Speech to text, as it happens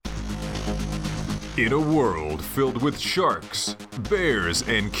In a world filled with sharks, bears,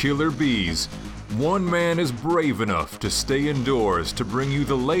 and killer bees, one man is brave enough to stay indoors to bring you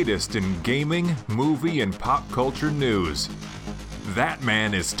the latest in gaming, movie, and pop culture news. That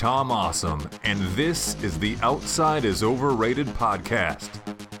man is Tom Awesome, and this is the Outside is Overrated podcast.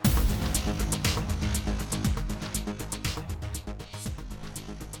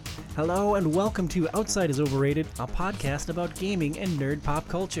 Hello and welcome to Outside is Overrated, a podcast about gaming and nerd pop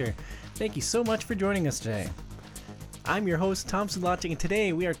culture. Thank you so much for joining us today. I'm your host, Tom Sulati, and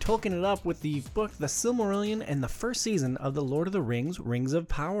today we are talking it up with the book The Silmarillion and the first season of The Lord of the Rings, Rings of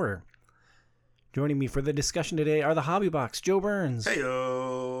Power. Joining me for the discussion today are the Hobby Box, Joe Burns.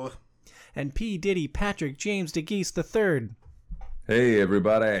 Heyo. And P. Diddy Patrick James DeGeese III. Hey,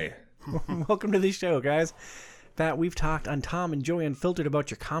 everybody. Welcome to the show, guys. Pat, we've talked on Tom and Joey Unfiltered about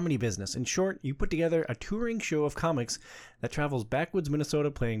your comedy business. In short, you put together a touring show of comics that travels backwoods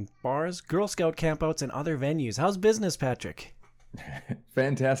Minnesota playing bars, Girl Scout campouts, and other venues. How's business, Patrick?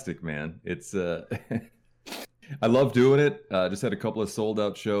 Fantastic, man. It's I love doing it. Just had a couple of sold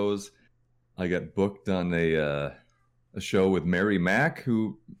out shows. I got booked on a show with Mary Mack,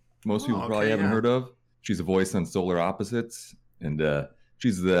 who most people probably haven't heard of. She's a voice on Solar Opposites, and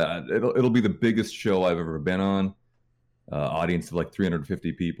it'll be the biggest show I've ever been on. Audience of like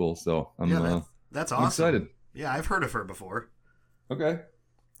 350 people. So that's awesome. I'm excited. Yeah, I've heard of her before. Okay.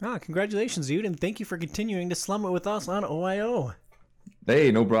 Congratulations, dude, and thank you for continuing to slum it with us on OIO. Hey,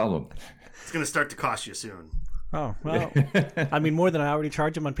 no problem. It's gonna start to cost you soon. Oh, well, I mean, more than I already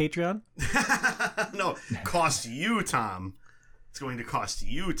charge him on Patreon. No, cost you, Tom. It's going to cost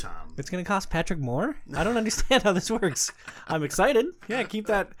you, Tom. It's going to cost Patrick more? I don't understand how this works. I'm excited. Yeah, keep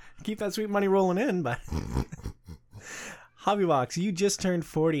that sweet money rolling in. But Hobbybox, you just turned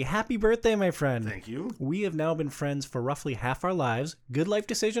 40. Happy birthday, my friend. Thank you. We have now been friends for roughly half our lives. Good life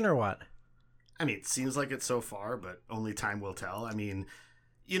decision or what? I mean, it seems like it so far, but only time will tell. I mean,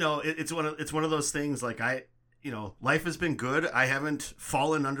 you know, it's one of those things. Like life has been good. I haven't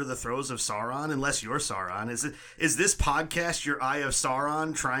fallen under the throes of Sauron, unless you're Sauron. Is this podcast your Eye of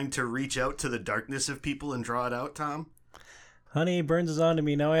Sauron, trying to reach out to the darkness of people and draw it out, Tom? Honey, Burns is on to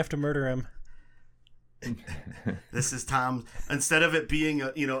me. Now I have to murder him. This is Tom. Instead of it being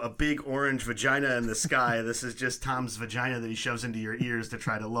a big orange vagina in the sky, this is just Tom's vagina that he shoves into your ears to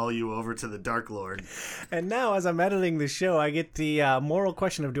try to lull you over to the Dark Lord. And now, as I'm editing the show, I get the moral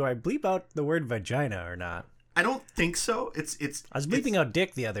question of, do I bleep out the word vagina or not? I don't think so. I was bleeping out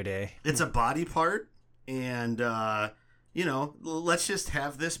dick the other day. It's a body part, and let's just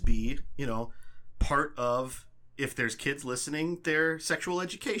have this be, part of, if there's kids listening, their sexual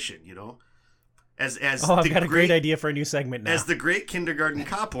education. I've got a great idea for a new segment now. As the great kindergarten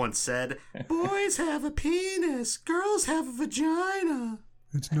cop once said, "Boys have a penis, girls have a vagina.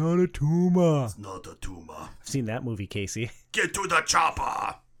 It's not a tumor." It's not a tumor. I've seen that movie, Casey. Get to the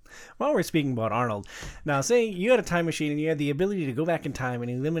chopper. While we're speaking about Arnold, now say you had a time machine and you had the ability to go back in time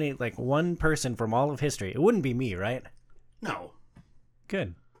and eliminate like one person from all of history. It wouldn't be me, right? No.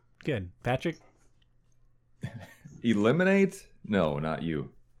 Good. Patrick? Eliminate? No, not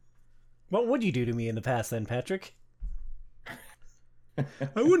you. What would you do to me in the past then, Patrick? I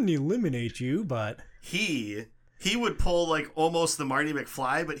wouldn't eliminate you, but... He would pull like almost the Marty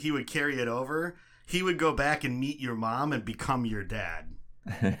McFly, but he would carry it over. He would go back and meet your mom and become your dad.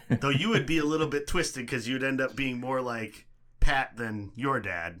 Though you would be a little bit twisted because you'd end up being more like Pat than your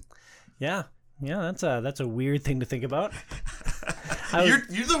dad. Yeah, that's a weird thing to think about.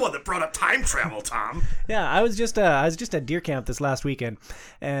 You're the one that brought up time travel, Tom. Yeah, I was just at deer camp this last weekend,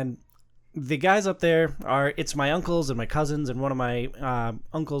 and the guys up there it's my uncles and my cousins and one of my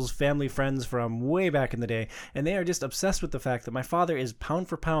uncle's family friends from way back in the day, and they are just obsessed with the fact that my father is pound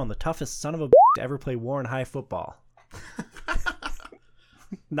for pound the toughest son of a to ever play Warren High football.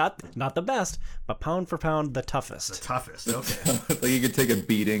 Not the best, but pound for pound, the toughest. The toughest, okay. Like you could take a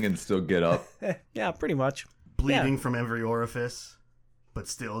beating and still get up. Yeah, pretty much. Bleeding from every orifice, but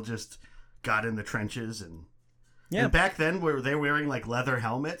still just got in the trenches. And back then, were they wearing like leather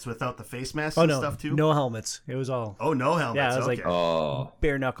helmets without the face masks and stuff too? No helmets. It was all... Oh, no helmets. Yeah, it was like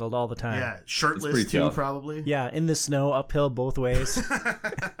bare-knuckled all the time. Yeah, shirtless too, tough. probably. Yeah, in the snow, uphill both ways.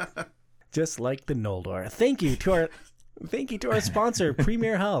 Just like the Noldor. Thank you to our sponsor,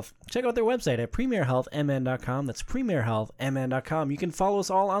 Premier Health. Check out their website at premierhealthmn.com. That's premierhealthmn.com. You can follow us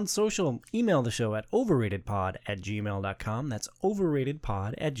all on social. Email the show at overratedpod@gmail.com. That's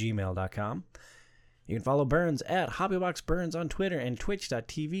overratedpod@gmail.com. You can follow Burns at HobbyboxBurns on Twitter and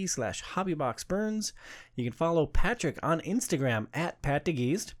twitch.tv/HobbyboxBurns. You can follow Patrick on Instagram at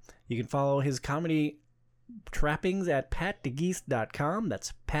PatDeGeest. You can follow his comedy trappings at patdegeest.com.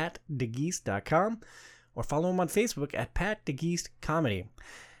 That's patdegeest.com. Or follow him on Facebook at Pat DeGeest Comedy.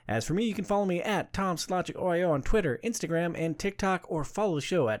 As for me, you can follow me at TomSlotchikOIO on Twitter, Instagram, and TikTok, or follow the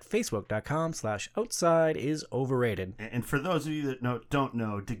show at facebook.com/outsideIsOverrated. And for those of you that don't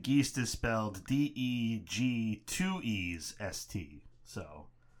know, DeGeest is spelled DEG 2 E's ST. So,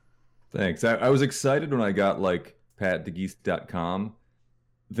 Thanks. I was excited when I got like patdegeest.com,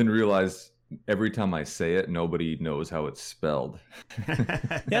 then realized every time I say it, nobody knows how it's spelled.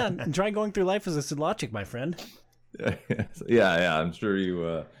 Yeah, and try going through life as a Sidlogic, my friend. Yeah, I'm sure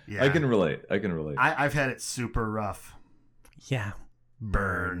you. Yeah. I can relate. I've had it super rough. Yeah,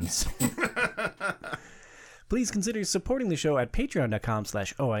 burns. Please consider supporting the show at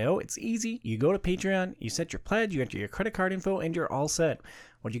patreon.com/OIO. It's easy. You go to Patreon, you set your pledge, you enter your credit card info, and you're all set.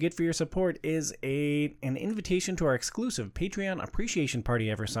 What you get for your support is an invitation to our exclusive Patreon appreciation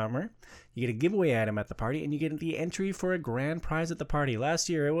party every summer. You get a giveaway item at the party, and you get the entry for a grand prize at the party. Last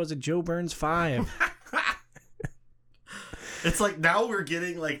year, it was a Joe Burns 5. It's like now we're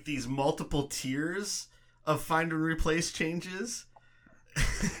getting like these multiple tiers of find and replace changes.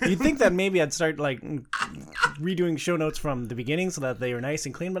 You'd think that maybe I'd start like redoing show notes from the beginning so that they were nice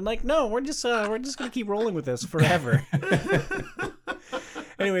and clean, but like no, we're just gonna keep rolling with this forever.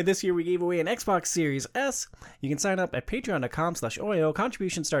 Anyway, this year we gave away an Xbox Series S. You can sign up at patreon.com/OIO.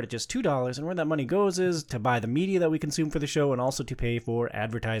 Contributions start at just $2, and where that money goes is to buy the media that we consume for the show and also to pay for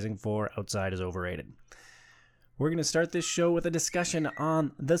advertising for Outside is Overrated. We're going to start this show with a discussion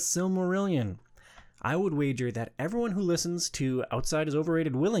on The Silmarillion. I would wager that everyone who listens to Outside is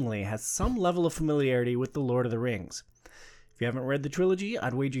Overrated willingly has some level of familiarity with The Lord of the Rings. If you haven't read the trilogy,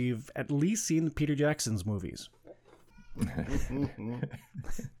 I'd wager you've at least seen Peter Jackson's movies.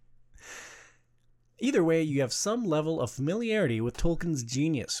 Either way, you have some level of familiarity with Tolkien's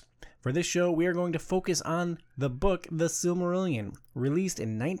genius. For this show, we are going to focus on the book The Silmarillion. Released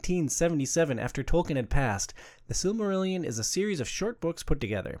in 1977 after Tolkien had passed, The Silmarillion is a series of short books put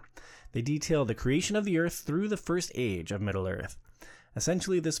together. They detail the creation of the Earth through the First Age of Middle-earth.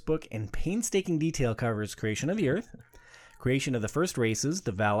 Essentially, this book in painstaking detail covers creation of the Earth, creation of the first races,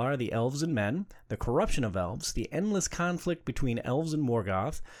 the Valar, the Elves and Men, the corruption of Elves, the endless conflict between Elves and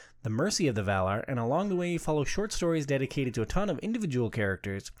Morgoth, the mercy of the Valar, and along the way you follow short stories dedicated to a ton of individual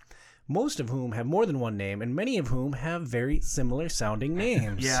characters, most of whom have more than one name, and many of whom have very similar sounding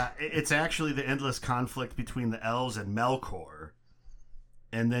names. Yeah, it's actually the endless conflict between the Elves and Melkor,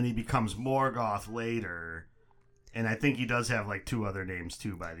 and then he becomes Morgoth later, and I think he does have like 2 other names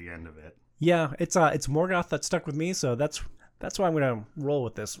too by the end of it. Yeah, it's Morgoth that stuck with me, so that's why I'm going to roll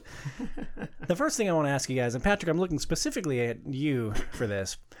with this. The first thing I want to ask you guys, and Patrick, I'm looking specifically at you for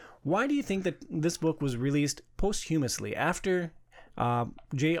this. Why do you think that this book was released posthumously after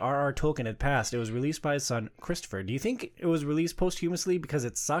J.R.R. Tolkien had passed? It was released by his son, Christopher. Do you think it was released posthumously because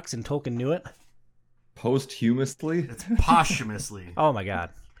it sucks and Tolkien knew it? Posthumously? It's posthumously. Oh my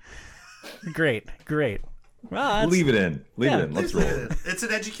god. Great. Well, Leave it in. Leave it in. Let's roll. It's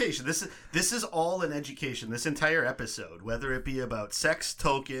an education. This is all an education. This entire episode, whether it be about sex,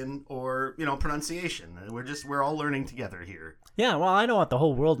 Tolkien, or pronunciation, we're all learning together here. Yeah, well, I don't want the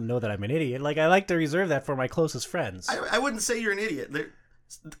whole world to know that I'm an idiot. Like, I like to reserve that for my closest friends. I wouldn't say you're an idiot.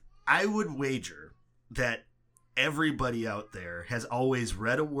 I would wager that everybody out there has always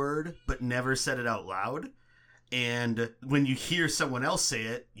read a word but never said it out loud. And when you hear someone else say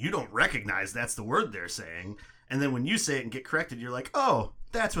it, you don't recognize that's the word they're saying. And then when you say it and get corrected, you're like, oh,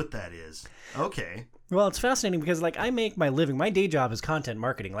 that's what that is. Okay. Well, it's fascinating because, like, I make my living. My day job is content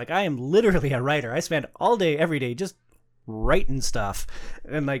marketing. Like, I am literally a writer. I spend all day, every day, just writing stuff.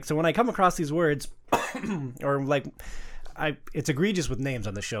 And, like, so when I come across these words, or, like, it's egregious with names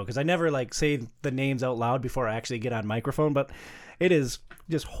on the show because I never, like, say the names out loud before I actually get on microphone. But it is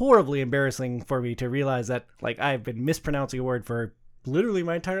just horribly embarrassing for me to realize that, like, I've been mispronouncing a word for literally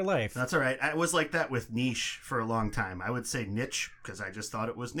my entire life. That's all right. I was like that with niche for a long time. I would say niche because I just thought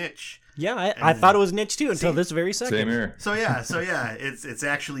it was niche. Yeah, I thought it was niche too until this very second. Same here. So yeah, it's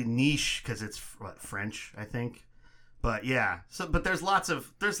actually niche because it's French, I think. But yeah, but there's lots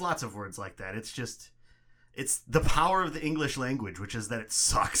of words like that. It's the power of the English language, which is that it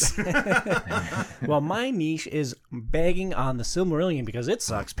sucks. Well, my niche is bagging on the Silmarillion because it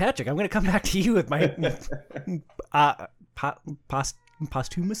sucks. Patrick, I'm going to come back to you with my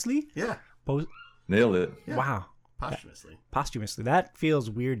posthumously? Yeah. Nailed it. Yeah. Wow. Posthumously. Posthumously. That feels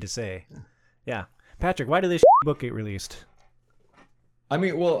weird to say. Yeah. Patrick, why did this book get released? I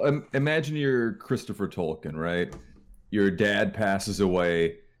mean, well, imagine you're Christopher Tolkien, right? Your dad passes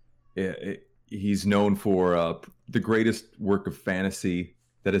away. He's known for the greatest work of fantasy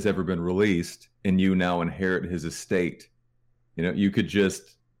that has ever been released, and you now inherit his estate. You know, you could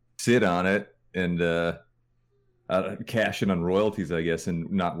just sit on it and cash in on royalties, I guess,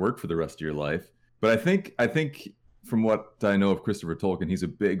 and not work for the rest of your life. But I think from what I know of Christopher Tolkien, he's a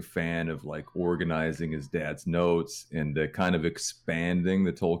big fan of like organizing his dad's notes and kind of expanding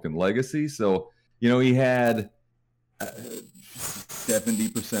the Tolkien legacy. So, you know, he had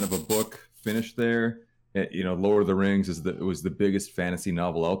 70% of a book finished there. You know, Lord of the Rings was the biggest fantasy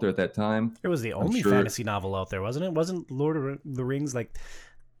novel out there at that time. It was the only fantasy novel out there, wasn't it? Wasn't Lord of the Rings like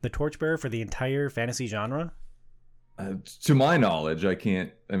the torchbearer for the entire fantasy genre? To my knowledge,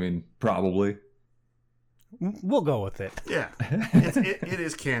 probably. We'll go with it. Yeah, it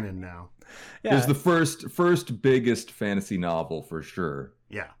is canon now. Yeah. It was the first biggest fantasy novel for sure.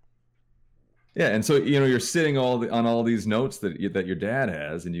 Yeah. Yeah, and so, you know, you're sitting on all these notes that your dad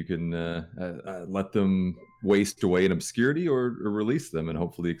has, and you can let them waste away in obscurity or release them and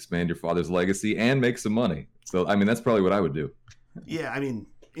hopefully expand your father's legacy and make some money. So, I mean, that's probably what I would do. Yeah, I mean,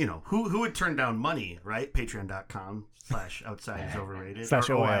 you know, who would turn down money, right? Patreon.com/outside is overrated.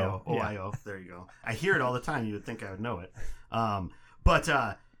 /OIO. OIO. Yeah. There you go. I hear it all the time. You would think I would know it.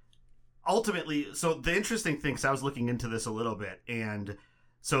 But ultimately, so the interesting thing, so I was looking into this a little bit, and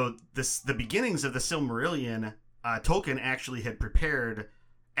so the beginnings of the Silmarillion, Tolkien actually had prepared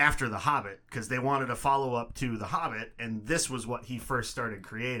after The Hobbit, because they wanted a follow-up to The Hobbit, and this was what he first started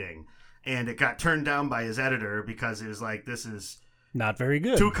creating. And it got turned down by his editor because it was like, this is not very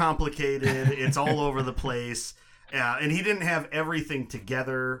good, too complicated, it's all over the place. And he didn't have everything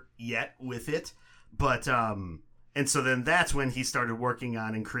together yet with it. But, and so then that's when he started working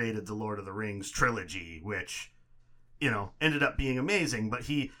on and created the Lord of the Rings trilogy, which, you know, ended up being amazing. But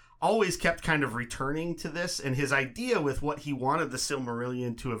he always kept kind of returning to this, and his idea with what he wanted the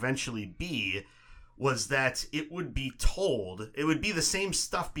Silmarillion to eventually be was that it would be the same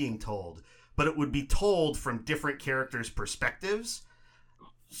stuff being told, but it would be told from different characters' perspectives,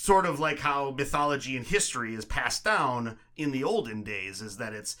 sort of like how mythology and history is passed down in the olden days, is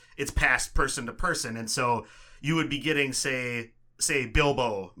that it's passed person to person. And so you would be getting, say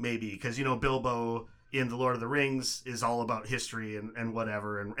Bilbo, maybe, because, you know, Bilbo in The Lord of the Rings is all about history and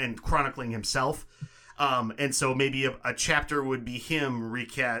whatever, and chronicling himself. And so maybe a chapter would be him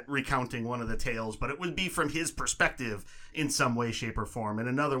recounting one of the tales, but it would be from his perspective in some way, shape, or form. And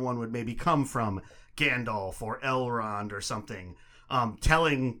another one would maybe come from Gandalf or Elrond or something,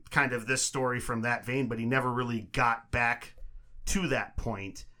 telling kind of this story from that vein, but he never really got back to that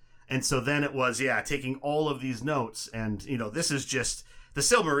point. And so then it was, taking all of these notes, and, you know, this is just, the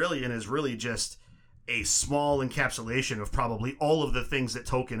Silmarillion is really just a small encapsulation of probably all of the things that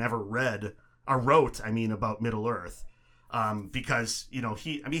Tolkien ever wrote about Middle-earth. Because, you know,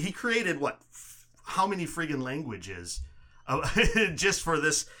 he created how many friggin' languages just for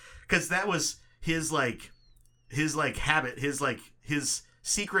this, because that was his habit, his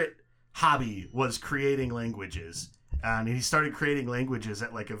secret hobby was creating languages. And he started creating languages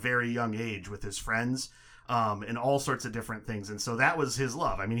at like a very young age with his friends, and all sorts of different things. And so that was his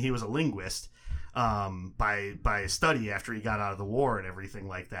love. I mean, he was a linguist by study after he got out of the war and everything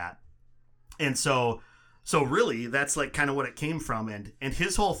like that. And so really that's like kind of what it came from. And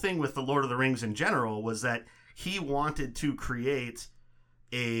his whole thing with the Lord of the Rings in general was that he wanted to create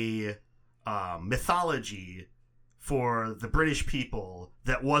a mythology for the British people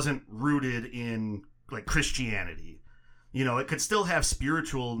that wasn't rooted in like Christianity. You know, it could still have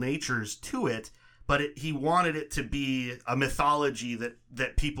spiritual natures to it, but he wanted it to be a mythology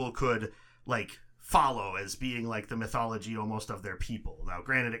that people could like follow as being like the mythology almost of their people. Now,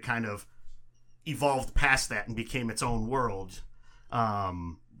 granted, it kind of evolved past that and became its own world.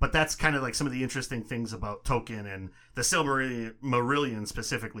 But that's kind of like some of the interesting things about Tolkien and the Silmarillion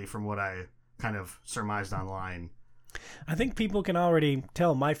specifically, from what I kind of surmised online. I think people can already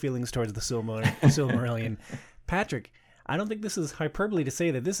tell my feelings towards the Silmarillion. Patrick, I don't think this is hyperbole to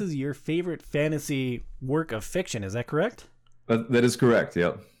say that this is your favorite fantasy work of fiction. Is that correct? That is correct,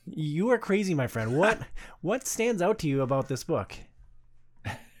 yep. You are crazy, my friend. What stands out to you about this book?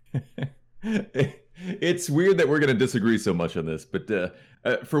 It's weird that we're going to disagree so much on this, but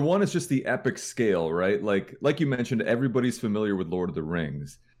for one, it's just the epic scale, right? Like you mentioned, everybody's familiar with Lord of the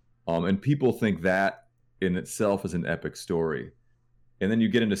Rings, and people think that in itself is an epic story. And then you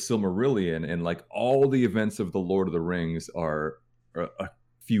get into Silmarillion, and like all the events of the Lord of the Rings are a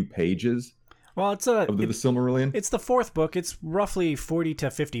few pages. Well, it's the Silmarillion. It's the fourth book. It's roughly 40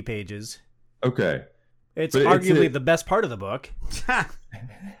 to 50 pages. Okay, it's arguably the best part of the book.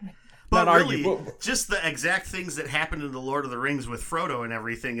 But really, just the exact things that happened in the Lord of the Rings with Frodo and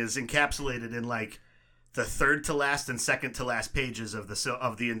everything is encapsulated in like the third to last and second to last pages of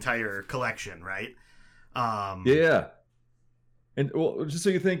the entire collection, right? Yeah. And well, just so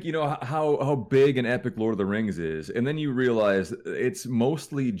you think, how big and epic Lord of the Rings is, and then you realize it's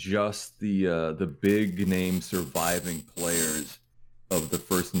mostly just the big name surviving players of the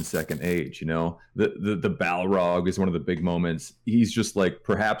first and second age. The Balrog is one of the big moments. He's just like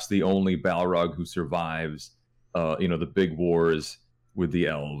perhaps the only Balrog who survives, the big wars with the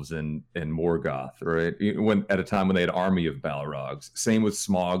elves and Morgoth, right? When at a time when they had an army of Balrogs. Same with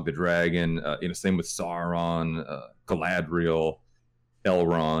Smaug the dragon. Same with Sauron, Galadriel,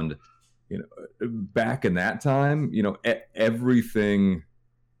 Elrond. Back in that time,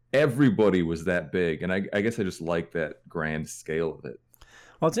 everybody was that big, and I guess I just like that grand scale of it.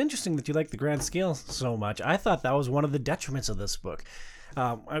 Well, it's interesting that you like the grand scale so much. I thought that was one of the detriments of this book.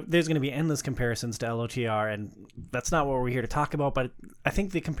 There's going to be endless comparisons to LOTR, and that's not what we're here to talk about, but I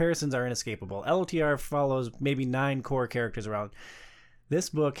think the comparisons are inescapable. LOTR follows maybe 9 core characters around. This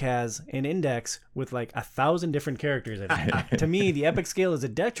book has an index with like 1,000 different characters in it. To me, the epic scale is a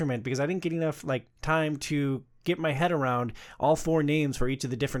detriment because I didn't get enough time to get my head around all 4 names for each of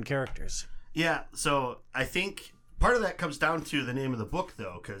the different characters. Yeah, so I think part of that comes down to the name of the book,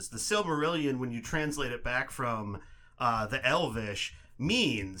 though, because the Silmarillion, when you translate it back from the Elvish,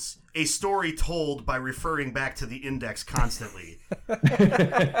 means a story told by referring back to the index constantly.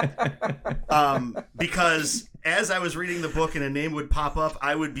 Because as I was reading the book and a name would pop up,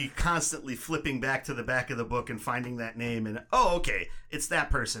 I would be constantly flipping back to the back of the book and finding that name and, oh, okay, it's that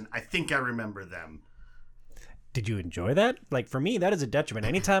person. I think I remember them. Did you enjoy that? For me, that is a detriment.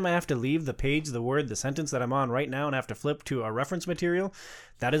 Anytime I have to leave the page, the word, the sentence that I'm on right now and have to flip to a reference material,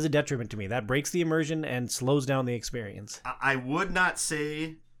 that is a detriment to me. That breaks the immersion and slows down the experience. I would not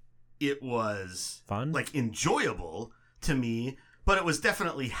say it was fun, enjoyable to me, but it was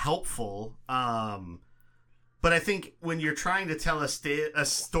definitely helpful. But I think when you're trying to tell a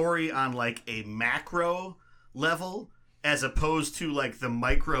story on a macro level, as opposed to the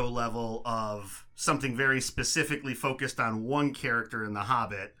micro level of something very specifically focused on one character in The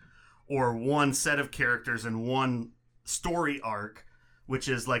Hobbit or one set of characters in one story arc, which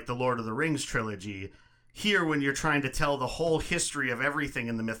is the Lord of the Rings trilogy. Here, when you're trying to tell the whole history of everything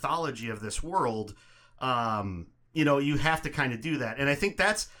in the mythology of this world, you have to kind of do that. And I think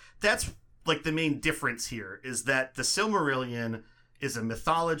that's the main difference here is that the Silmarillion is a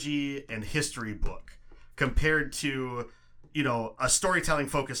mythology and history book compared to, a storytelling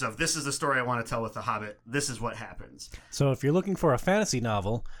focus of this is the story I want to tell with The Hobbit. This is what happens. So if you're looking for a fantasy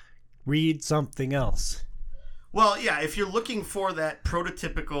novel, read something else. Well, yeah, if you're looking for that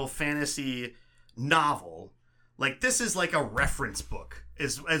prototypical fantasy novel, this is a reference book,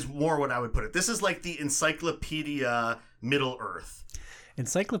 is more what I would put it. This is the Encyclopedia Middle-earth.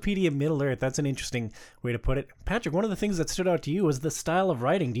 Encyclopedia Middle-earth, that's an interesting way to put it. Patrick, one of the things that stood out to you was the style of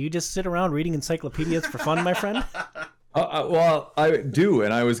writing. Do you just sit around reading encyclopedias for fun, my friend? Well, I do,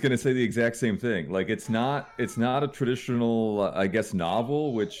 and I was going to say the exact same thing. It's not a traditional, I guess,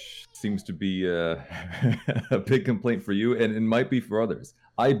 novel, which seems to be a big complaint for you, and it might be for others.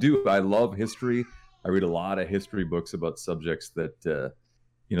 I love history. I read a lot of history books about subjects that that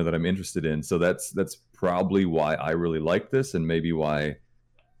I'm interested in. So that's probably why I really like this, and maybe why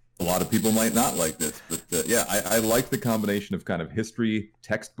a lot of people might not like this. But yeah, I like the combination of kind of history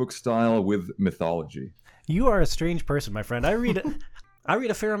textbook style with mythology. You are a strange person, my friend. I read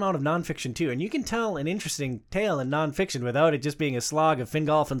a fair amount of nonfiction too, and you can tell an interesting tale in nonfiction without it just being a slog of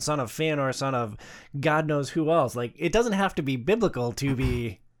Fingolfin, son of Finn, or son of God knows who else. It doesn't have to be biblical to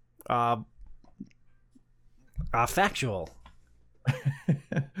be factual.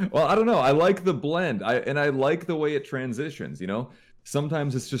 Well, I don't know. I like the blend. I like the way it transitions.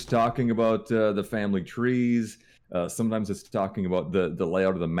 Sometimes it's just talking about the family trees. Sometimes it's talking about the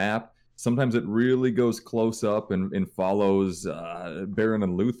layout of the map. Sometimes it really goes close up and follows Beren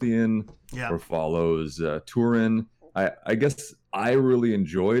and Luthien, or follows Turin. I guess I really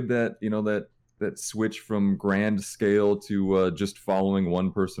enjoyed that. That switch from grand scale to just following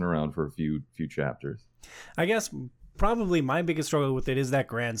one person around for a few chapters. I guess probably my biggest struggle with it is that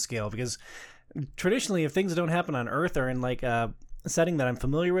grand scale, because traditionally if things don't happen on Earth or in a setting that I'm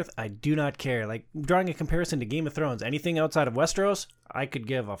familiar with, I do not care. Drawing a comparison to Game of Thrones, anything outside of Westeros, I could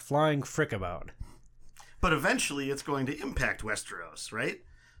give a flying frick about. But eventually it's going to impact Westeros, right?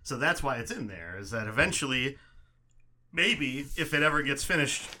 So that's why it's in there, is that eventually, maybe, if it ever gets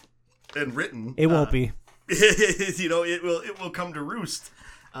finished and written... It won't be. It will come to roost.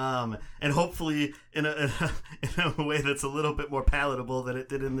 And hopefully in a way that's a little bit more palatable than it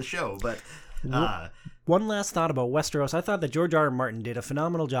did in the show. But One last thought about Westeros. I thought that George R. R. Martin did a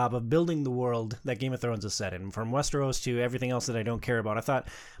phenomenal job of building the world that Game of Thrones is set in, from Westeros to everything else that I don't care about. I thought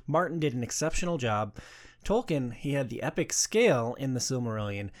Martin did an exceptional job. Tolkien, he had the epic scale in the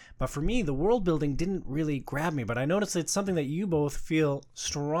Silmarillion, but for me, the world building didn't really grab me. But I noticed it's something that you both feel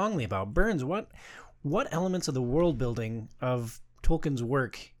strongly about. Burns, what elements of the world building of Tolkien's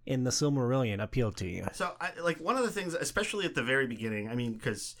work in the Silmarillion appealed to you? So, one of the things, especially at the very beginning, I mean,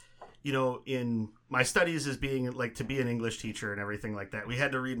 because, in my studies as being, to be an English teacher and everything like that, we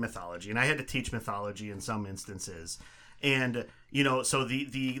had to read mythology, and I had to teach mythology in some instances. And, so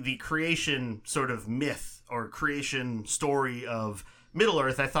the creation sort of myth or creation story of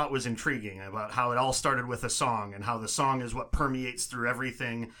Middle-earth I thought was intriguing, about how it all started with a song and how the song is what permeates through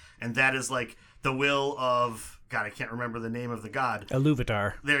everything. And that is the will of, God, I can't remember the name of the god.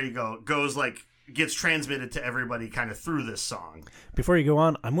 Iluvatar. There you go. Gets transmitted to everybody kind of through this song. Before you go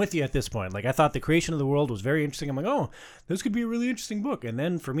on, I'm with you at this point. I thought the creation of the world was very interesting. I'm like, oh, this could be a really interesting book. And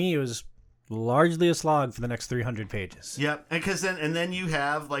then for me, it was largely a slog for the next 300 pages. Yep, and then you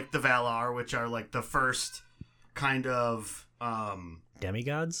have the Valar, which are the first kind of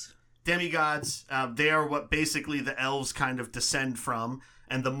demigods. They are what basically the elves kind of descend from,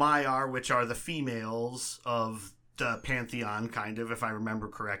 and the Maiar, which are the females of the pantheon, kind of, if I remember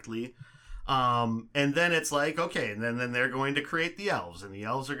correctly. And then it's okay, and then they're going to create the elves, and the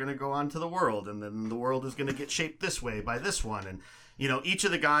elves are going to go onto the world, and then the world is going to get shaped this way by this one, and each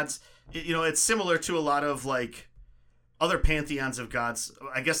of the gods, it's similar to a lot of other pantheons of gods.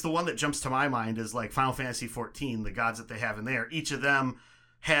 I guess the one that jumps to my mind is Final Fantasy XIV, the gods that they have in there. Each of them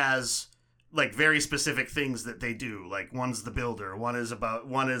has very specific things that they do. One's the builder, one is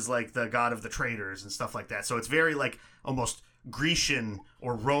the god of the traders and stuff like that. So it's very almost Grecian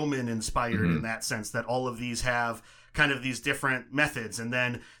or Roman inspired in that sense, that all of these have kind of these different methods, and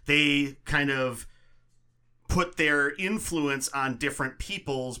then they kind of put their influence on different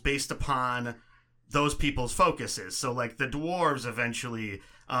peoples based upon those people's focuses. So the dwarves eventually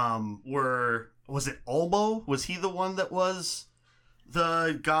was it Ulmo? Was he the one that was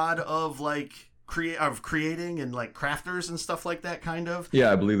the god of creating and crafters and stuff like that, kind of?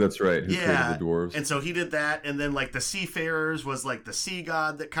 Yeah, I believe that's right. Who created the dwarves. And so he did that, and then the seafarers was the sea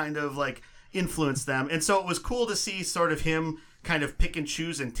god that kind of influenced them. And so it was cool to see sort of him kind of pick and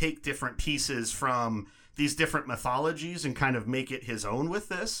choose and take different pieces from these different mythologies and kind of make it his own with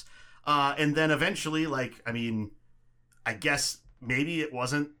this. And then eventually, I guess maybe it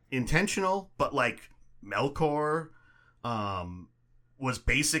wasn't intentional, but Melkor was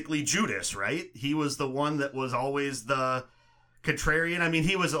basically Judas, right? He was the one that was always the contrarian. I mean,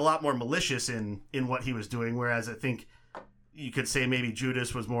 he was a lot more malicious in what he was doing, whereas I think you could say maybe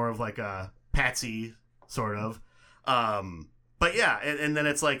Judas was more of a patsy, sort of. But yeah, and then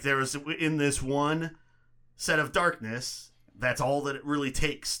it's there was, in this one set of darkness, that's all that it really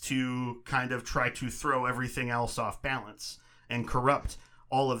takes to kind of try to throw everything else off balance and corrupt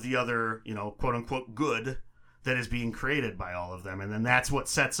all of the other, quote unquote good that is being created by all of them. And then that's what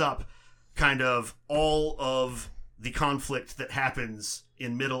sets up kind of all of the conflict that happens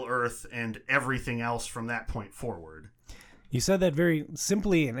in Middle-earth and everything else from that point forward. You said that very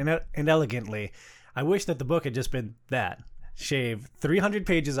simply and elegantly. I wish that the book had just been that. Shave 300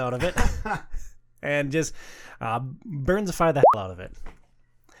 pages out of it and just Burns-ify the hell out of it.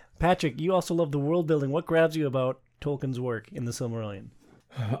 Patrick, you also love the world building. What grabs you about Tolkien's work in the Silmarillion?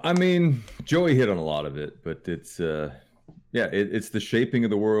 I mean, Joey hit on a lot of it, but it's it's the shaping of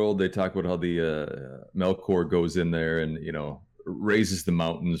the world. They talk about how the Melkor goes in there and raises the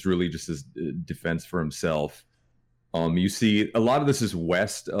mountains, really just as defense for himself. You see a lot of this is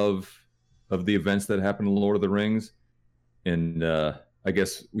west of the events that happen in Lord of the Rings, and I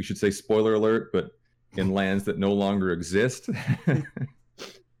guess we should say spoiler alert, but in lands that no longer exist.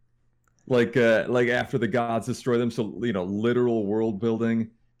 Like after the gods destroy them, so literal world building.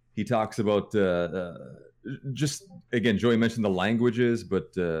 He talks about just again, Joey mentioned the languages,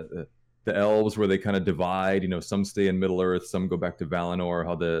 but the elves, where they kind of divide. Some stay in Middle Earth, some go back to Valinor.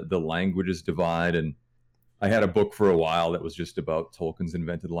 How the languages divide. And I had a book for a while that was just about Tolkien's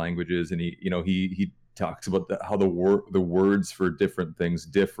invented languages, and he talks about how the words for different things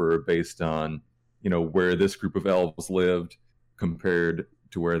differ based on where this group of elves lived compared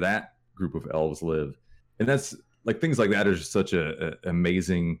to where that group of elves live. And that's things like that are just such a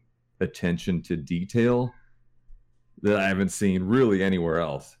amazing attention to detail that I haven't seen really anywhere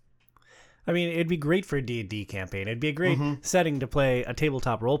else. I mean, it'd be great for a D&D campaign. It'd be a great setting to play a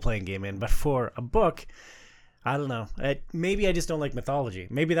tabletop role-playing game in, but for a book, I don't know. Maybe I just don't like mythology.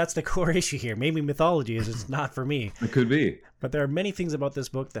 Maybe that's the core issue here. Maybe mythology is just not for me. It could be. But there are many things about this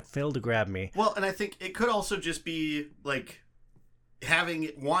book that fail to grab me. Well, and I think it could also just be like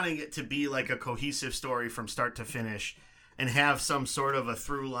wanting it to be like a cohesive story from start to finish and have some sort of a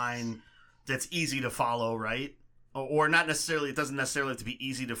through line that's easy to follow, right? Or not necessarily, it doesn't necessarily have to be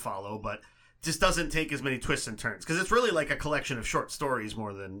easy to follow, but just doesn't take as many twists and turns. Because it's really like a collection of short stories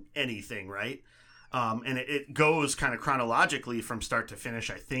more than anything, right? And it goes kind of chronologically from start to finish,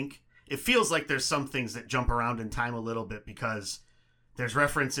 I think. It feels like there's some things that jump around in time a little bit because there's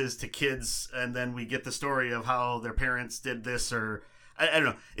references to kids, and then we get the story of how their parents did this, or I don't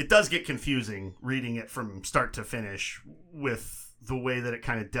know. It does get confusing reading it from start to finish with the way that it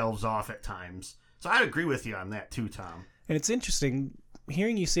kind of delves off at times. So I'd agree with you on that too, Tom. And it's interesting.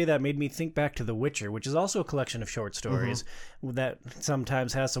 Hearing you say that made me think back to The Witcher, which is also a collection of short stories that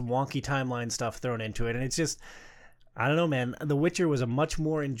sometimes has some wonky timeline stuff thrown into it. And it's just, I don't know, man. The Witcher was a much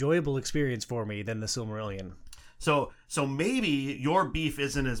more enjoyable experience for me than The Silmarillion. So maybe your beef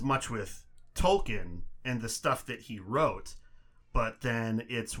isn't as much with Tolkien and the stuff that he wrote, but then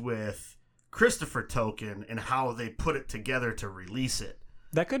it's with Christopher Tolkien and how they put it together to release it.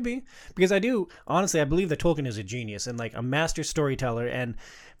 That could be, because I believe that Tolkien is a genius and like a master storyteller, and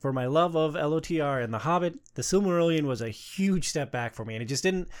for my love of LOTR and The Hobbit, The Silmarillion was a huge step back for me, and it just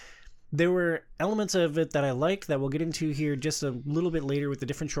didn't. There were elements of it that I liked that we'll get into here just a little bit later with the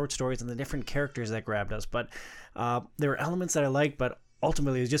different short stories and the different characters that grabbed us, but there were elements that I liked, but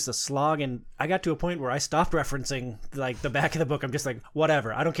ultimately it was just a slog, and I got to a point where I stopped referencing like the back of the book. I'm just like,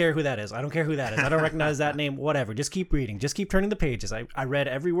 whatever, I don't care who that is, I don't recognize that name, whatever, just keep reading, just keep turning the pages. I read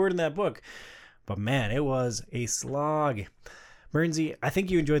every word in that book, but man, it was a slog. Bernsey, I think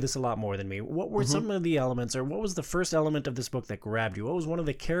you enjoyed this a lot more than me. What were some of the elements, or what was the first element of this book that grabbed you? What was one of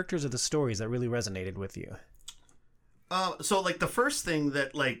the characters or the stories that really resonated with you? So like the first thing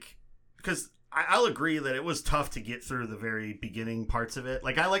that like, because I'll agree that it was tough to get through the very beginning parts of it.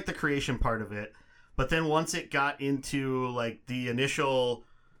 Like, I like the creation part of it, but then once it got into, like, the initial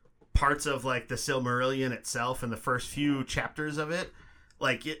parts of, like, the Silmarillion itself and the first few chapters of it,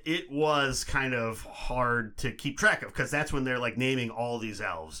 like, it was kind of hard to keep track of, because that's when they're, like, naming all these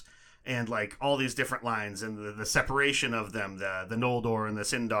elves and, like, all these different lines and the separation of them, the Noldor and the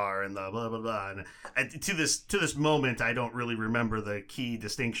Sindar and the blah, blah, blah. And to this moment, I don't really remember the key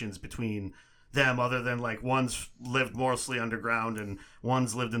distinctions between them, other than like one's lived mostly underground and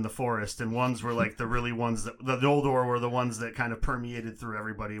one's lived in the forest, and ones were like the really ones that the Noldor were the ones that kind of permeated through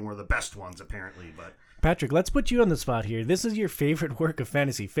everybody and were the best ones apparently. But Patrick, let's put you on the spot here. This is your favorite work of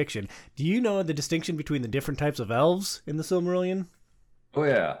fantasy fiction. Do you know the distinction between the different types of elves in the Silmarillion? Oh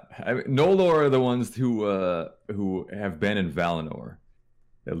yeah, Noldor are the ones who have been in Valinor,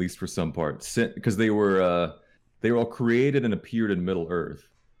 at least for some parts, because they were all created and appeared in Middle Earth.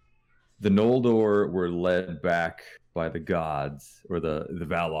 The Noldor were led back by the gods, or the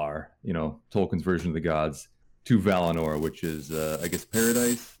Valar, Tolkien's version of the gods, to Valinor, which is, I guess,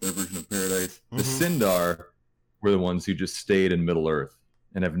 paradise, their version of paradise. The Sindar were the ones who just stayed in Middle Earth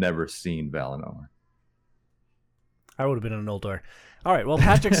and have never seen Valinor. I would have been a Noldor. All right, well,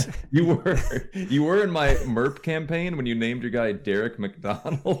 Patrick's... You were in my MERP campaign when you named your guy Derek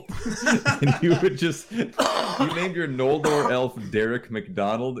McDonald. And you named your Noldor elf Derek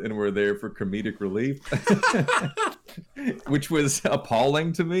McDonald and were there for comedic relief. Which was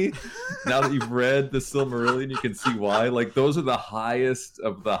appalling to me. Now that you've read the Silmarillion, you can see why. Like, those are the highest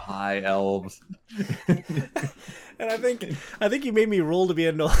of the high elves. And I think you made me roll to be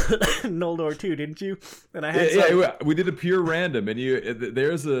a Noldor too, didn't you? And I had we did a pure random, and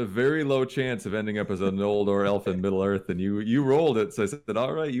there's a very low chance of ending up as a Noldor elf in Middle Earth, and you rolled it. So I said,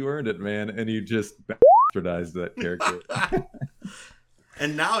 "All right, you earned it, man," and you just bastardized that character.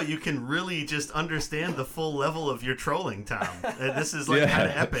 And now you can really just understand the full level of your trolling, Tom. This is like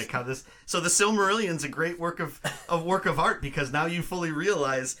kind of epic. So the Silmarillion's a great work of art, because now you fully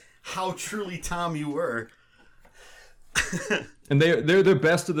realize how truly Tom you were. And they're the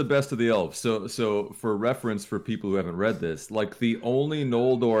best of the elves. So for reference, for people who haven't read this, like the only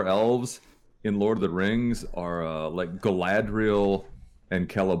Noldor elves in Lord of the Rings are like Galadriel and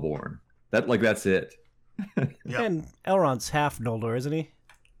Celeborn. That's it. Yep. And Elrond's half Noldor, isn't he?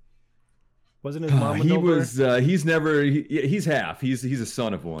 Wasn't his mom a Noldor? He's half. He's a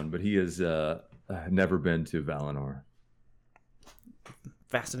son of one, but he has never been to Valinor.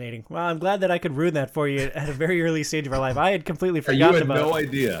 Fascinating. Well, I'm glad that I could ruin that for you at a very early stage of our life. I had completely forgotten about it. You had no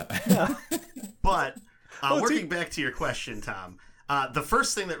idea. Yeah. But working back to your question, Tom, the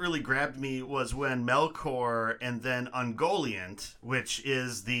first thing that really grabbed me was when Melkor and then Ungoliant, which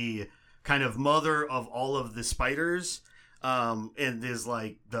is the kind of mother of all of the spiders, and is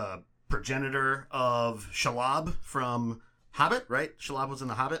like the progenitor of Shelob from Hobbit, right? Shelob was in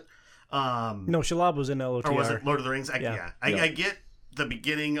the Hobbit. No, Shelob was in LOTR. Or was it Lord of the Rings? I Yeah. get the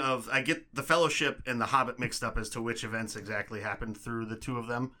beginning of, I get the Fellowship and the Hobbit mixed up as to which events exactly happened through the two of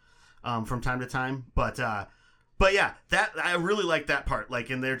them from time to time. But yeah, that I really like that part. Like,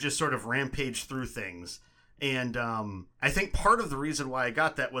 and they're just sort of rampage through things. And I think part of the reason why I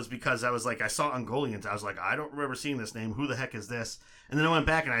got that was because I was like, I saw Ungoliant. I was like, I don't remember seeing this name. Who the heck is this? And then I went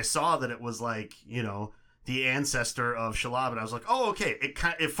back and I saw that it was like, you know, the ancestor of Shelob. And I was like, oh, okay.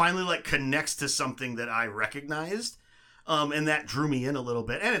 It finally like connects to something that I recognized. And that drew me in a little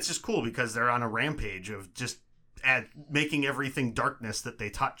bit. And it's just cool because they're on a rampage of just making everything darkness that they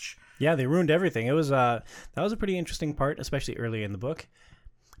touch. Yeah, they ruined everything. It was that was a pretty interesting part, especially early in the book.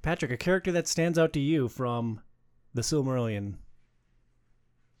 Patrick, a character that stands out to you from the Silmarillion?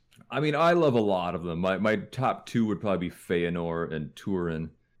 I mean, I love a lot of them. My top two would probably be Feanor and Turin.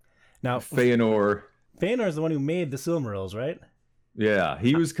 Now, Feanor is the one who made the Silmarils, right? Yeah,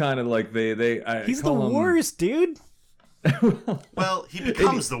 he was kind of like he's the worst, dude. Well, he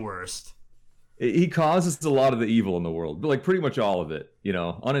becomes the worst. He causes a lot of the evil in the world, but like pretty much all of it, you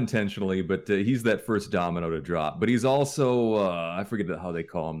know, unintentionally. But he's that first domino to drop. But he's also I forget how they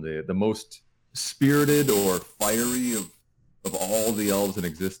call him, the most spirited or fiery of all the elves in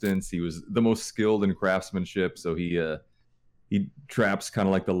existence. He was the most skilled in craftsmanship, so he traps kind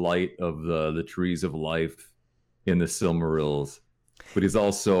of like the light of the trees of life in the Silmarils. But he's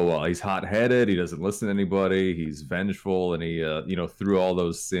also he's hot-headed. He doesn't listen to anybody. He's vengeful, and he you know, through all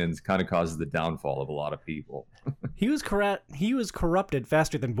those sins, kind of causes the downfall of a lot of people. He was corrupted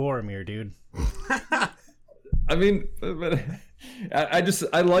faster than Boromir, dude. I mean, but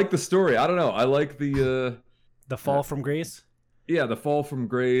I like the story. I don't know. I like the fall from grace. Yeah, the fall from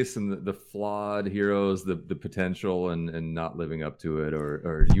grace and the flawed heroes, the potential and not living up to it,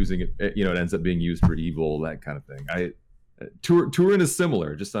 or using it. You know, it ends up being used for evil, that kind of thing. Turin is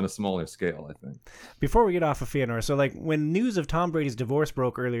similar, just on a smaller scale, I think. Before we get off of Feanor, so like when news of Tom Brady's divorce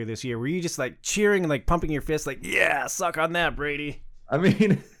broke earlier this year, were you just like cheering and like pumping your fist like, yeah, suck on that, Brady? I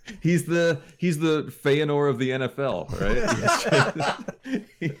mean, he's the Feanor of the NFL, right?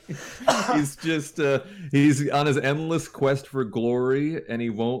 He's on his endless quest for glory, and he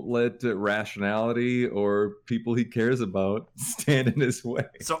won't let rationality or people he cares about stand in his way.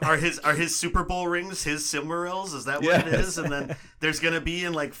 So are his Super Bowl rings his Silmarils? Is that what it is? And then there's gonna be,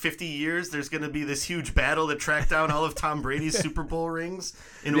 in like 50 years, there's gonna be this huge battle to track down all of Tom Brady's Super Bowl rings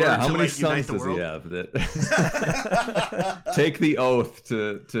in order to like unite the world. How many sons does he have that take the oath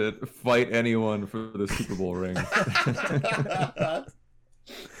to fight anyone for the Super Bowl ring?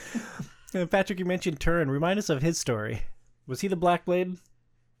 Patrick, you mentioned Turin. Remind us of his story. Was he the Black Blade?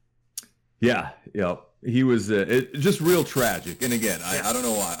 Yeah. He was just real tragic. And again, I don't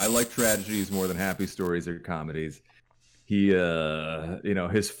know why. I like tragedies more than happy stories or comedies. He, you know,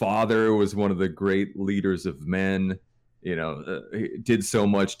 his father was one of the great leaders of men. You know, he did so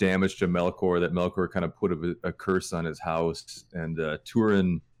much damage to Melkor that Melkor kind of put a curse on his house. And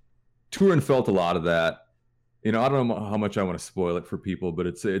Turin felt a lot of that. You know, I don't know how much I want to spoil it for people, but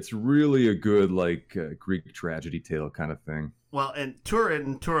it's really a good like Greek tragedy tale kind of thing. Well, and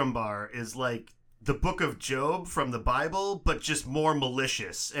Turambar is like the Book of Job from the Bible, but just more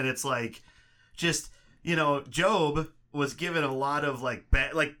malicious. And it's like, just, you know, Job was given a lot of like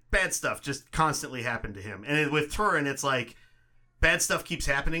bad stuff just constantly happened to him. And with Turin, it's like bad stuff keeps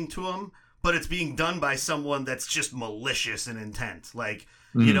happening to him, but it's being done by someone that's just malicious and intent. Like,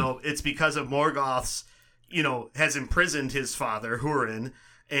 you know, it's because of Morgoth's, you know, has imprisoned his father, Hurin,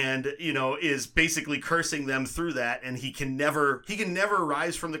 and, you know, is basically cursing them through that. And he can never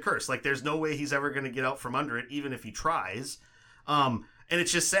rise from the curse. Like, there's no way he's ever going to get out from under it, even if he tries. And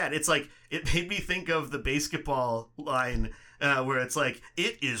it's just sad. It's like, it made me think of the basketball line where it's like,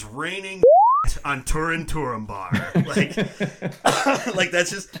 it is raining on Turambar. Like, like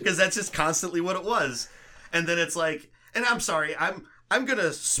that's just constantly what it was. And then it's like, and I'm sorry, I'm going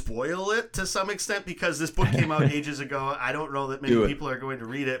to spoil it to some extent because this book came out ages ago. I don't know that many people are going to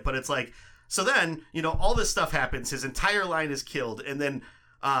read it, but it's like, so then, you know, all this stuff happens. His entire line is killed. And then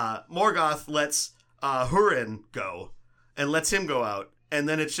Morgoth lets Hurin go and lets him go out. And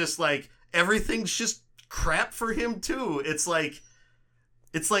then it's just like, everything's just crap for him too. It's like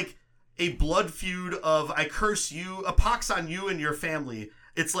a blood feud of, I curse you, a pox on you and your family.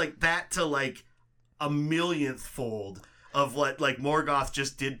 It's like that to like a millionth fold of what like Morgoth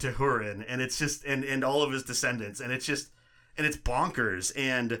just did to Hurin, and it's just and all of his descendants, and it's just, and it's bonkers.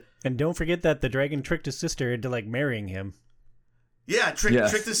 And don't forget that the dragon tricked his sister into like marrying him. Yeah,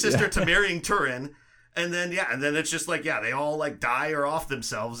 Yes, tricked his sister to marrying Turin. And then it's just like, they all like die or off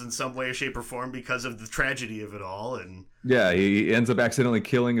themselves in some way, shape, or form because of the tragedy of it all. And yeah, he ends up accidentally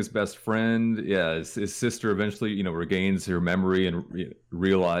killing his best friend. Yeah, his sister eventually, regains her memory and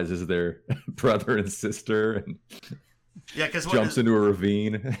realizes they're brother and sister, and because jumps into a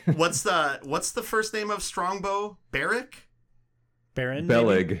ravine. what's the first name of Strongbow? Barrick? Baron?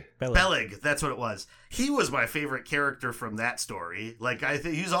 Beleg. Beleg, that's what it was. He was my favorite character from that story. Like, I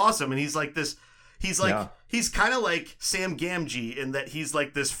think he's awesome, and he's like this. He's like he's kind of like Sam Gamgee in that he's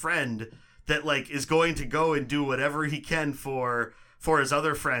like this friend that like is going to go and do whatever he can for his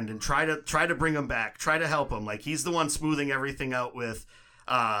other friend and try to bring him back, try to help him. Like, he's the one smoothing everything out with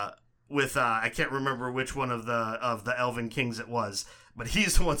I can't remember which one of the Elven Kings it was, but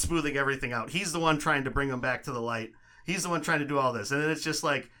he's the one smoothing everything out. He's the one trying to bring him back to the light. He's the one trying to do all this, and then it's just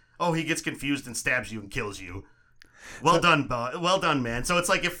like, oh, he gets confused and stabs you and kills you. Well done, man. So it's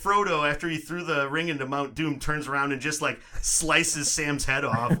like if Frodo, after he threw the ring into Mount Doom, turns around and just like slices Sam's head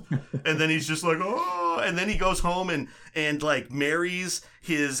off, and then he's just like, oh, and then he goes home and like marries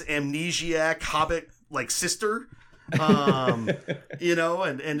his amnesiac hobbit like sister, and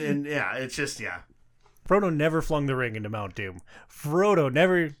yeah, it's just Frodo never flung the ring into Mount Doom. Frodo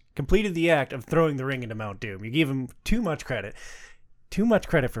never completed the act of throwing the ring into Mount Doom. You gave him too much credit. Too much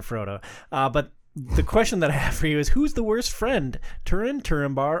credit for Frodo. But the question that I have for you is, who's the worst friend? Turin,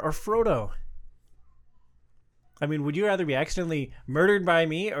 Turambar, or Frodo? I mean, would you rather be accidentally murdered by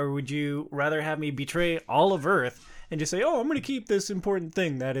me, or would you rather have me betray all of Earth and just say, oh, I'm going to keep this important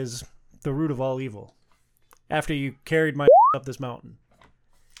thing that is the root of all evil, after you carried my up this mountain?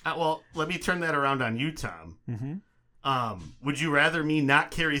 Well, let me turn that around on you, Tom. Mm-hmm. Would you rather me not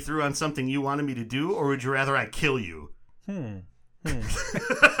carry through on something you wanted me to do, or would you rather I kill you?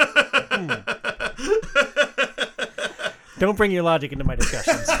 Don't bring your logic into my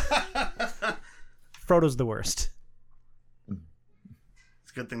discussions. Frodo's the worst.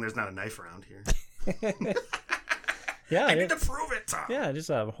 It's a good thing there's not a knife around here. Yeah, I need to prove it, Tom. Yeah, just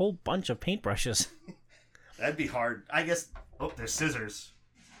a whole bunch of paintbrushes. That'd be hard. I guess. Oh, there's scissors.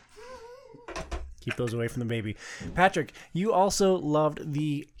 Keep those away from the baby. Patrick, you also loved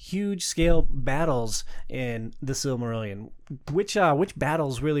the huge scale battles in the Silmarillion. Which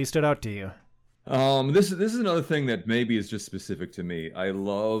battles really stood out to you? This is another thing that maybe is just specific to me. I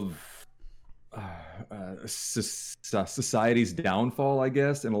love society's downfall, I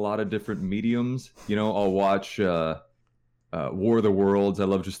guess, in a lot of different mediums. I'll watch War of the Worlds. I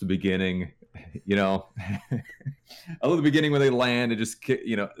love just the beginning. I love the beginning when they land and just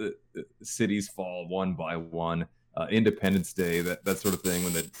cities fall one by one. Independence Day, that sort of thing,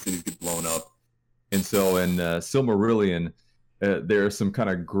 when the cities get blown up. And so in Silmarillion, there are some kind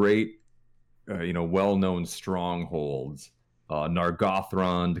of great, well-known strongholds.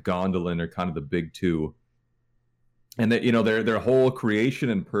 Nargothrond, Gondolin are kind of the big two, and that their whole creation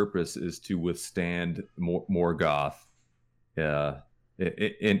and purpose is to withstand Morgoth.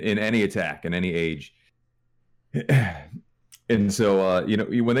 In any attack, in any age. And so,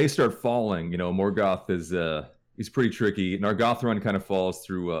 when they start falling, Morgoth is he's pretty tricky. Nargothrond kind of falls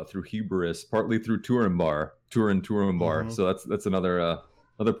through hubris, partly through Turambar. Mm-hmm. So that's another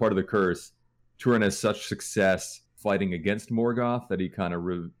part of the curse. Turin has such success fighting against Morgoth that he kind of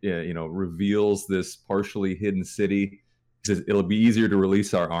reveals this partially hidden city. He says it'll be easier to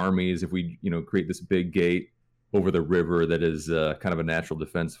release our armies if we create this big gate over the river that is kind of a natural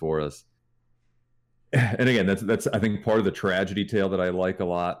defense for us. And again, that's I think part of the tragedy tale that I like a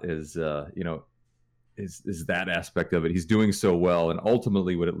lot is is that aspect of it. He's doing so well, and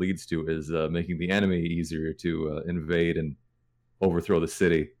ultimately what it leads to is making the enemy easier to invade and overthrow the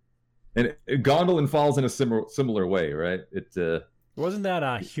city. And Gondolin falls in a similar way, right? It wasn't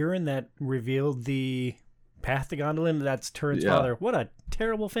that Huron that revealed the path to Gondolin? That's Turin's father. What a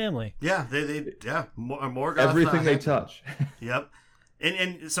terrible family. Yeah, Morgoth. Everything they touch. Yep.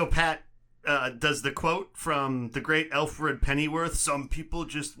 And so, Pat, does the quote from the great Alfred Pennyworth, "Some people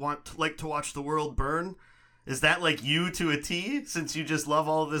just like to watch the world burn," is that like you to a T, since you just love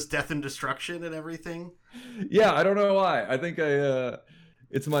all this death and destruction and everything? Yeah, I don't know why. I think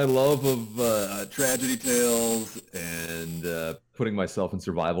it's my love of tragedy tales and putting myself in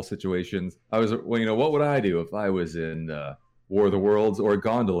survival situations. I was, what would I do if I was in War of the Worlds or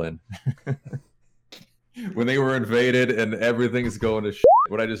Gondolin? When they were invaded and everything's going to shit,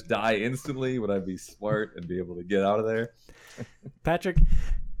 would I just die instantly? Would I be smart and be able to get out of there? Patrick,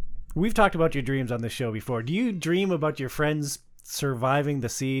 we've talked about your dreams on this show before. Do you dream about your friends surviving the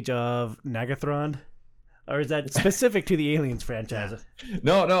siege of Nagathron? Or is that specific to the Aliens franchise?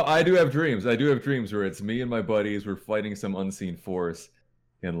 No, I do have dreams. I do have dreams where it's me and my buddies. We're fighting some unseen force,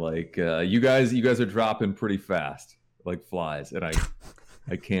 and like you guys are dropping pretty fast, like flies, and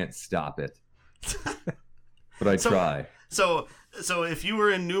I can't stop it. But I try. So if you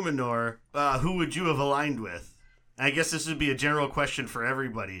were in Numenor, who would you have aligned with? I guess this would be a general question for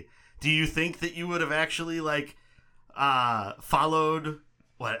everybody. Do you think that you would have actually like followed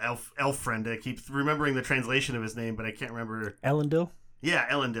what Elfriend? I keep remembering the translation of his name, but I can't remember. Elendil? Yeah,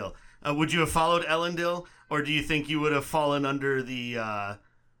 Elendil. Would you have followed Elendil, or do you think you would have fallen under the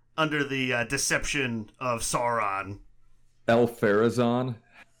deception of Sauron? Elpharazon?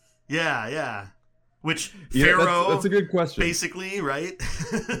 Yeah. Which Pharaoh? That's a good question. Basically, right?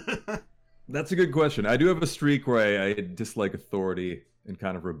 That's a good question. I do have a streak where I dislike authority and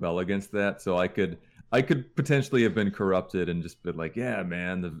kind of rebel against that, so I could potentially have been corrupted and just been like, yeah,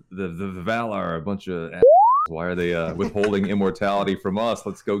 man, the Valar are a bunch of assholes. Why are they withholding immortality from us?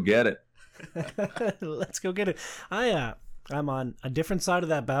 Let's go get it. Let's go get it. I'm on a different side of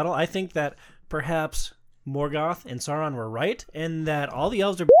that battle. I think that perhaps Morgoth and Sauron were right, and that all the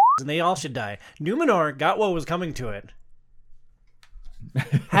elves are and they all should die. Numenor got what was coming to it.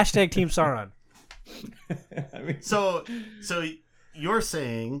 Hashtag Team Sauron. So you're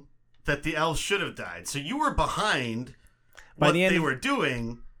saying that the elves should have died. So you were behind what they were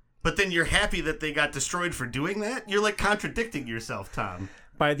doing, but then you're happy that they got destroyed for doing that? You're like contradicting yourself, Tom.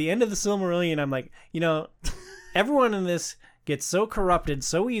 By the end of the Silmarillion, I'm like, everyone in this gets so corrupted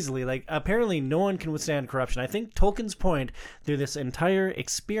so easily. Like, apparently no one can withstand corruption. I think Tolkien's point through this entire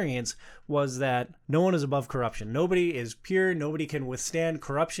experience was that no one is above corruption. Nobody is pure. Nobody can withstand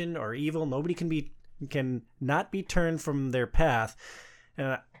corruption or evil. Nobody can not be turned from their path.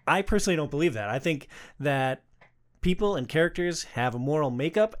 And I personally don't believe that. I think that people and characters have a moral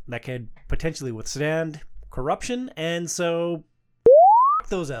makeup that could potentially withstand corruption, and so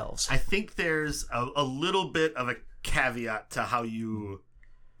those elves. I think there's a little bit of a caveat to how you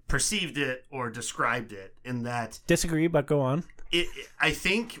perceived it or described it, in that disagree, but go on. I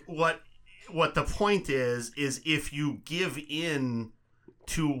think what the point is if you give in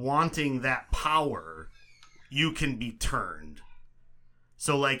to wanting that power, you can be turned.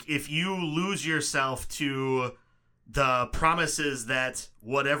 So like if you lose yourself to the promises that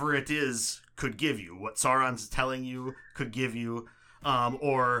whatever it is could give you, what Sauron's telling you could give you,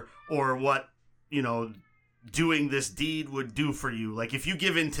 or what, doing this deed would do for you. Like if you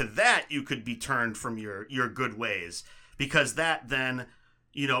give in to that, you could be turned from your good ways, because that then,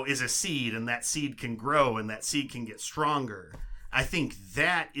 is a seed, and that seed can grow and that seed can get stronger. I think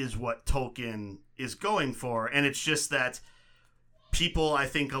that is what Tolkien is going for. And it's just that people, I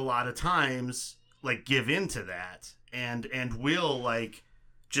think a lot of times like give into that and will like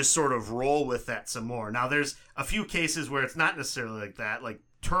just sort of roll with that some more. Now there's a few cases where it's not necessarily like that. Like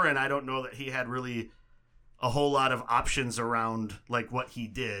Turin, I don't know that he had really a whole lot of options around like what he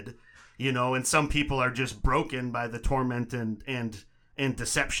did, and some people are just broken by the torment and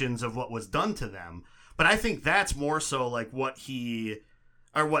deceptions of what was done to them. But I think that's more so like what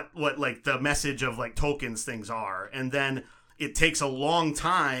like the message of like Tolkien's things are. And then it takes a long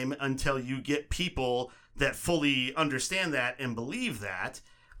time until you get people that fully understand that and believe that.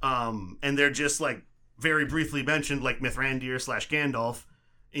 And they're just like very briefly mentioned, like Mithrandir / Gandalf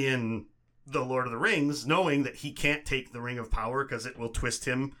in The Lord of the Rings, knowing that he can't take the Ring of Power because it will twist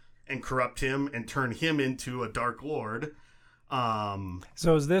him and corrupt him and turn him into a Dark Lord.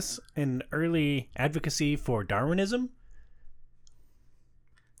 So is this an early advocacy for Darwinism?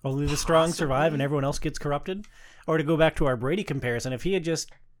 Only the strong survive and everyone else gets corrupted? Or to go back to our Brady comparison, if he had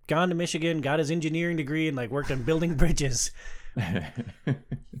just gone to Michigan, got his engineering degree, and like worked on building bridges. I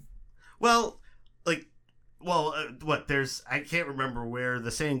can't remember where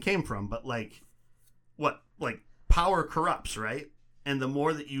the saying came from, but power corrupts, right? And the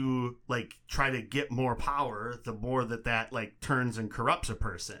more that you like try to get more power, the more that like turns and corrupts a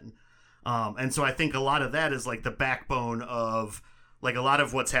person. And so I think a lot of that is like the backbone of like a lot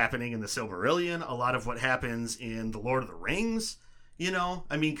of what's happening in the Silmarillion, a lot of what happens in the Lord of the Rings,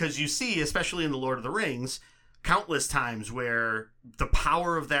 because you see, especially in the Lord of the Rings, countless times where the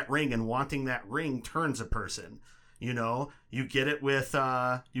power of that ring and wanting that ring turns a person. You get it with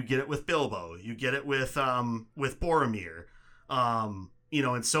Bilbo, you get it with Boromir,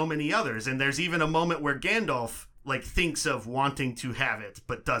 and so many others. And there's even a moment where Gandalf like thinks of wanting to have it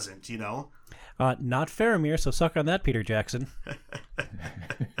but doesn't. Not Faramir, so suck on that, Peter Jackson.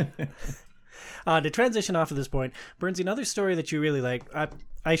 To transition off of this point, Burnsy, another story that you really like.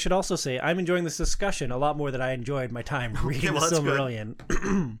 I should also say I'm enjoying this discussion a lot more than I enjoyed my time reading the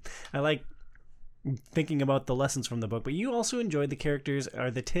Silmarillion. I like thinking about the lessons from the book, but you also enjoyed the characters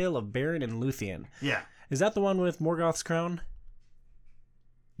are the tale of Beren and Luthien. Yeah. Is that the one with Morgoth's crown?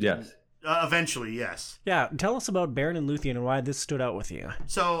 Yes. Eventually, yes. Yeah, tell us about Beren and Luthien and why this stood out with you.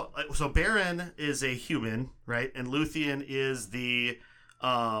 So Beren is a human, right? And Luthien is the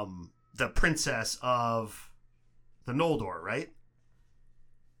princess of the Noldor, right?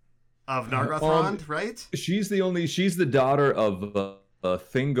 Of Nargothrond, right? She's the daughter of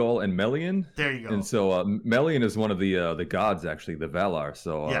Thingol and Melian. There you go. And so Melian is one of the gods, actually, the Valar.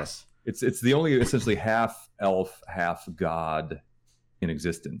 So yes, it's the only essentially half elf, half god in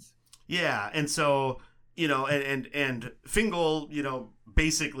existence. Yeah, and so and Thingol,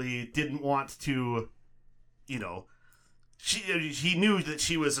 basically didn't want to, he knew that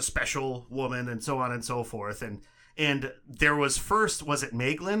she was a special woman and so on and so forth, and there was it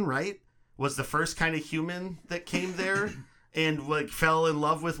Maeglin, right? Was the first kind of human that came there and like fell in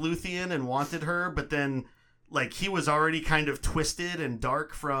love with Luthien and wanted her, but then like he was already kind of twisted and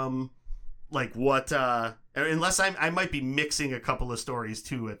dark from like what unless I might be mixing a couple of stories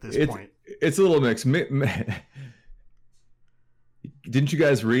too at this point. It's a little mixed. Didn't you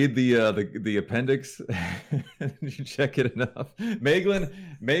guys read the appendix? Did you check it enough?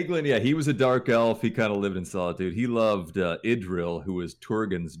 Maeglin, yeah, he was a dark elf. He kind of lived in solitude. He loved Idril, who was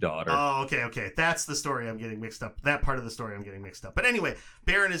Turgon's daughter. Oh, okay. That's the story I'm getting mixed up. That part of the story I'm getting mixed up. But anyway,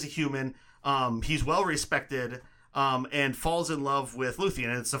 Beren is a human. He's well respected, and falls in love with Luthien.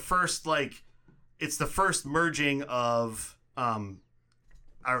 And it's the first merging of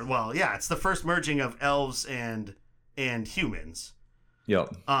it's the first merging of elves and humans.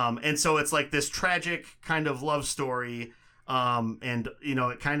 Yep. And so it's like this tragic kind of love story. And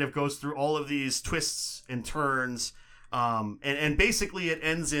it kind of goes through all of these twists and turns. And basically it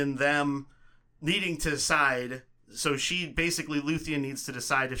ends in them needing to decide. So Luthien needs to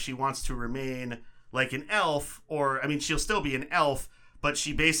decide if she wants to remain like an elf, or, I mean, she'll still be an elf, but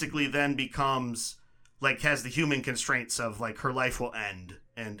she basically then becomes like, has the human constraints of like her life will end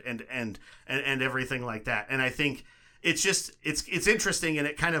and everything like that. And I think it's just, it's interesting, and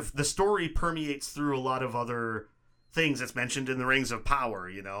it kind of, the story permeates through a lot of other things that's mentioned in the Rings of Power,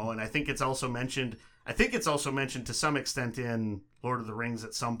 and I think it's also mentioned to some extent in Lord of the Rings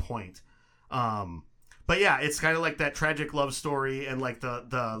at some point. But yeah, it's kind of like that tragic love story, and like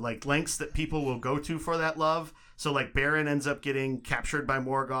the like lengths that people will go to for that love. So like Beren ends up getting captured by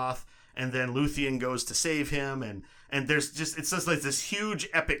Morgoth, and then Luthien goes to save him, and it's just like this huge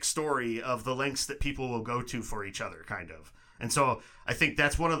epic story of the lengths that people will go to for each other, kind of. And so I think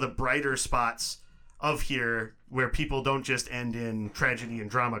that's one of the brighter spots of here, where people don't just end in tragedy and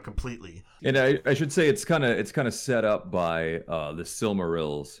drama completely. And I should say it's kind of set up by the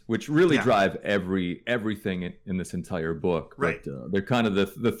Silmarils, which really drive everything in this entire book. Right. But, they're kind of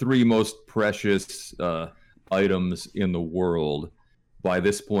the three most precious items in the world. By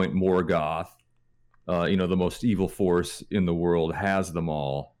this point, Morgoth, the most evil force in the world, has them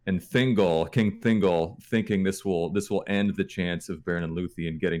all. And King Thingol, thinking this will end the chance of Beren and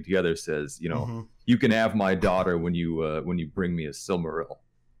Luthien getting together, says, you can have my daughter when you bring me a Silmaril.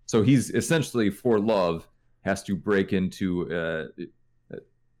 So he's essentially, for love, has to break into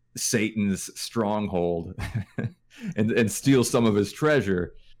Satan's stronghold and steal some of his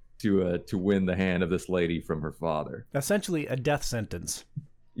treasure to win the hand of this lady from her father. Essentially a death sentence.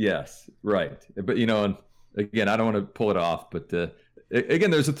 Yes, right. But, and again, I don't want to pull it off, but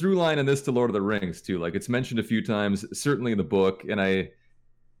again, there's a through line in this to Lord of the Rings, too. Like, it's mentioned a few times, certainly in the book, and I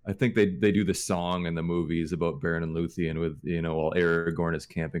think they do the song in the movies about Beren and Luthien with, while Aragorn is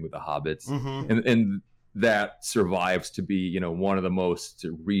camping with the hobbits. Mm-hmm. And that survives to be, one of the most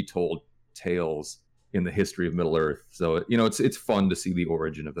retold tales in the history of Middle Earth. So, it's fun to see the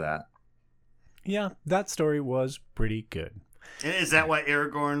origin of that. Yeah, that story was pretty good. And is that why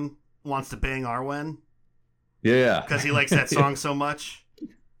Aragorn wants to bang Arwen? Yeah. Because he likes that song so much?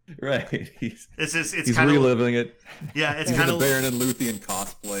 Right. He's kind of reliving it. Yeah, it's kind of Beren and Luthien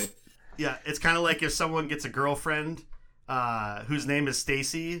cosplay. Yeah, it's kind of like if someone gets a girlfriend whose name is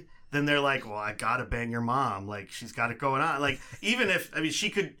Stacy, then they're like, well, I gotta bang your mom. Like, she's got it going on. Like, even if, I mean, she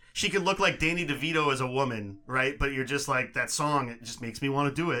could look like Danny DeVito as a woman, right? But you're just like, that song, it just makes me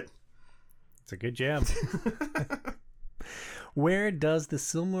want to do it. It's a good jam. Where does the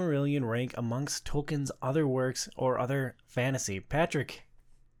Silmarillion rank amongst Tolkien's other works or other fantasy? Patrick,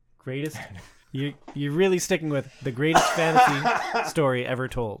 greatest? You're really sticking with the greatest fantasy story ever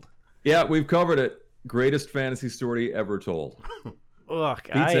told. Yeah, we've covered it. Greatest fantasy story ever told. Ugh,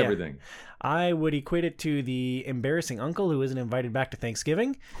 Beats everything. I would equate it to the embarrassing uncle who isn't invited back to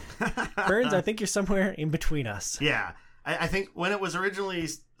Thanksgiving. Burns, I think you're somewhere in between us. Yeah. I think when it was originally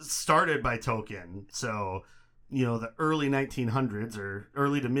started by Tolkien, so, you know, the early 1900s or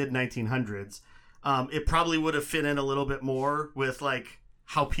early to mid 1900s, it probably would have fit in a little bit more with like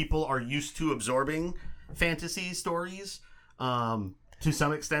how people are used to absorbing fantasy stories, to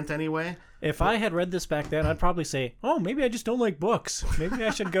some extent anyway. If I had read this back then, I'd probably say, oh, maybe I just don't like books. Maybe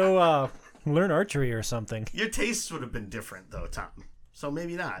I should go learn archery or something. Your tastes would have been different, though, Tom. So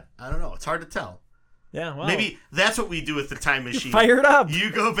maybe not. I don't know. It's hard to tell. Yeah, well. Maybe that's what we do with the time machine. Fire it up.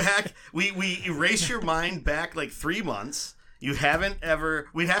 You go back. We erase your mind back like 3 months. You haven't ever...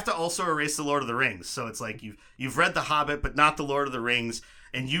 We'd have to also erase The Lord of the Rings. So it's like you've read The Hobbit, but not The Lord of the Rings.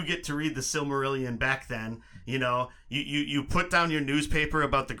 And you get to read the Silmarillion back then. You know, you put down your newspaper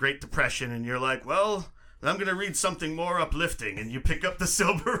about the Great Depression, and you're like, well, I'm going to read something more uplifting. And you pick up the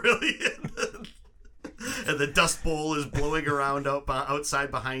Silmarillion, and the Dust Bowl is blowing around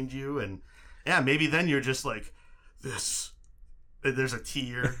outside behind you. And yeah, maybe then you're just like, this. And there's a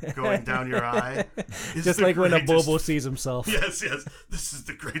tear going down your eye. Just like when a Bobo sees himself. Yes. This is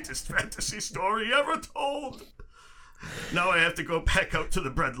the greatest fantasy story ever told. Now I have to go back out to the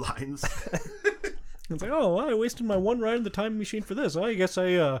bread lines. It's like, oh, well, I wasted my one ride in the time machine for this. Well, I guess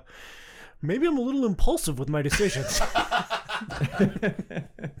maybe I'm a little impulsive with my decisions.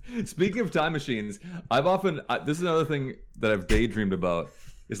 Speaking of time machines, this is another thing that I've daydreamed about,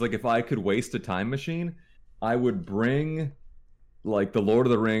 is like if I could waste a time machine, I would bring like the Lord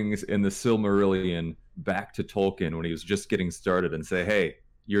of the Rings and the Silmarillion back to Tolkien when he was just getting started and say, hey,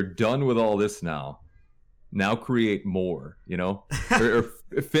 you're done with all this now. Now create more, you know, or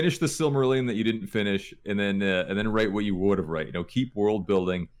finish the Silmarillion that you didn't finish, and then write what you would have write. You know, keep world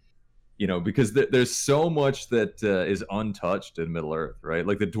building, you know, because there's so much that is untouched in Middle Earth, right?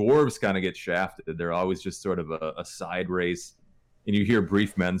 Like the dwarves kind of get shafted; they're always just sort of a side race, and you hear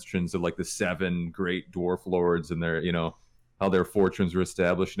brief mentions of like the 7 great dwarf lords and their, you know, how their fortunes were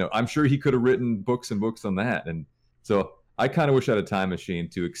established. You know, I'm sure he could have written books and books on that, and so I kind of wish I had a time machine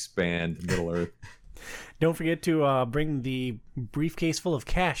to expand Middle Earth. Don't forget to bring the briefcase full of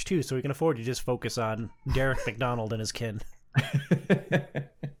cash, too, so we can afford to just focus on Derek McDonald and his kin.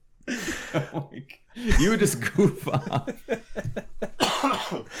 You would just goof off.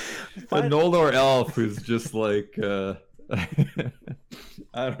 A Noldor elf who's just like, I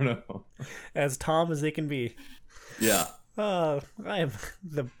don't know. As Tom as they can be. Yeah. I am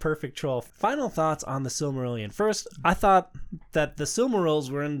the perfect troll. Final thoughts on the Silmarillion. First, I thought that the Silmarils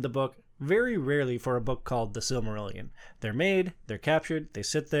were in the book very rarely for a book called The Silmarillion. They're made, they're captured, they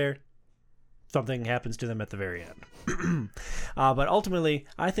sit there, something happens to them at the very end. But ultimately,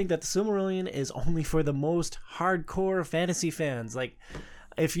 I think that The Silmarillion is only for the most hardcore fantasy fans. Like,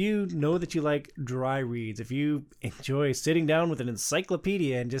 if you know that you like dry reads, if you enjoy sitting down with an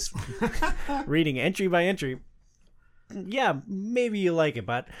encyclopedia and just reading entry by entry, yeah, maybe you like it.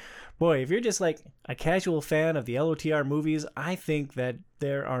 But boy, if you're just like a casual fan of the LOTR movies, I think that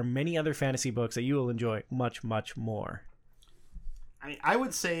there are many other fantasy books that you will enjoy much, much more. I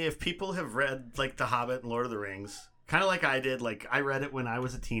would say if people have read like The Hobbit and Lord of the Rings, kind of like I did, like I read it when I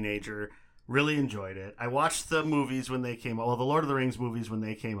was a teenager, really enjoyed it. I watched the movies when they came out, well, the Lord of the Rings movies when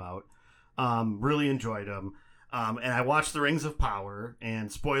they came out, really enjoyed them. And I watched The Rings of Power,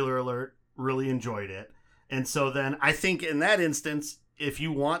 and spoiler alert, really enjoyed it. And so then I think in that instance, if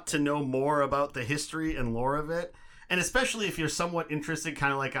you want to know more about the history and lore of it, and especially if you're somewhat interested,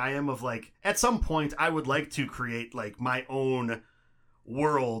 kind of like I am, of like, at some point I would like to create like my own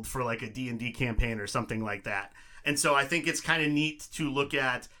world for like a D&D campaign or something like that. And so I think it's kind of neat to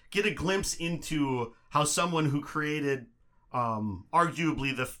get a glimpse into how someone who created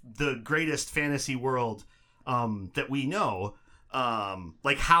arguably the greatest fantasy world that we know,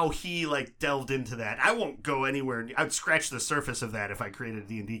 like how he like delved into that. I won't go anywhere. I'd scratch the surface of that if I created a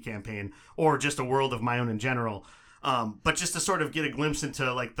D&D campaign or just a world of my own in general. But just to sort of get a glimpse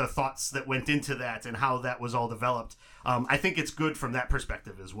into like the thoughts that went into that and how that was all developed. I think it's good from that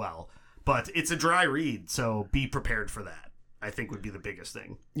perspective as well. But it's a dry read, so be prepared for that, I think would be the biggest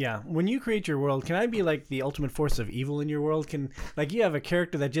thing. Yeah, when you create your world, can I be like the ultimate force of evil in your world? Can, like, you have a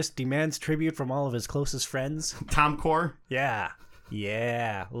character that just demands tribute from all of his closest friends? Tom Core? Yeah,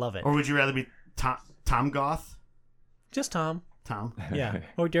 love it. Or would you rather be Tom Goth? Just Tom. Tom? Yeah,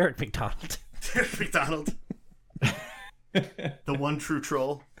 or Derek McDonald. Derek McDonald. The one true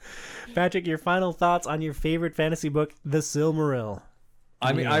troll. Patrick, your final thoughts on your favorite fantasy book, The Silmaril.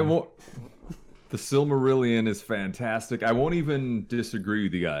 I mean, I won't. The Silmarillion is fantastic. I won't even disagree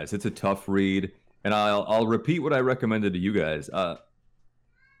with you guys. It's a tough read, and I'll repeat what I recommended to you guys.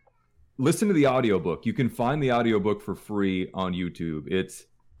 Listen to the audiobook. You can find the audiobook for free on YouTube. It's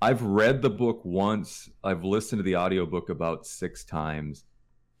I've read the book once. I've listened to the audiobook about 6 times.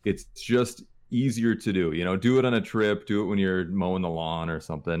 It's just easier to do. Do it on a trip, do it when you're mowing the lawn or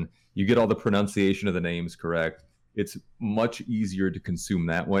something. You get all the pronunciation of the names correct. It's much easier to consume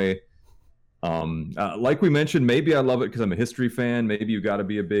that way. Like we mentioned, maybe I love it because I'm a history fan. Maybe you got to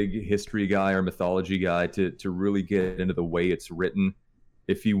be a big history guy or mythology guy to really get into the way it's written.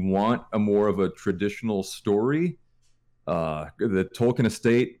 If you want a more of a traditional story, the Tolkien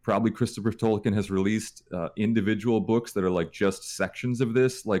estate, probably Christopher Tolkien has released individual books that are like just sections of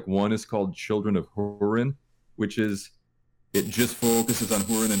this. Like one is called Children of Húrin, it just focuses on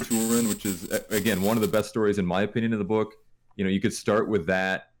Húrin and Túrin, which is, again, one of the best stories in my opinion of the book. You could start with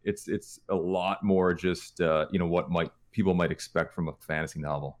that. It's a lot more just what people might expect from a fantasy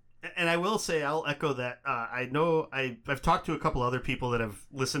novel. And I will say, I'll echo that. I know I've talked to a couple other people that have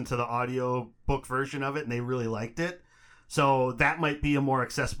listened to the audio book version of it, and they really liked it. So that might be a more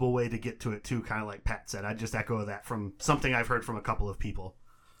accessible way to get to it too, kind of like Pat said. I'd just echo that from something I've heard from a couple of people.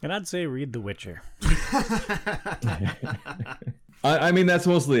 And I'd say read The Witcher. I mean, that's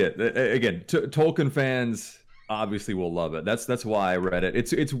mostly it. Again, Tolkien fans obviously will love it. That's why I read it.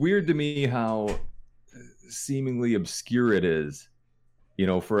 It's weird to me how seemingly obscure it is,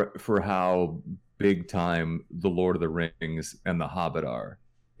 for how big time The Lord of the Rings and The Hobbit are.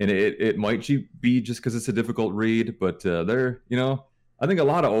 And it might be just because it's a difficult read, but they're, I think a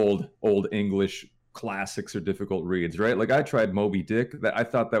lot of old English classics are difficult reads, right? Like I tried Moby Dick. I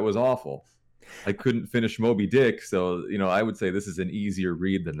thought that was awful. I couldn't finish Moby Dick, so I would say this is an easier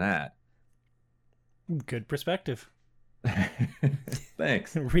read than that. Good perspective.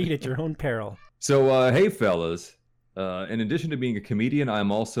 Thanks. Read at your own peril. So, hey fellas, in addition to being a comedian,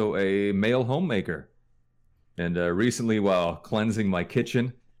 I'm also a male homemaker. And recently, while cleansing my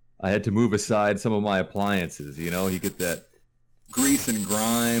kitchen, I had to move aside some of my appliances. You get that grease and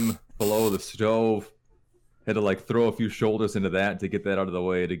grime below the stove. Had to throw a few shoulders into that to get that out of the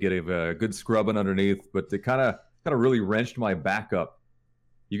way, to get a good scrubbing underneath. But it kind of really wrenched my back up.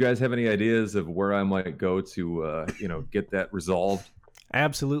 You guys have any ideas of where I might go to, get that resolved?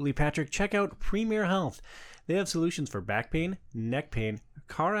 Absolutely, Patrick. Check out Premier Health. They have solutions for back pain, neck pain,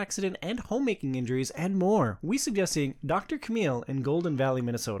 car accident, and homemaking injuries, and more. We suggest seeing Dr. Camille in Golden Valley,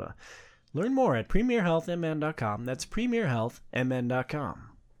 Minnesota. Learn more at premierhealthmn.com. That's premierhealthmn.com.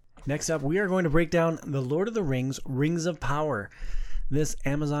 Next up, we are going to break down The Lord of the Rings, Rings of Power. This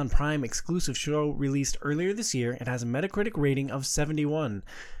Amazon Prime exclusive show released earlier this year. It has a Metacritic rating of 71.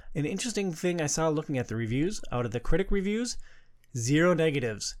 An interesting thing I saw looking at the reviews, out of the critic reviews, 0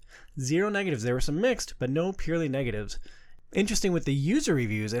 negatives. 0 negatives. There were some mixed, but no purely negatives. Interesting with the user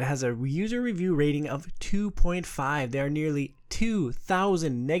reviews, it has a user review rating of 2.5. There are nearly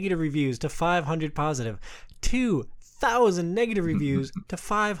 2,000 negative reviews to 500 positive. 2,000 negative reviews to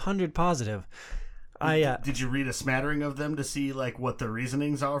 500 positive. Did you read a smattering of them to see what the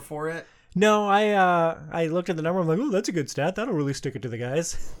reasonings are for it? No, I looked at the number. I'm like, oh, that's a good stat. That'll really stick it to the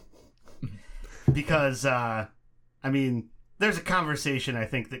guys. Because there's a conversation I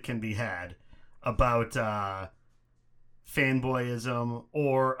think that can be had about fanboyism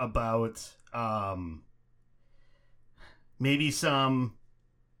or about maybe some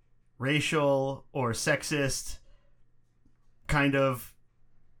racial or sexist kind of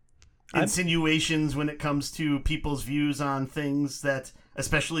insinuations when it comes to people's views on things that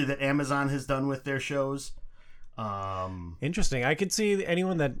Amazon has done with their shows. Interesting. I could see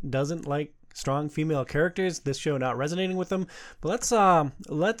anyone that doesn't like strong female characters, this show not resonating with them. But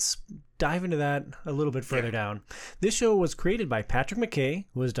let's dive into that a little bit further down. This show was created by Patrick McKay,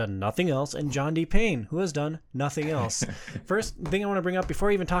 who has done nothing else, and John D. Payne, who has done nothing else. First thing I want to bring up before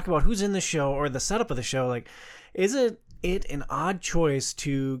I even talk about who's in the show or the setup of the show, is it an odd choice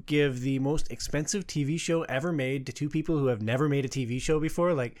to give the most expensive TV show ever made to two people who have never made a TV show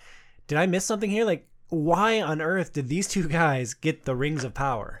before? Did I miss something here? Why on earth did these two guys get the Rings of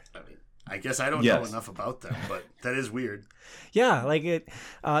Power? I guess I don't know enough about them, but that is weird. Yeah,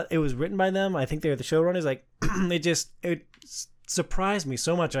 it was written by them. I think they're the showrunners. It surprised me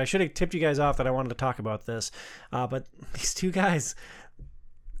so much. I should have tipped you guys off that I wanted to talk about this. But these two guys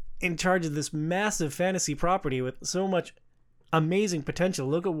in charge of this massive fantasy property with so much amazing potential.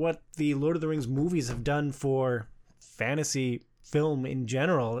 Look at what the Lord of the Rings movies have done for fantasy film in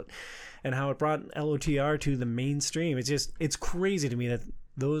general and how it brought LOTR to the mainstream. It's crazy to me that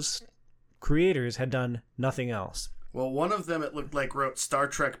those creators had done nothing else. Well, one of them, it looked like, wrote Star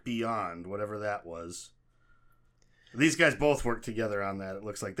Trek Beyond, whatever that was. These guys both worked together on that. It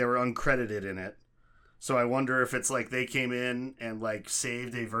looks like they were uncredited in it. So I wonder if it's they came in and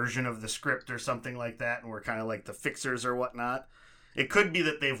saved a version of the script or something like that and were kind of the fixers or whatnot. it could be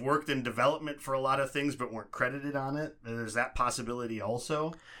that they've worked in development for a lot of things but weren't credited on it. There's that possibility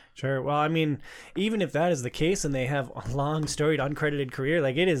also. Sure. Well, I mean, even if that is the case and they have a long, storied, uncredited career,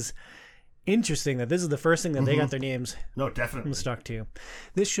 like, it is interesting that this is the first thing that they got their names No, definitely. stuck to.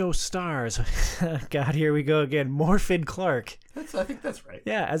 This show stars, God, here we go again, Morfydd Clark. I think that's right.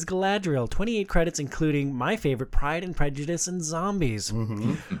 Yeah, as Galadriel, 28 credits, including my favorite, Pride and Prejudice and Zombies.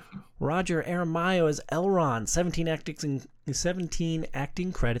 Roger Aramayo as Elrond, 17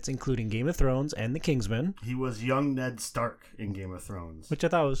 acting credits, including Game of Thrones and The Kingsman. He was young Ned Stark in Game of Thrones. Which I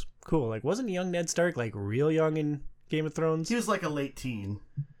thought was cool. Like, wasn't young Ned Stark, like, real young in Game of Thrones? He was like a late teen.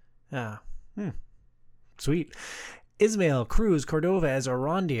 Ah, sweet. Ismael Cruz Cordova as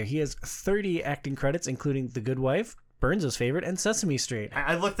Arondir. He has 30 acting credits, including The Good Wife, Burns' favorite, and Sesame Street.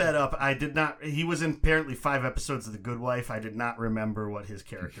 I looked that up. I did not. He was in apparently 5 episodes of The Good Wife. I did not remember what his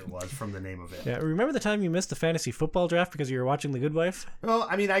character was from the name of it. Yeah, remember the time you missed the fantasy football draft because you were watching The Good Wife? Well,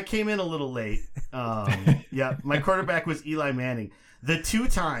 I mean, I came in a little late. Yeah, my quarterback was Eli Manning. The 2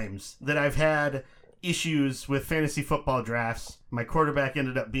 times that I've had issues with fantasy football drafts, my quarterback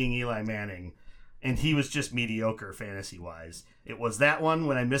ended up being Eli Manning, and he was just mediocre fantasy-wise. It was that one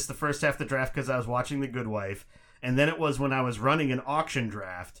when I missed the first half of the draft because I was watching The Good Wife, and then it was when I was running an auction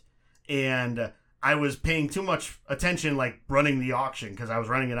draft, and I was paying too much attention, like running the auction because I was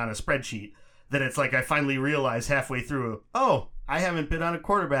running it on a spreadsheet, that it's like I finally realized halfway through, oh, I haven't bid on a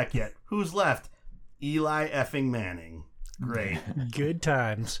quarterback yet. Who's left? Eli effing Manning. Great. Good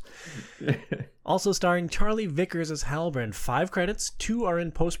times. Also starring Charlie Vickers as Halbrand. 5 credits, 2 are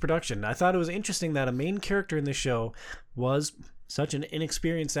in post-production. I thought it was interesting that a main character in the show was such an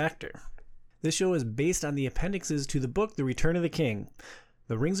inexperienced actor. This show is based on the appendixes to the book The Return of the King.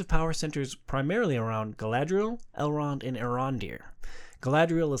 The Rings of Power centers primarily around Galadriel, Elrond, and Arondir.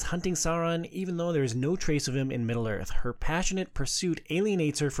 Galadriel is hunting Sauron even though there is no trace of him in Middle-earth. Her passionate pursuit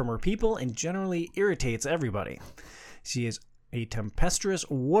alienates her from her people and generally irritates everybody. She is a tempestuous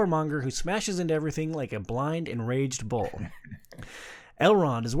warmonger who smashes into everything like a blind, enraged bull.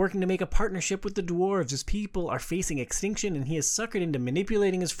 Elrond is working to make a partnership with the dwarves. His people are facing extinction, and he is suckered into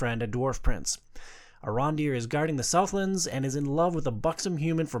manipulating his friend, a dwarf prince. Arondir is guarding the Southlands and is in love with a buxom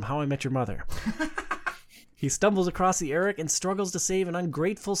human from How I Met Your Mother. He stumbles across the Eric and struggles to save an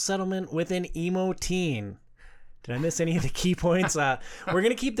ungrateful settlement with an emo teen. Did I miss any of the key points? We're going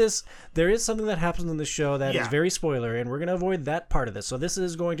to keep this. There is something that happens in the show that is very spoiler, and we're going to avoid that part of this. So this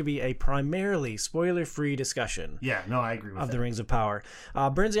is going to be a primarily spoiler-free discussion. Yeah, no, I agree with that. Of the Rings of Power.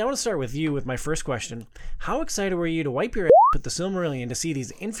 Bernsey, I want to start with you with my first question. How excited were you to wipe your ass with the Silmarillion to see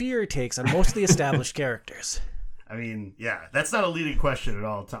these inferior takes on most of the established characters? I mean, yeah, that's not a leading question at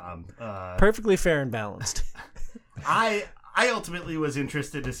all, Tom. Perfectly fair and balanced. I ultimately was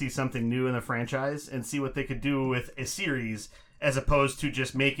interested to see something new in the franchise and see what they could do with a series as opposed to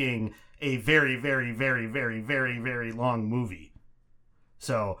just making a very, very, very, very, very, very long movie.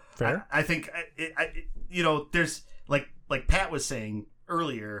 So I think, there's like Pat was saying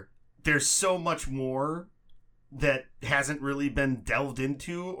earlier, there's so much more that hasn't really been delved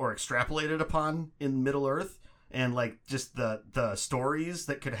into or extrapolated upon in Middle Earth, and like just the stories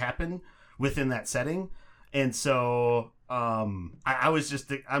that could happen within that setting. And so I was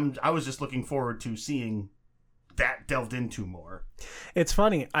just looking forward to seeing that delved into more. It's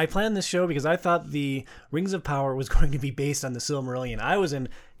funny. I planned this show because I thought the Rings of Power was going to be based on the Silmarillion. I was in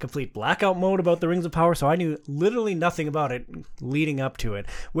complete blackout mode about the Rings of Power, so I knew literally nothing about it leading up to it,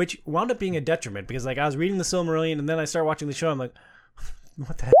 which wound up being a detriment because like I was reading the Silmarillion and then I started watching the show. I'm like,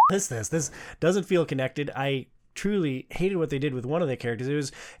 what the hell is this? This doesn't feel connected. I truly hated what they did with one of their characters.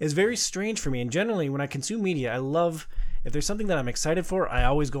 It was very strange for me. And generally, when I consume media, I love, if there's something that I'm excited for, I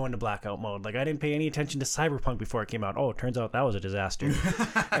always go into blackout mode. Like I didn't pay any attention to Cyberpunk before it came out. Oh, it turns out that was a disaster.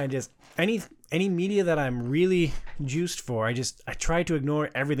 And just any media that I'm really juiced for, I try to ignore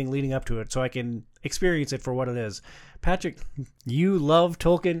everything leading up to it so I can experience it for what it is. Patrick, you love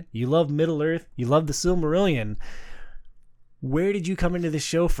Tolkien, you love Middle Earth, you love the Silmarillion. Where did you come into this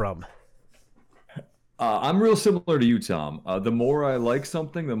show from? I'm real similar to you, Tom. The more I like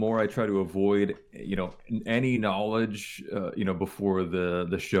something, the more I try to avoid, any knowledge, before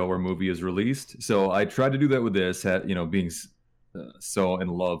the show or movie is released. So I tried to do that with this, being so in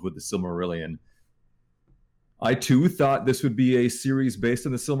love with the Silmarillion. I too thought this would be a series based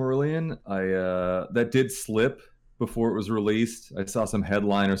on the Silmarillion. That did slip before it was released. I saw some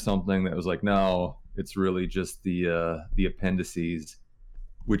headline or something that was like, no, it's really just the appendices,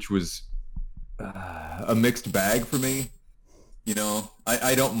 which was a mixed bag for me.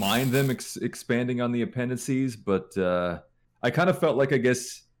 I don't mind them expanding on the appendices, but I kind of felt like, I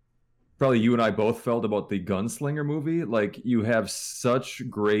guess, probably you and I both felt about the Gunslinger movie. Like, you have such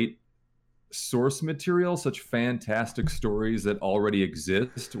great source material, such fantastic stories that already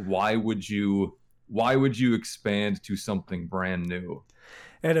exist. Why would you expand to something brand new?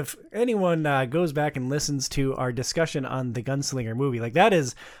 And if anyone goes back and listens to our discussion on the Gunslinger movie, like, that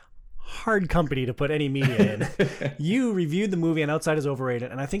is hard company to put any media in. You reviewed the movie and Outside is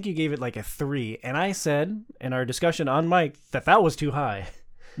Overrated, and I think you gave it like a 3. And I said in our discussion on mic that was too high.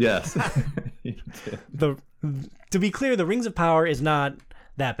 Yes. To be clear, The Rings of Power is not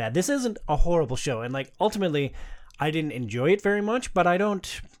that bad. This isn't a horrible show, and like, ultimately I didn't enjoy it very much, but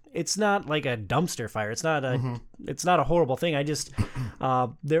it's not like a dumpster fire. It's not a horrible thing. I just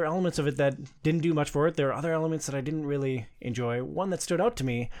there are elements of it that didn't do much for it. There are other elements that I didn't really enjoy. One that stood out to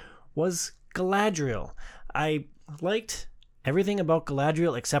me was Galadriel. I liked everything about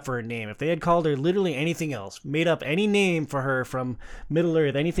Galadriel except for her name. If they had called her literally anything else, made up any name for her from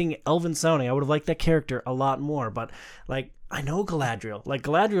Middle-earth, anything elven sounding, I would have liked that character a lot more. But like, I know Galadriel. Like,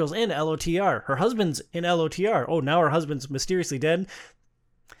 Galadriel's in LOTR. Her husband's in LOTR. Oh, now her husband's mysteriously dead.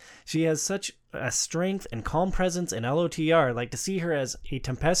 She has such a strength and calm presence in LOTR. Like, to see her as a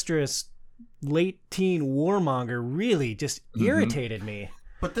tempestuous late teen warmonger really just irritated me.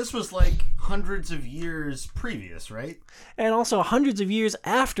 But this was like hundreds of years previous, right? And also hundreds of years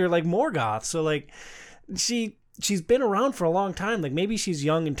after, like, Morgoth. So like, she's been around for a long time. Like, maybe she's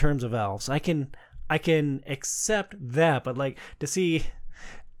young in terms of elves. I can accept that, but like, to see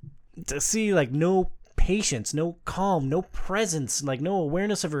like no patience, no calm, no presence, like no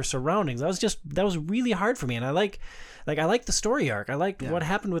awareness of her surroundings. That was really hard for me. And I like the story arc. I liked what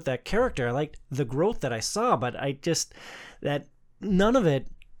happened with that character. I liked the growth that I saw, but that none of it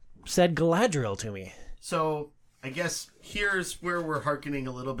said Galadriel to me. So I guess here's where we're hearkening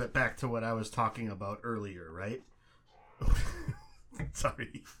a little bit back to what I was talking about earlier, right?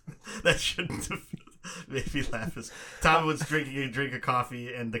 Sorry, that shouldn't have made me laugh. Tom was drinking a drink of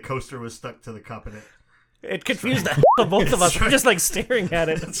coffee and the coaster was stuck to the cup, and it confused the hell out of both of us. We're just like staring at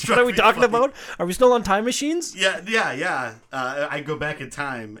it. What are we talking about? Are we still on time machines? Yeah. I go back in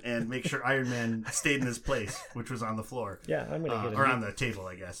time and make sure Iron Man stayed in his place, which was on the floor. Yeah, I'm gonna get it. Or on the table,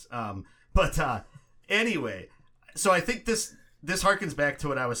 I guess. But anyway, so I think this harkens back to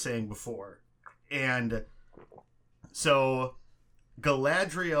what I was saying before, and so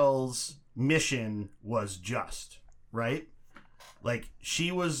Galadriel's mission was just, right? Like,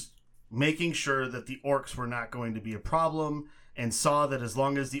 she was making sure that the orcs were not going to be a problem, and saw that as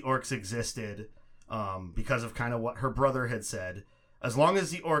long as the orcs existed, because of kind of what her brother had said, as long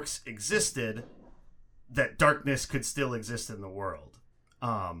as the orcs existed, that darkness could still exist in the world.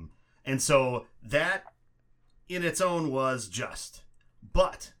 And so that in its own was just.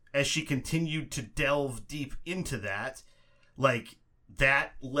 But as she continued to delve deep into that, like,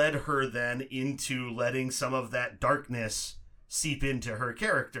 that led her then into letting some of that darkness seep into her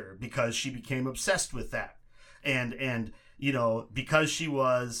character, because she became obsessed with that. And you know, because she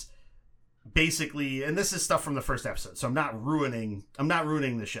was basically, and this is stuff from the first episode, so I'm not ruining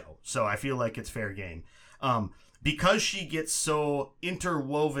the show, so I feel like it's fair game. Because she gets so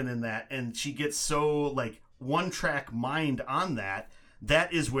interwoven in that, and she gets so like one track mind on that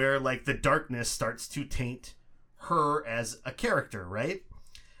is where like the darkness starts to taint her as a character, right?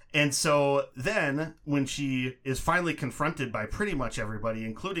 And so then when she is finally confronted by pretty much everybody,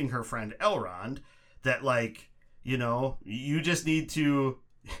 including her friend Elrond, that like, you know, you just need to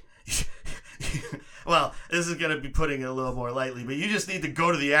well, this is going to be putting it a little more lightly, but you just need to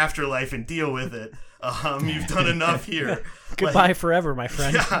go to the afterlife and deal with it. You've done enough here. Goodbye like, forever, my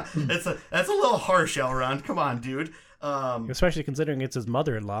friend. Yeah, that's a little harsh, Elrond. Come on, dude. Especially considering it's his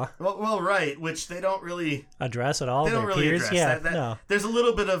mother-in-law. Well, right, which they don't really address at all. They don't really address. Yeah, no. There's a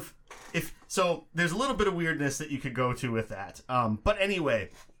little bit of there's a little bit of weirdness that you could go to with that. But anyway,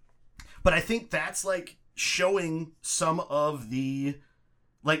 I think that's like showing some of the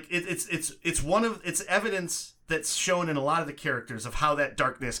like it's evidence that's shown in a lot of the characters of how that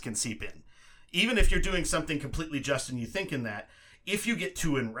darkness can seep in. Even if you're doing something completely just and you think in that, if you get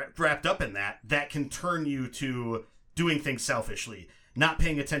too wrapped up in that, that can turn you to doing things selfishly, not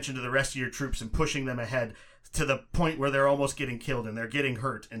paying attention to the rest of your troops and pushing them ahead to the point where they're almost getting killed and they're getting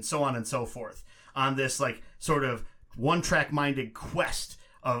hurt and so on and so forth on this like sort of one-track minded quest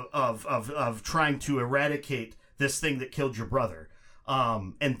of trying to eradicate this thing that killed your brother.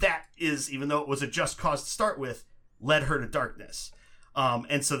 And that is, even though it was a just cause to start with, led her to darkness.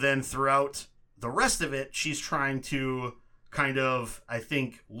 And so then throughout the rest of it, she's trying to kind of, I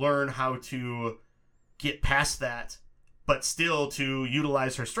think, learn how to get past that, but still to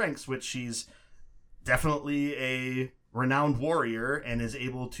utilize her strengths, which she's definitely a renowned warrior and is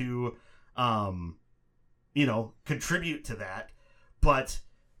able to contribute to that. But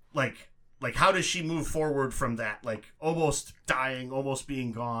like how does she move forward from that? Like almost dying, almost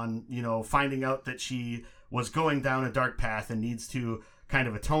being gone, finding out that she was going down a dark path and needs to kind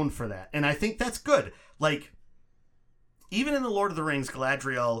of atone for that. And I think that's good. Like, even in the Lord of the Rings,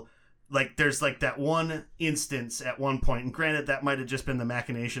 Galadriel, like, there's like that one instance at one point, and granted that might have just been the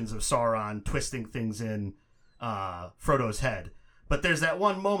machinations of Sauron twisting things in Frodo's head. But there's that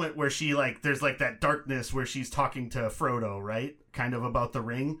one moment where she, like, there's like that darkness where she's talking to Frodo, right? Kind of about the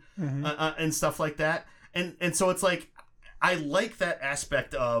ring and stuff like that. And so it's like, I like that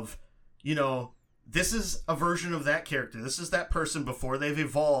aspect of, this is a version of that character. This is that person before they've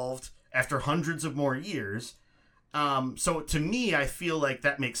evolved after hundreds of more years. So to me, I feel like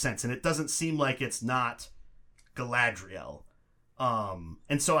that makes sense. And it doesn't seem like it's not Galadriel.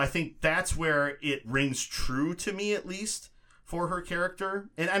 And so I think that's where it rings true to me, at least, for her character.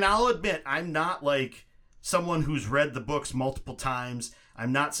 And I'll admit, I'm not like someone who's read the books multiple times.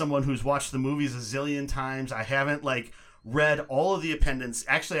 I'm not someone who's watched the movies a zillion times. I haven't like read all of the appendices.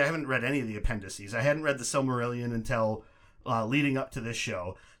 Actually, I haven't read any of the appendices. I hadn't read the Silmarillion until leading up to this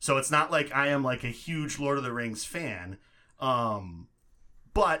show. So it's not like I am like a huge Lord of the Rings fan.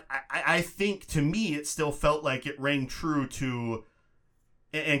 But I think to me, it still felt like it rang true to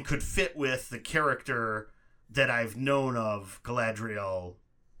and could fit with the character that I've known of Galadriel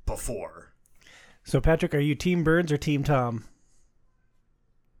before. So, Patrick, are you Team Burns or Team Tom?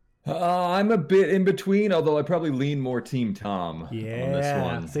 I'm a bit in between, although I probably lean more Team Tom on this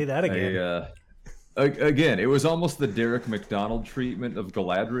one. Say that again. Again, it was almost the Derek McDonald treatment of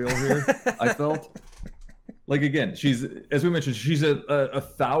Galadriel here, I felt. Like, again, she's, as we mentioned, she's a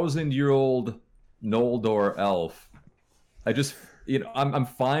 1,000-year-old Noldor elf. I just, I'm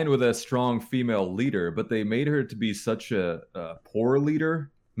fine with a strong female leader, but they made her to be such a poor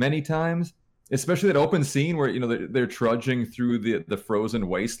leader many times. Especially that open scene where, they're trudging through the frozen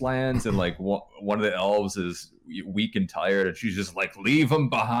wastelands and, like, one of the elves is weak and tired and she's just like, leave them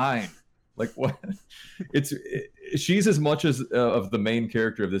behind. Like, what? She's as much as of the main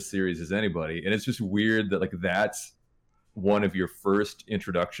character of this series as anybody. And it's just weird that, like, that's one of your first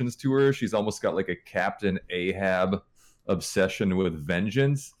introductions to her. She's almost got, like, a Captain Ahab obsession with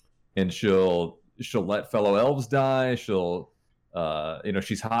vengeance. And she'll let fellow elves die. She'll...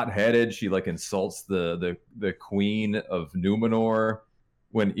 she's hot-headed. She like insults the queen of Numenor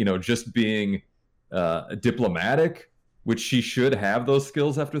when, just being diplomatic, which she should have those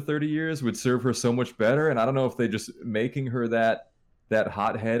skills after 30 years, would serve her so much better. And I don't know if they just making her that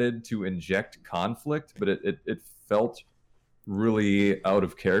hot-headed to inject conflict, but it felt really out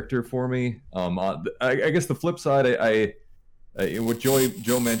of character for me. I guess the flip side, what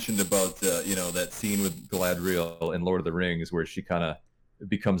Joe mentioned about that scene with Galadriel in Lord of the Rings where she kind of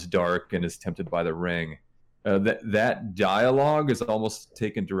becomes dark and is tempted by the ring, that dialogue is almost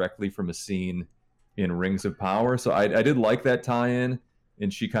taken directly from a scene in Rings of Power. So I did like that tie-in,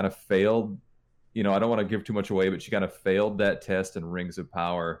 and she kind of failed. I don't want to give too much away, but she kind of failed that test in Rings of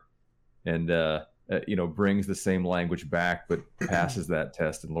Power, and brings the same language back, but passes that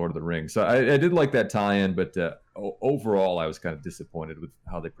test in Lord of the Rings. So I did like that tie-in, but overall, I was kind of disappointed with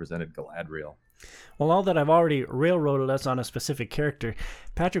how they presented Galadriel. Well, all that I've already railroaded us on a specific character,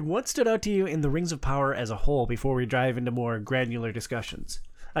 Patrick, what stood out to you in the Rings of Power as a whole before we dive into more granular discussions?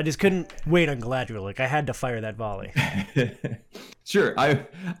 I just couldn't wait on Galadriel. Like, I had to fire that volley. Sure. I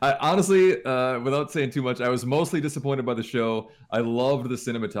honestly, without saying too much, I was mostly disappointed by the show. I loved the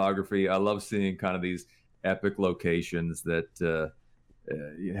cinematography. I love seeing kind of these epic locations that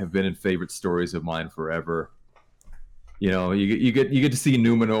have been in favorite stories of mine forever. You get to see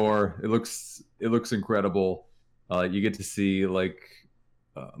Numenor. It looks incredible. You get to see like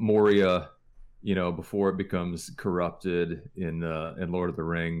Moria, before it becomes corrupted in Lord of the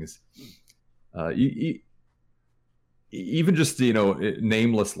Rings. Even just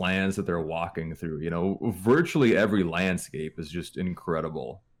nameless lands that they're walking through. Virtually every landscape is just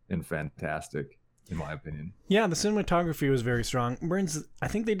incredible and fantastic, in my opinion. Yeah, the cinematography was very strong. Burns, I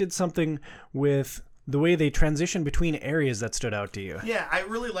think they did something with the way they transition between areas that stood out to you. Yeah, I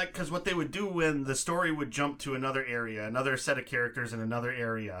really like, because what they would do when the story would jump to another area, another set of characters in another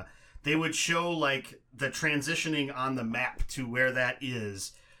area, they would show like the transitioning on the map to where that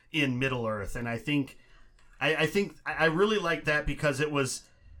is in Middle-earth. And I think I really like that, because that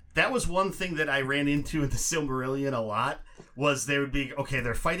was one thing that I ran into in the Silmarillion a lot, was they would be, okay,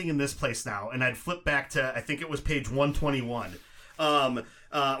 they're fighting in this place now. And I'd flip back to, I think it was page 121.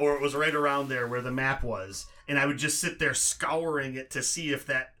 Or it was right around there where the map was. And I would just sit there scouring it to see if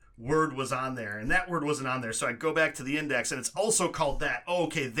that word was on there, and that word wasn't on there. So I'd go back to the index, and it's also called that. Oh,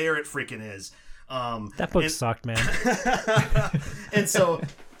 okay, there it freaking is. That book sucked, man. And so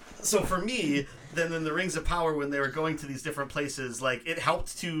for me, then in the Rings of Power, when they were going to these different places, like, it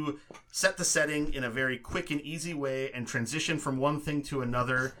helped to set the setting in a very quick and easy way and transition from one thing to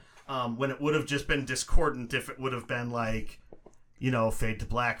another, when it would have just been discordant if it would have been like, fade to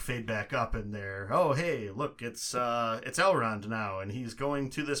black, fade back up, and there, oh, hey, look, it's Elrond now, and he's going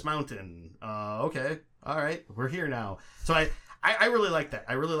to this mountain. Okay, all right, we're here now. So I really like that.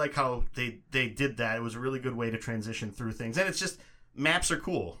 I really like how they did that. It was a really good way to transition through things, and it's just, maps are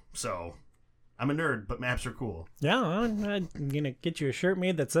cool, so... I'm a nerd, but maps are cool. Yeah, I'm going to get you a shirt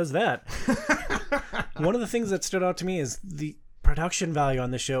made that says that. One of the things that stood out to me is the production value on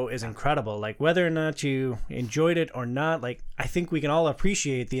the show is incredible. Like, whether or not you enjoyed it or not, like, I think we can all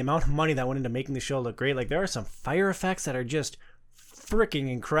appreciate the amount of money that went into making the show look great. Like, there are some fire effects that are just freaking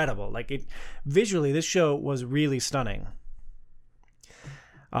incredible. Like, visually, this show was really stunning.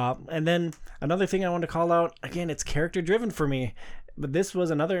 And then another thing I want to call out, again, it's character driven for me. But this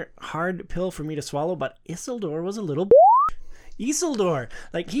was another hard pill for me to swallow, but Isildur was a little Isildur.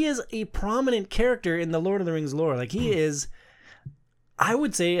 Like, he is a prominent character in the Lord of the Rings lore. Like, he is, I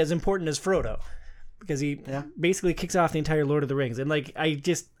would say, as important as Frodo. Because he basically kicks off the entire Lord of the Rings. And, like, I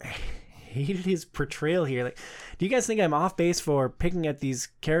just hated his portrayal here. Like, do you guys think I'm off base for picking at these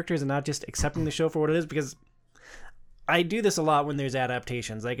characters and not just accepting the show for what it is? Because I do this a lot when there's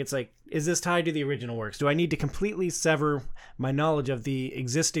adaptations. Like, it's like, is this tied to the original works? Do I need to completely sever my knowledge of the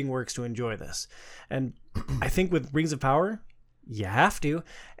existing works to enjoy this? And I think with Rings of Power, you have to.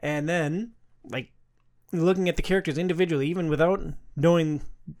 And then, like, looking at the characters individually, even without knowing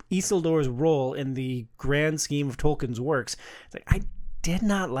Isildur's role in the grand scheme of Tolkien's works, it's like, I did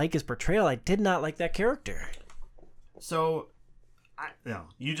not like his portrayal. I did not like that character. So...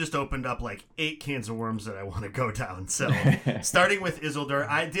 you just opened up like 8 cans of worms that I want to go down. So, starting with Isildur,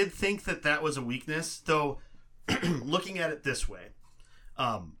 I did think that was a weakness, though. Looking at it this way,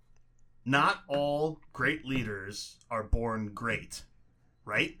 not all great leaders are born great,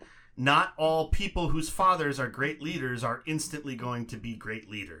 right? Not all people whose fathers are great leaders are instantly going to be great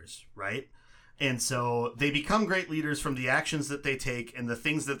leaders, right? And so they become great leaders from the actions that they take and the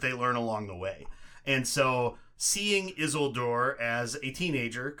things that they learn along the way. And so seeing Isildur as a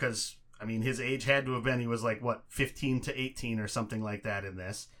teenager, because, I mean, his age had to have been, he was like, 15 to 18 or something like that in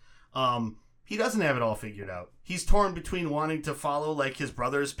this. He doesn't have it all figured out. He's torn between wanting to follow, like, his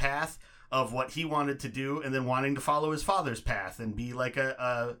brother's path of what he wanted to do and then wanting to follow his father's path and be like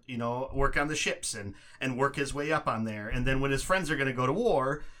work on the ships and work his way up on there. And then when his friends are going to go to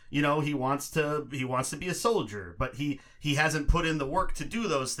war, he wants to be a soldier, but he hasn't put in the work to do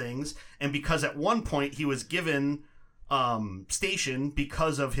those things. And because at one point he was given station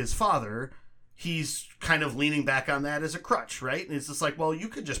because of his father, he's kind of leaning back on that as a crutch, right? And it's just like, well, you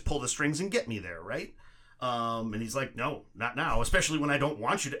could just pull the strings and get me there, right? And he's like, no, not now, especially when I don't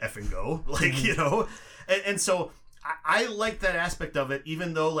want you to effing go, like, and so I like that aspect of it,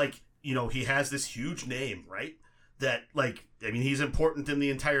 even though, like, he has this huge name, right? That, like, I mean, he's important in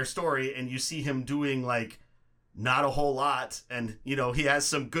the entire story, and you see him doing, like, not a whole lot, and, he has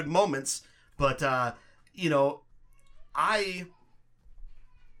some good moments, but, I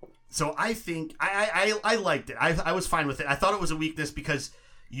think I liked it. I was fine with it. I thought it was a weakness because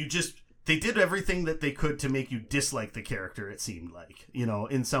they did everything that they could to make you dislike the character, it seemed like,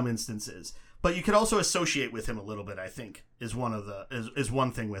 in some instances. But you could also associate with him a little bit, I think, is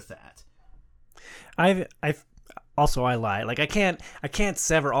one thing with that. I lie. Like, I can't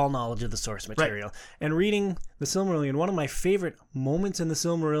sever all knowledge of the source material. Right. And reading the Silmarillion, one of my favorite moments in the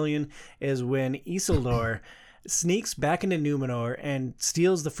Silmarillion is when Isildur sneaks back into Numenor and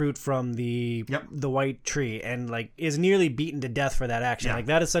steals the fruit from the white tree and, like, is nearly beaten to death for that action. Yeah. Like,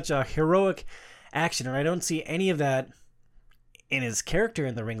 that is such a heroic action, and I don't see any of that in his character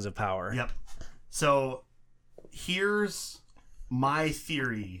in the Rings of Power. Yep. So here's my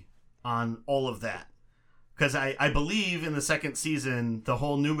theory on all of that. Because I believe in the second season, the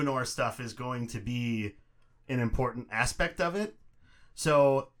whole Numenor stuff is going to be an important aspect of it.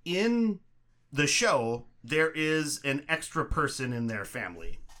 So in the show, there is an extra person in their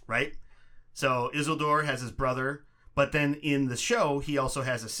family, right? So Isildur has his brother, but then in the show, he also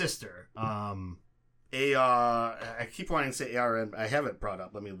has a sister. I keep wanting to say Aerin. I have it brought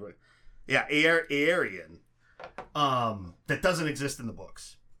up. Let me look. Yeah, Aerion. That doesn't exist in the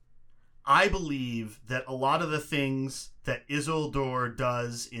books. I believe that a lot of the things that Isildur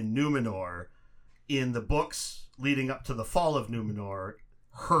does in Numenor, in the books leading up to the fall of Numenor,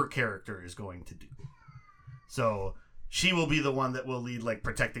 her character is going to do. So she will be the one that will lead, like,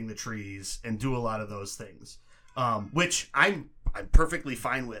 protecting the trees and do a lot of those things, which I'm perfectly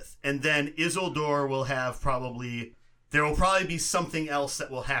fine with. And then Isildur will have there will probably be something else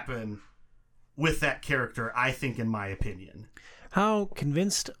that will happen with that character, I think, in my opinion. How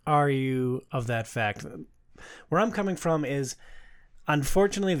convinced are you of that fact? Where I'm coming from is,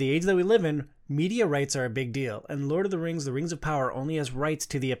 unfortunately, the age that we live in, media rights are a big deal. And Lord of the Rings, The Rings of Power, only has rights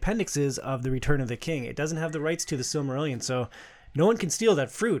to the appendixes of The Return of the King. It doesn't have the rights to the Silmarillion, so no one can steal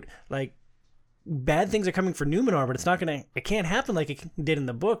that fruit. Like, bad things are coming for Numenor, but it can't happen like it did in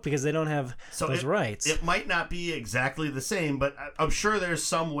the book because they don't have those rights. It might not be exactly the same, but I'm sure there's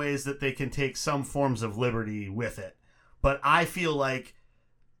some ways that they can take some forms of liberty with it. But I feel like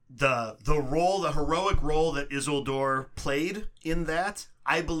the heroic role that Isildur played in that,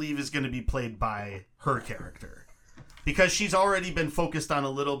 I believe is going to be played by her character. Because she's already been focused on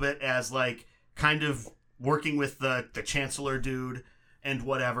a little bit as, like, kind of working with the Chancellor dude and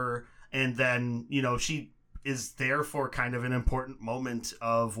whatever. And then, you know, she is there for kind of an important moment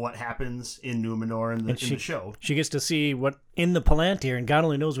of what happens in Numenor in the show. She gets to see what in the Palantir, and God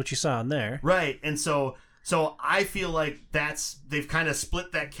only knows what she saw in there. Right. And so I feel like they've kind of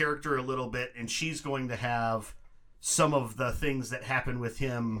split that character a little bit, and she's going to have some of the things that happen with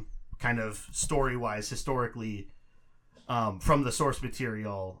him kind of story-wise, historically, from the source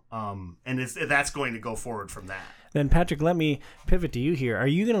material. And that's going to go forward from that. Then, Patrick, let me pivot to you here. Are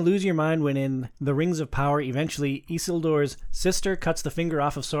you going to lose your mind when in The Rings of Power, eventually Isildur's sister cuts the finger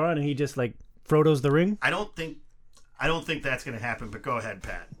off of Sauron and he just, like, Frodo's the ring? I don't think that's going to happen, but go ahead,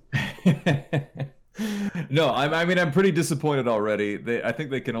 Pat. No, I mean, I'm pretty disappointed already. I think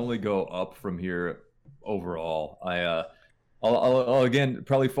they can only go up from here overall. I'll again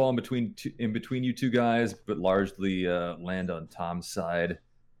probably fall in between you two guys, but largely land on Tom's side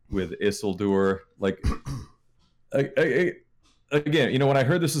with Isildur. Like, again, you know, when I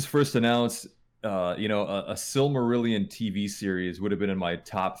heard this was first announced, you know, a Silmarillion TV series would have been in my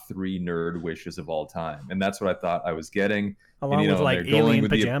top 3 nerd wishes of all time, and that's what I thought I was getting. Along with, like, alien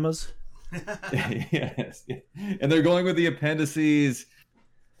pajamas. Yes, and they're going with the appendices,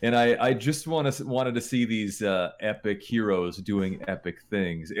 and I just wanted to see these epic heroes doing epic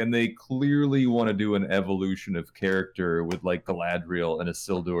things, and they clearly want to do an evolution of character with, like, Galadriel and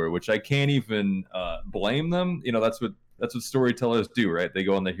Isildur, which I can't even blame them. You know, that's what storytellers do, right? They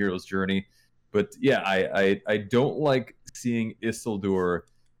go on the hero's journey. But yeah, I don't like seeing Isildur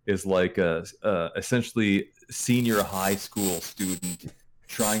as like a essentially senior high school student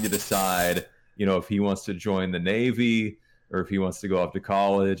trying to decide, you know, if he wants to join the Navy or if he wants to go off to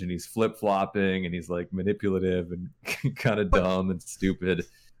college, and he's flip-flopping and he's, like, manipulative and kind of dumb and stupid.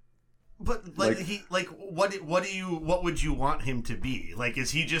 But what would you want him to be? Like,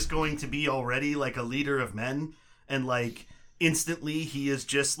 is he just going to be already, like, a leader of men, and, like, instantly he is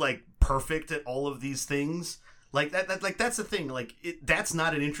just, like, perfect at all of these things? Like, that's the thing. Like, that's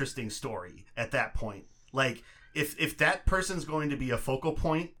not an interesting story at that point. Like, if that person's going to be a focal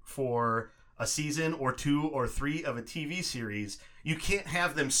point for a season or 2 or 3 of a TV series, you can't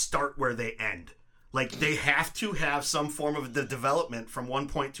have them start where they end. Like, they have to have some form of the development from one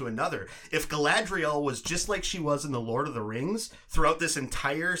point to another. If Galadriel was just like she was in The Lord of the Rings throughout this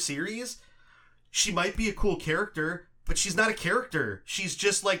entire series, she might be a cool character, but she's not a character. She's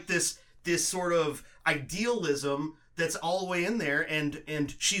just like this sort of idealism that's all the way in there,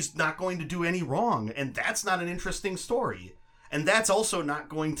 and she's not going to do any wrong, and that's not an interesting story. And that's also not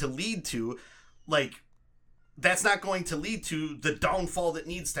going to lead to, like, that's not going to lead to the downfall that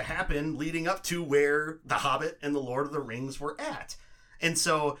needs to happen leading up to where The Hobbit and The Lord of the Rings were at. And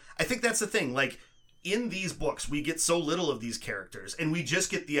so I think that's the thing. Like, in these books, we get so little of these characters, and we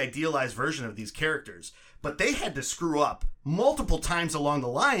just get the idealized version of these characters. But they had to screw up multiple times along the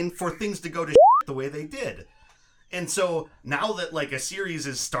line for things to go to the way they did. And so now that, like, a series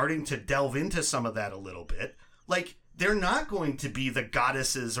is starting to delve into some of that a little bit, like, they're not going to be the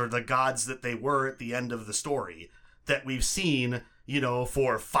goddesses or the gods that they were at the end of the story that we've seen, you know,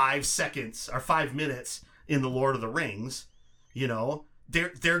 for 5 seconds or 5 minutes in The Lord of the Rings. You know,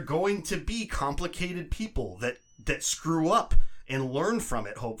 they're going to be complicated people that screw up and learn from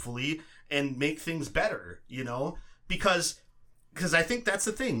it, hopefully, and make things better, you know, because I think that's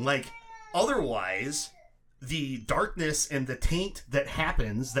the thing. Like, otherwise, the darkness and the taint that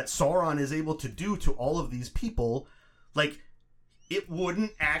happens, that Sauron is able to do to all of these people, like, it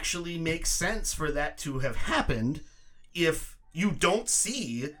wouldn't actually make sense for that to have happened if you don't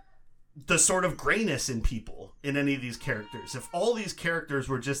see the sort of grayness in people in any of these characters. If all these characters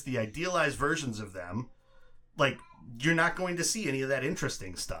were just the idealized versions of them, like, you're not going to see any of that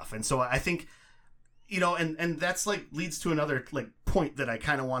interesting stuff. And so I think you know, and that's like leads to another like point that I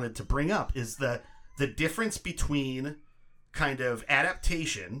kind of wanted to bring up is the difference between kind of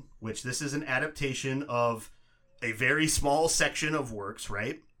adaptation, which this is an adaptation of a very small section of works,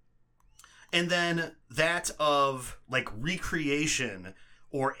 right? And then that of like recreation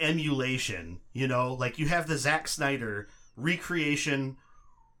or emulation, you know, like you have the Zack Snyder recreation,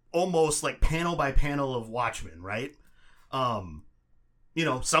 almost like panel by panel of Watchmen, right? You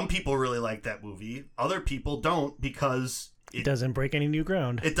know, some people really like that movie. Other people don't because it doesn't break any new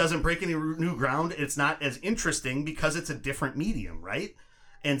ground. It doesn't break any new ground. It's not as interesting because it's a different medium, right?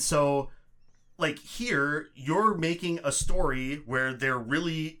 And so, like here, you're making a story where there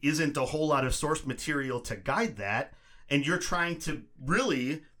really isn't a whole lot of source material to guide that, and you're trying to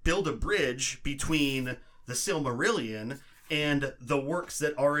really build a bridge between the Silmarillion and the works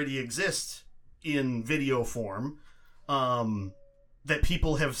that already exist in video form, that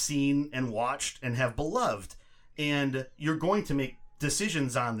people have seen and watched and have beloved. And you're going to make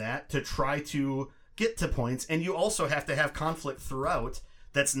decisions on that to try to get to points. And you also have to have conflict throughout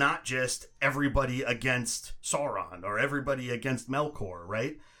that's not just everybody against Sauron or everybody against Melkor,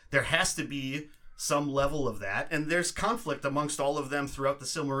 right? There has to be some level of that. And there's conflict amongst all of them throughout the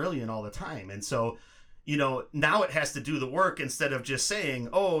Silmarillion all the time. And so, you know, now it has to do the work instead of just saying,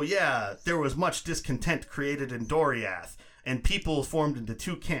 oh, yeah, there was much discontent created in Doriath and people formed into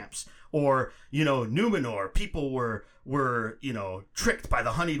two camps. Or, you know, Numenor, people were, you know, tricked by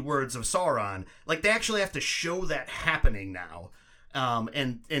the honeyed words of Sauron. Like, they actually have to show that happening now.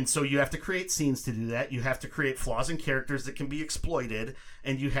 And so you have to create scenes to do that. You have to create flaws in characters that can be exploited.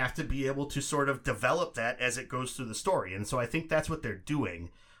 And you have to be able to sort of develop that as it goes through the story. And so I think that's what they're doing.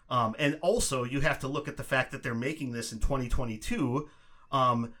 And also, you have to look at the fact that they're making this in 2022,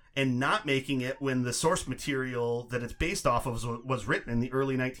 and not making it when the source material that it's based off of was written in the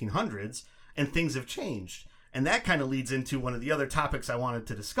early 1900s, and things have changed. And that kind of leads into one of the other topics I wanted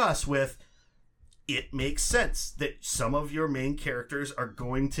to discuss with, it makes sense that some of your main characters are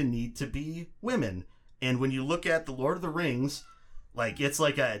going to need to be women. And when you look at The Lord of the Rings, like it's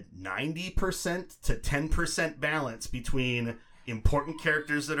like a 90% to 10% balance between important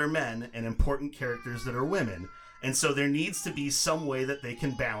characters that are men and important characters that are women. And so there needs to be some way that they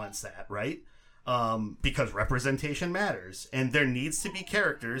can balance that, right? Because representation matters. And there needs to be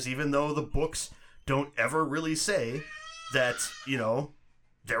characters, even though the books don't ever really say that, you know,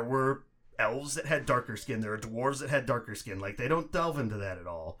 there were elves that had darker skin, there are dwarves that had darker skin. Like, they don't delve into that at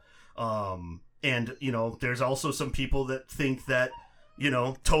all. And, you know, there's also some people that think that, you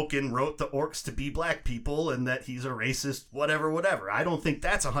know, Tolkien wrote the orcs to be black people and that he's a racist, whatever. I don't think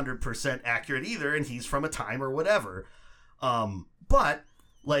that's 100% accurate either, and he's from a time or whatever. But,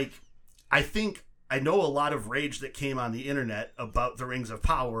 like, I know a lot of rage that came on the internet about the Rings of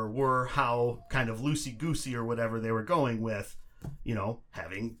Power were how kind of loosey-goosey or whatever they were going with, you know,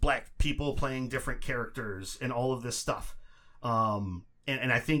 having black people playing different characters and all of this stuff. And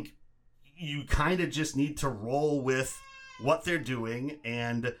I think you kind of just need to roll with what they're doing,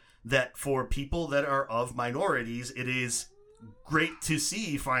 and that for people that are of minorities, it is great to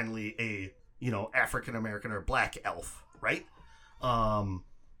see finally a, you know, African American or black elf, right?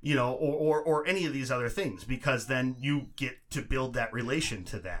 You know, or any of these other things, because then you get to build that relation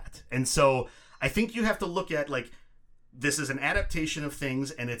to that. And so I think you have to look at, like, this is an adaptation of things,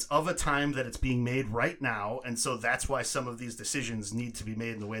 and it's of a time that it's being made right now, and so that's why some of these decisions need to be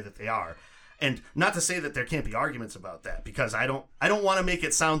made in the way that they are. And not to say that there can't be arguments about that, because I don't want to make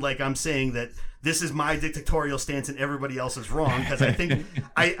it sound like I'm saying that this is my dictatorial stance and everybody else is wrong, because I think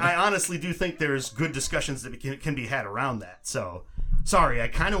I honestly do think there's good discussions that can be had around that. So sorry, I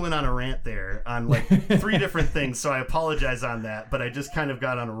kind of went on a rant there on like 3 different things, so I apologize on that, but I just kind of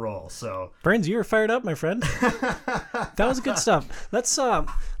got on a roll. So Burns, you were fired up, my friend. That was good stuff.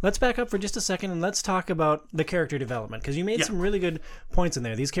 Let's back up for just a second and let's talk about the character development, because you made some really good points in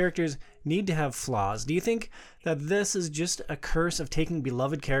there. These characters need to have flaws. Do you think that this is just a curse of taking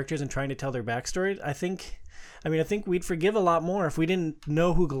beloved characters and trying to tell their backstory? I think we'd forgive a lot more if we didn't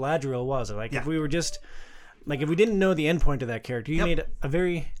know who Galadriel was, or if we were just if we didn't know the end point of that character. You made a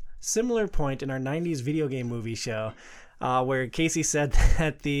very similar point in our 90s video game movie show, where Casey said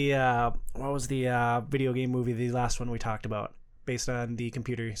that the what was the video game movie, the last one we talked about, based on the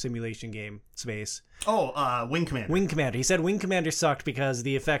computer simulation game Space? Wing Commander. Wing Commander. He said Wing Commander sucked because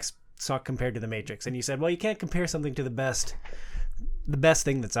the effects suck compared to the Matrix. And you said, well, you can't compare something to the best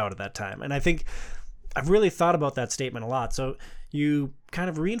thing that's out at that time. And I think I've really thought about that statement a lot. So you kind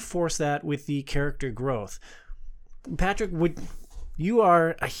of reinforce that with the character growth. Patrick, you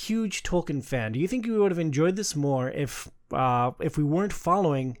are a huge Tolkien fan. Do you think you would have enjoyed this more if if we weren't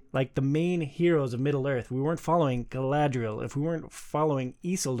following like the main heroes of Middle Earth, we weren't following Galadriel, if we weren't following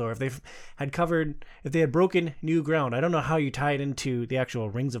Isildur, if they had broken new ground. I don't know how you tie it into the actual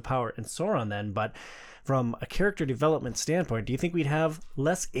Rings of Power and Sauron then, but from a character development standpoint, do you think we'd have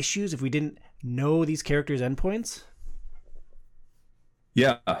less issues if we didn't know these characters' endpoints?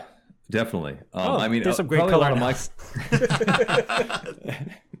 Yeah, definitely. I mean, there's some great color now.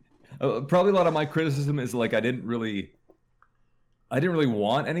 Probably a lot of my criticism is like I didn't really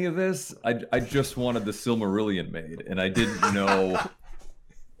want any of this. I just wanted the Silmarillion made, and I didn't know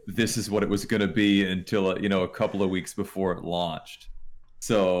this is what it was going to be until a couple of weeks before it launched.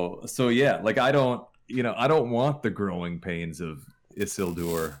 So yeah, like I don't want the growing pains of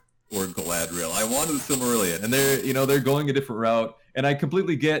Isildur or Galadriel. I wanted the Silmarillion, and they're going a different route. And I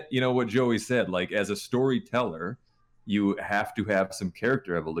completely get what Joey said. Like as a storyteller, you have to have some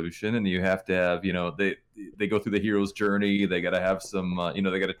character evolution, and you have to have they go through the hero's journey. They got to have some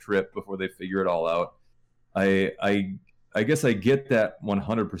they got a trip before they figure it all out. I guess I get that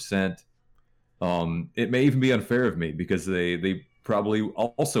 100%. It may even be unfair of me because they probably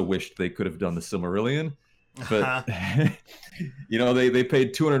also wished they could have done the Silmarillion, but they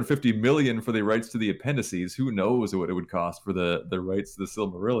paid $250 million for the rights to the appendices. Who knows what it would cost for the rights to the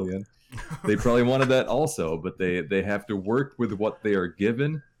Silmarillion? They probably wanted that also, but they have to work with what they are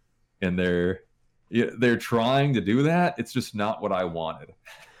given, and they're trying to do that. It's just not what I wanted.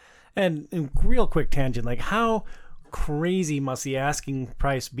 And real quick tangent, like how crazy must the asking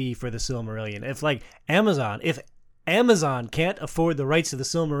price be for the Silmarillion? If Amazon can't afford the rights to the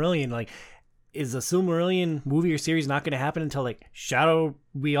Silmarillion, like, is the Silmarillion movie or series not going to happen until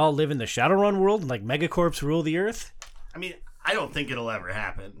we all live in the Shadowrun world and like Megacorps rule the earth? I mean, I don't think it'll ever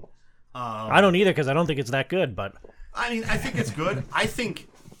happen. I don't either, because I don't think it's that good. But I mean, I think it's good. I think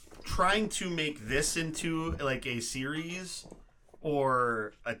trying to make this into like a series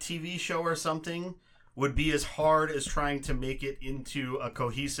or a TV show or something would be as hard as trying to make it into a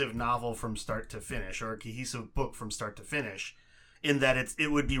cohesive novel from start to finish, or a cohesive book from start to finish, in that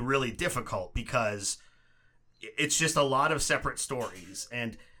it would be really difficult because it's just a lot of separate stories.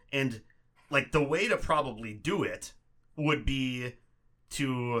 And like the way to probably do it would be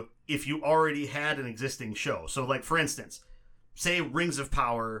to, if you already had an existing show. So like, for instance, say Rings of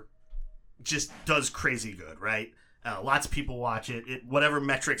Power just does crazy good, right? Lots of people watch it. Whatever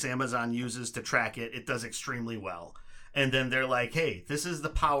metrics Amazon uses to track it, it does extremely well. And then they're like, hey, this is the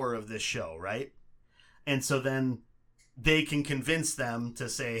power of this show, right? And so then they can convince them to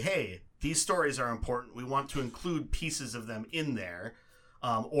say, hey, these stories are important. We want to include pieces of them in there,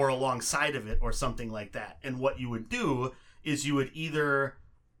 or alongside of it, or something like that. And what you would do is you would either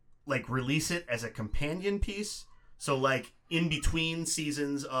like release it as a companion piece. So like in between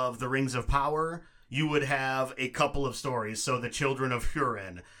seasons of the Rings of Power, you would have a couple of stories. So the Children of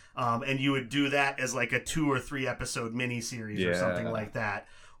Hurin, and you would do that as like a 2 or 3 episode miniseries or something like that.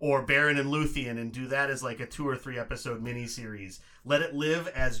 Or Beren and Luthien, and do that as like a 2 or 3 episode miniseries. Let it live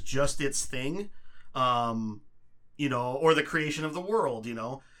as just its thing, or the creation of the world,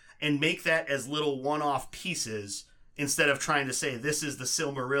 and make that as little one-off pieces instead of trying to say this is the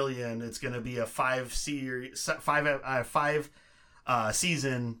Silmarillion. It's going to be a 5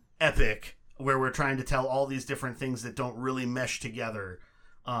 season epic where we're trying to tell all these different things that don't really mesh together.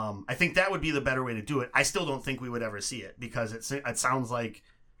 I think that would be the better way to do it. I still don't think we would ever see it, because it sounds like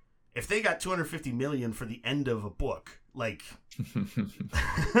if they got $250 million for the end of a book, like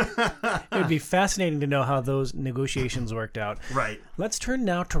it would be fascinating to know how those negotiations worked out. Right. Let's turn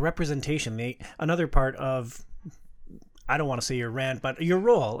now to representation. Another part of, I don't want to say your rant, but your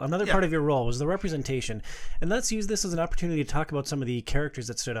role. Another part of your role was the representation. And let's use this as an opportunity to talk about some of the characters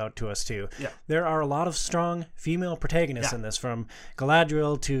that stood out to us, too. Yeah. There are a lot of strong female protagonists in this, from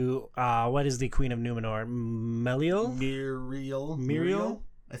Galadriel to, what is the Queen of Numenor? Miriel,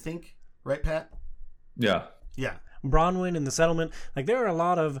 I think. Right, Pat? Yeah. Yeah. Bronwyn in the settlement. Like, there are a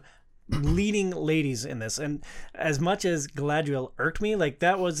lot of leading ladies in this. And as much as Galadriel irked me, like,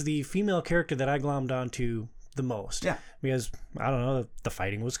 that was the female character that I glommed onto the most. Yeah. Because, I don't know, the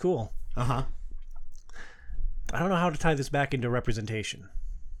fighting was cool. Uh-huh. I don't know how to tie this back into representation.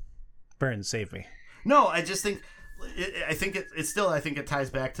 Burns, save me. No, I just think, I think it ties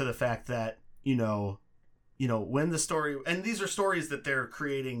back to the fact that, when the story, and these are stories that they're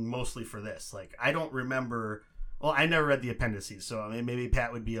creating mostly for this. Like, I don't remember, well, I never read the appendices, so I mean, maybe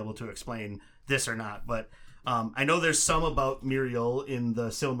Pat would be able to explain this or not, but I know there's some about Miriel in the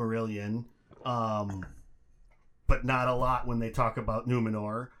Silmarillion, but not a lot when they talk about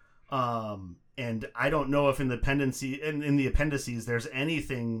Numenor. And I don't know if in the appendices there's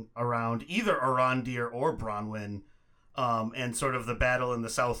anything around either Arondir or Bronwyn and sort of the battle in the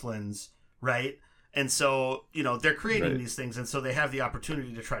Southlands, right? And so, they're creating these things, and so they have the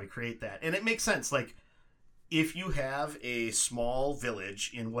opportunity to try to create that. And it makes sense. Like, if you have a small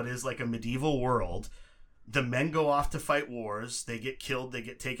village in what is like a medieval world, the men go off to fight wars, they get killed, they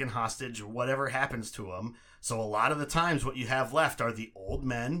get taken hostage, or whatever happens to them. So a lot of the times what you have left are the old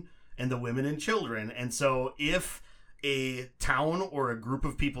men and the women and children. And so if a town or a group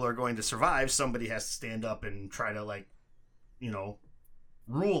of people are going to survive, somebody has to stand up and try to, like,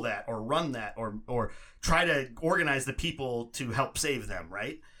 rule that or run that or try to organize the people to help save them,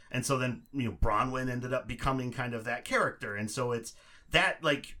 right? And so then, Bronwyn ended up becoming kind of that character. And so it's that,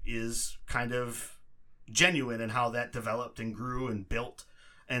 like, is kind of genuine in how that developed and grew and built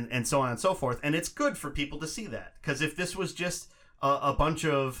and so on and so forth. And it's good for people to see that, because if this was just a bunch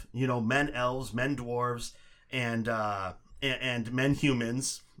of, men elves, men dwarves, and men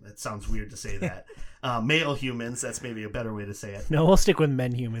humans, that sounds weird to say that, male humans, that's maybe a better way to say it. No, we'll stick with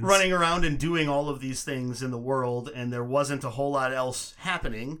men humans. Running around and doing all of these things in the world, and there wasn't a whole lot else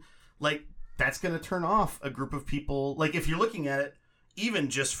happening, like, that's going to turn off a group of people. Like, if you're looking at it, even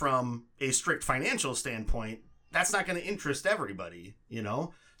just from a strict financial standpoint, that's not going to interest everybody,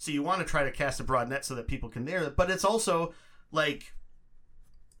 So you want to try to cast a broad net so that people can there. But it's also, like,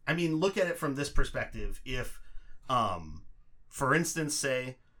 I mean, look at it from this perspective. If, for instance,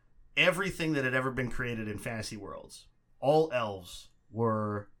 say, everything that had ever been created in fantasy worlds, all elves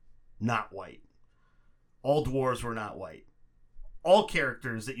were not white. All dwarves were not white. All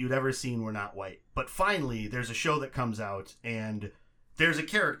characters that you'd ever seen were not white. But finally, there's a show that comes out, and there's a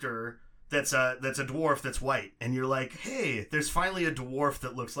character that's a dwarf that's white, and you're like, hey, there's finally a dwarf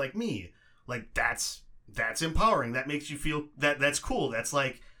that looks like me. Like, that's empowering. That makes you feel that's cool. That's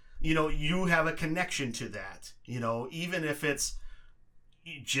like, you have a connection to that. Even if it's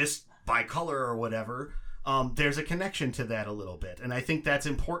just by color or whatever, there's a connection to that a little bit. And I think that's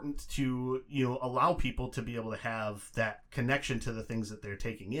important to, allow people to be able to have that connection to the things that they're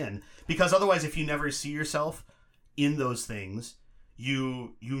taking in. Because otherwise, if you never see yourself in those things,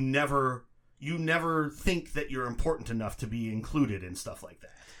 you never think that you're important enough to be included in stuff like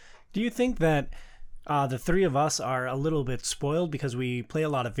that. Do you think that the three of us are a little bit spoiled because we play a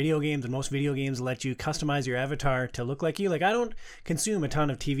lot of video games, and most video games let you customize your avatar to look like you? Like, I don't consume a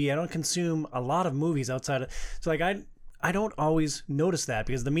ton of TV. I don't consume a lot of movies outside of... So, like, I don't always notice that,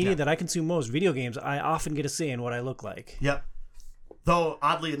 because the media that I consume most, video games, I often get a say in what I look like. Yep. Though,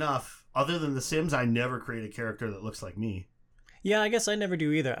 oddly enough, other than The Sims, I never create a character that looks like me. Yeah, I guess I never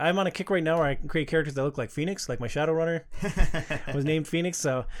do either. I'm on a kick right now where I can create characters that look like Phoenix, like my Shadowrunner was named Phoenix.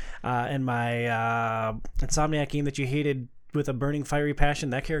 So, and my Insomniac game that you hated with a burning fiery passion,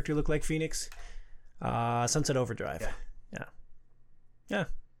 that character looked like Phoenix. Sunset Overdrive. Yeah.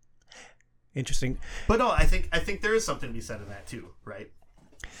 Interesting. But no, I think there is something to be said in that too, right?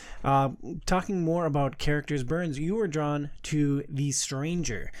 Talking more about characters, Burns, you were drawn to the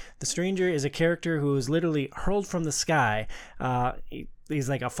Stranger. The Stranger is a character who is literally hurled from the sky. He's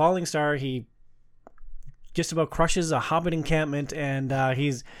like a falling star. He just about crushes a hobbit encampment, and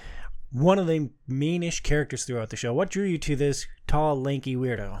he's one of the mainish characters throughout the show. What drew you to this tall, lanky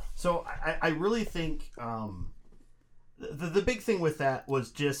weirdo? So I really think the big thing with that was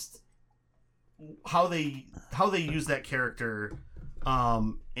just how they use that character.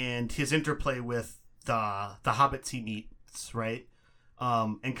 And his interplay with the hobbits he meets, right?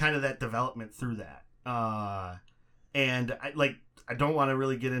 And kind of that development through that. And I don't want to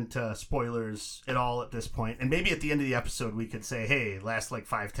really get into spoilers at all at this point. And maybe at the end of the episode we could say, hey, last like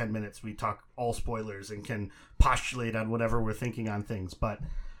 5-10 minutes we talk all spoilers and can postulate on whatever we're thinking on things. But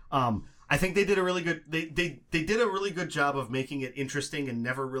I think they did a really good they did a really good job of making it interesting and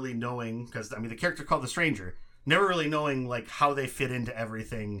never really knowing, because I mean the character called the Stranger, never really knowing like how they fit into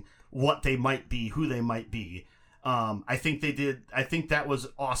everything, what they might be, who they might be. I think they did. I think that was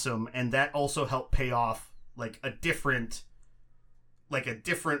awesome, and that also helped pay off like a different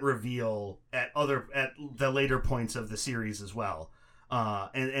reveal at the later points of the series as well.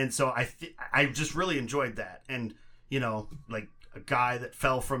 And so I just really enjoyed that, and like a guy that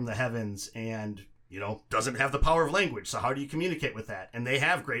fell from the heavens and doesn't have the power of language. So how do you communicate with that? And they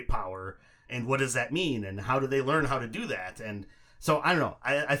have great power. And what does that mean? And how do they learn how to do that? And so, I don't know.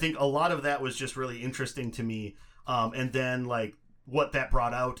 I think a lot of that was just really interesting to me. And then, like, what that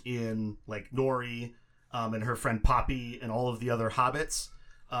brought out in, like, Nori and her friend Poppy and all of the other hobbits,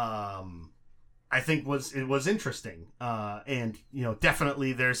 I think was interesting. And,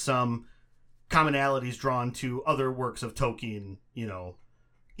 definitely there's some commonalities drawn to other works of Tolkien,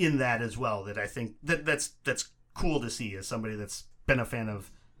 in that as well, that I think that's cool to see as somebody that's been a fan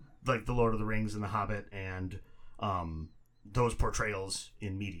of, like, The Lord of the Rings and The Hobbit and those portrayals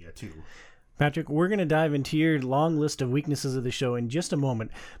in media too. Patrick, we're going to dive into your long list of weaknesses of the show in just a moment,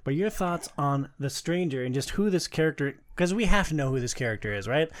 but your thoughts on The Stranger and just who this character, because we have to know who this character is,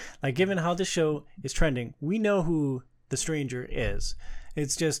 right? Like, given how this show is trending, we know who The Stranger is.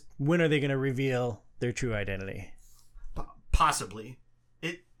 It's just, when are they going to reveal their true identity? Possibly.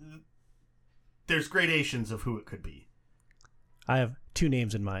 There's gradations of who it could be. I have two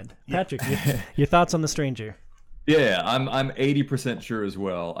names in mind. Patrick, your thoughts on The Stranger? Yeah, I'm 80% sure as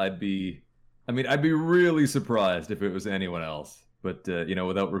well. I'd be really surprised if it was anyone else, but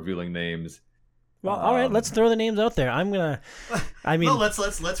without revealing names. Well, all right, let's throw the names out there. No,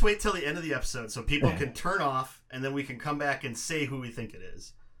 let's wait till the end of the episode so people can turn off, and then we can come back and say who we think it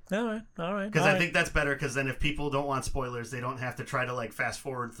is. All right. Because I think that's better. Because then, if people don't want spoilers, they don't have to try to fast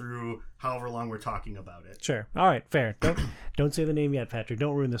forward through however long we're talking about it. Sure. All right. Fair. Don't say the name yet, Patrick.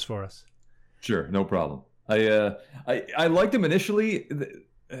 Don't ruin this for us. Sure, no problem. I liked him initially.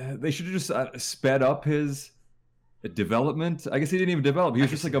 They should have just sped up his development. I guess he didn't even develop. He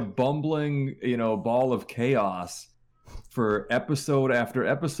was just like a bumbling, ball of chaos for episode after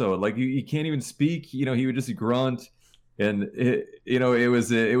episode. Like you can't even speak. He would just grunt, and it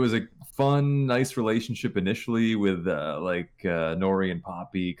was a fun, nice relationship initially with Nori and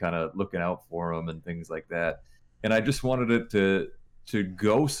Poppy kind of looking out for him and things like that. And I just wanted it to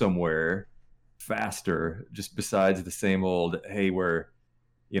go somewhere faster, just besides the same old, hey, we're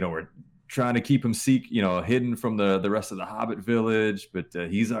trying to keep him hidden from the rest of the Hobbit village, but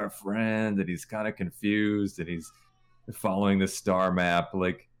he's our friend, and he's kind of confused, and he's following the star map.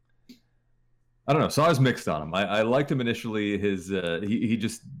 Like, I don't know. So I was mixed on him. I liked him initially. He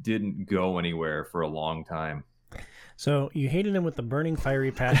just didn't go anywhere for a long time. So you hated him with the burning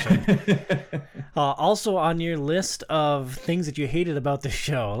fiery passion. Also on your list of things that you hated about the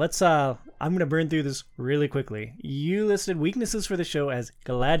show, I'm going to burn through this really quickly. You listed weaknesses for the show as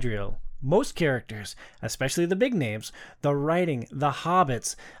Galadriel, most characters, especially the big names, the writing, the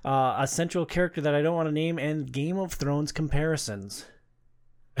hobbits, a central character that I don't want to name, and Game of Thrones comparisons.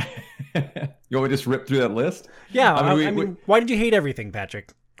 You want me to just rip through that list? Yeah, I mean, why did you hate everything,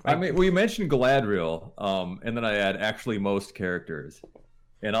 Patrick? We mentioned Galadriel, and then I add actually most characters.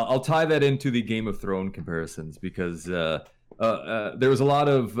 And I'll tie that into the Game of Thrones comparisons because there was a lot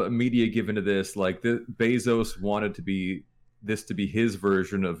of media given to this. Like Bezos wanted this to be his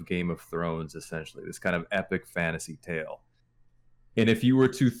version of Game of Thrones, essentially, this kind of epic fantasy tale. And if you were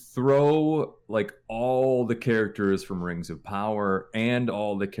to throw all the characters from Rings of Power and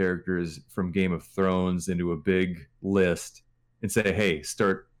all the characters from Game of Thrones into a big list and say, hey,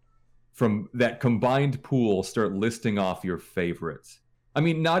 start from that combined pool, start listing off your favorites. I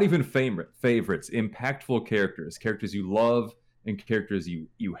mean, not even favorites, impactful characters you love and characters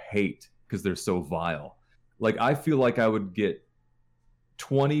you hate because they're so vile. I feel like I would get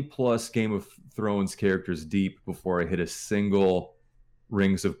 20 plus Game of Thrones characters deep before I hit a single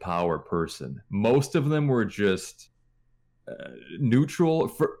Rings of Power person. Most of them were just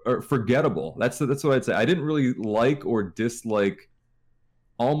neutral or forgettable. That's what I'd say. I didn't really like or dislike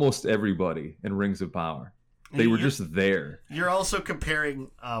almost everybody in Rings of Power. They were just there. You're also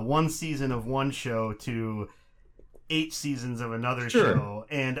comparing one season of one show to 8 seasons of another show,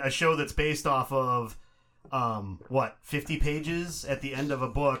 and a show that's based off of 50 pages at the end of a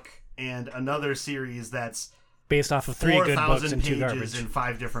book, and another series that's based off of 3 good books and 2 garbage. 4,000 pages in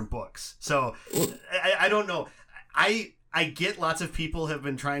 5 different books. So I don't know. I get lots of people have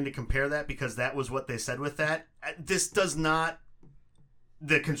been trying to compare that because that was what they said with that. This does not.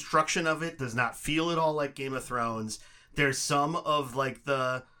 The construction of it does not feel at all like Game of Thrones. There's some of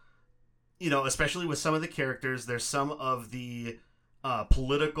the, especially with some of the characters, there's some of the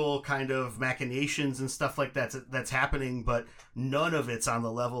political kind of machinations and stuff like that's happening, but none of it's on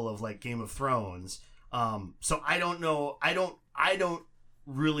the level of Game of Thrones. So I don't know. I don't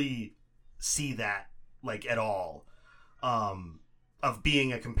really see that at all of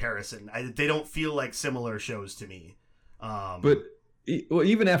being a comparison. They don't feel like similar shows to me. But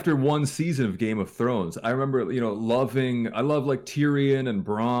even after one season of Game of Thrones, I remember, I love Tyrion and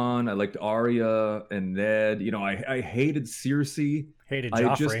Bronn. I liked Arya and Ned. I hated Cersei. Hated Joffrey.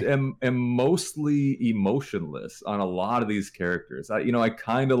 I just am mostly emotionless on a lot of these characters. I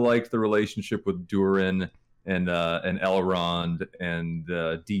kind of liked the relationship with Durin and Elrond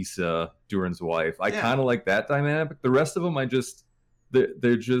and Disa, Durin's wife. I kind of like that dynamic. The rest of them,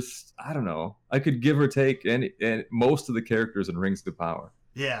 they're just, I don't know. I could give or take and most of the characters in Rings of Power.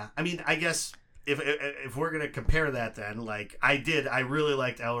 Yeah, I mean, I guess if we're gonna compare that, then I really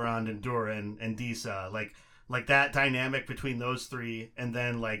liked Elrond and Durin and Disa, like that dynamic between those three, and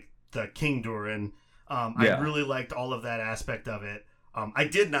then the King Durin. I really liked all of that aspect of it. I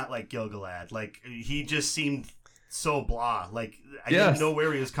did not like Gil-galad. Like, he just seemed so blah. Like, I didn't know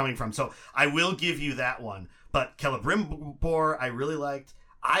where he was coming from. So I will give you that one. But Celebrimbor, I really liked.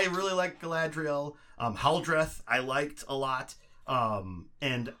 I really liked Galadriel. Haldreth, I liked a lot.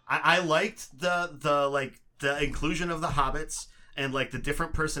 And I liked the inclusion of the hobbits and like the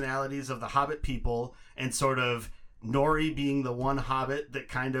different personalities of the hobbit people, and sort of Nori being the one hobbit that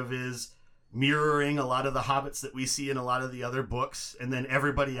kind of is mirroring a lot of the hobbits that we see in a lot of the other books, and then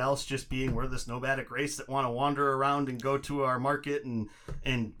everybody else just being, we're this nomadic race that want to wander around and go to our market and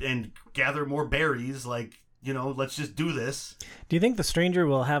gather more berries. Like, you know, let's just do this. Do you think the stranger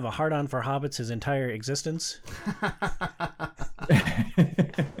will have a hard-on for hobbits his entire existence?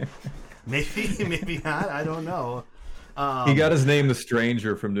 Maybe not. I don't know. He got his name the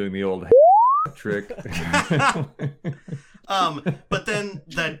Stranger from doing the old trick. But then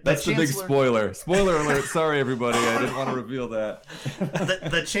that's the big spoiler. Spoiler alert! Sorry, everybody. I didn't want to reveal that.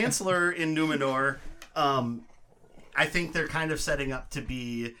 The Chancellor in Numenor, I think they're kind of setting up to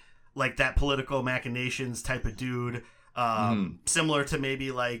be like that political machinations type of dude, similar to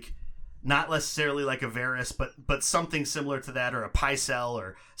maybe like, not necessarily like a Varys, but something similar to that, or a Pycelle,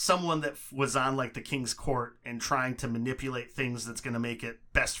 or someone that was on like the king's court and trying to manipulate things that's going to make it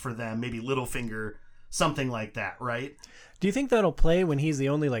best for them. Maybe Littlefinger, something like that, right? Do you think that'll play when he's the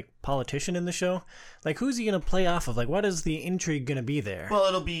only like politician in the show? Like, who's he going to play off of? Like, what is the intrigue going to be there? Well,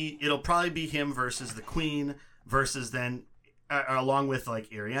 it'll probably be him versus the queen, versus then along with like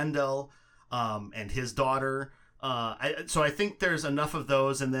Ariandel, and his daughter. So I think there's enough of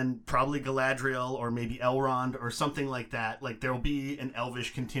those, and then probably Galadriel or maybe Elrond or something like that. Like, there'll be an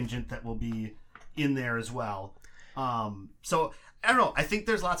elvish contingent that will be in there as well. So I don't know. I think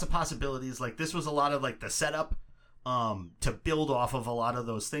there's lots of possibilities. Like, this was a lot of like the setup to build off of a lot of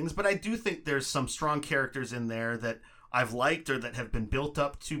those things. But I do think there's some strong characters in there that I've liked or that have been built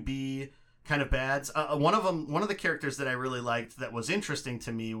up to be kind of bads. One of the characters that I really liked that was interesting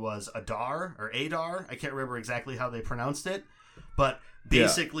to me was Adar. I can't remember exactly how they pronounced it, but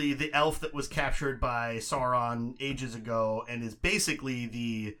basically the elf that was captured by Sauron ages ago and is basically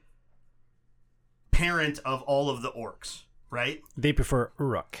the parent of all of the orcs, right? They prefer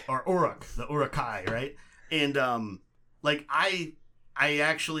Uruk. Or Uruk, the Uruk-hai, right? And like I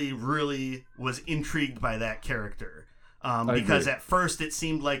actually really was intrigued by that character. Because at first it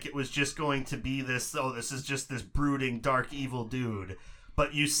seemed like it was just going to be this is just this brooding, dark, evil dude.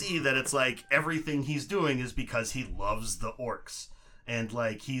 But you see that it's like everything he's doing is because he loves the orcs. And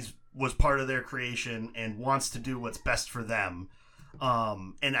like was part of their creation and wants to do what's best for them.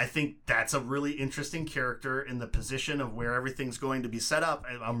 And I think that's a really interesting character in the position of where everything's going to be set up.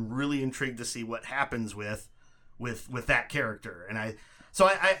 I'm really intrigued to see what happens with that character. And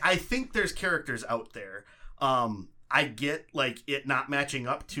I think there's characters out there. I get like it not matching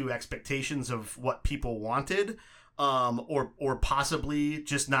up to expectations of what people wanted, or possibly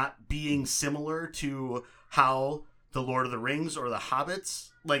just not being similar to how the Lord of the Rings or the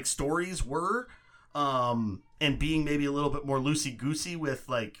Hobbits like stories were, and being maybe a little bit more loosey-goosey with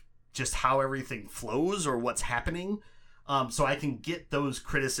like just how everything flows or what's happening. So I can get those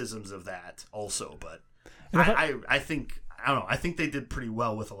criticisms of that also, but I think they did pretty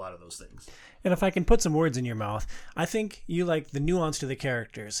well with a lot of those things. And if I can put some words in your mouth, I think you like the nuance to the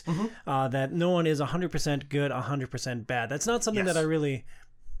characters, that no one is 100% good, 100% bad. That's not something that I really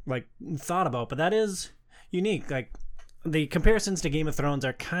like thought about, but that is unique. Like, the comparisons to Game of Thrones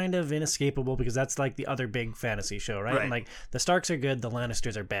are kind of inescapable because that's like the other big fantasy show, right? And like the Starks are good, the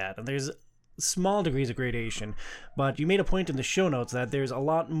Lannisters are bad, and there's small degrees of gradation. But you made a point in the show notes that there's a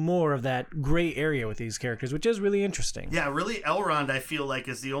lot more of that gray area with these characters, which is really interesting. Yeah, really, Elrond I feel like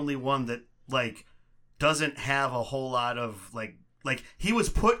is the only one that like doesn't have a whole lot of like he was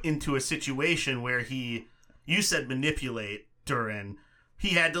put into a situation where you said manipulate Durin. He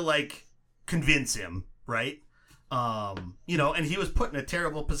had to like convince him, right? You know, and he was put in a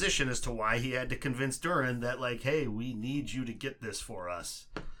terrible position as to why he had to convince Durin that like, hey, we need you to get this for us.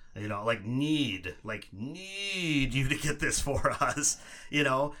 You know, need you to get this for us, you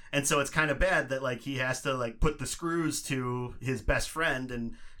know? And so it's kind of bad that like he has to like put the screws to his best friend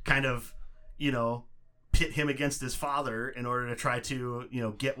and kind of, you know, pit him against his father in order to try to, you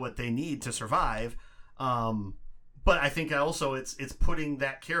know, get what they need to survive. But I think also it's putting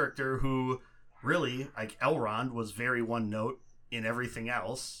that character who really, like Elrond was very one note in everything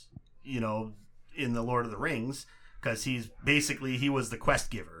else, you know, in the Lord of the Rings, because he was the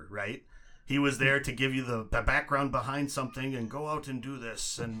quest giver, right? He was there to give you the background behind something and go out and do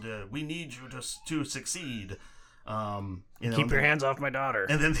this, and we need you to succeed. Keep your hands off my daughter.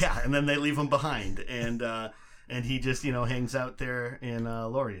 And then they leave him behind, and he just hangs out there in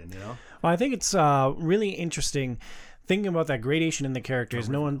Lorien. Well, I think it's really interesting thinking about that gradation in the characters.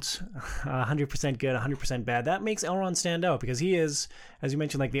 No one's 100% good, 100% bad. That makes Elrond stand out because he is, as you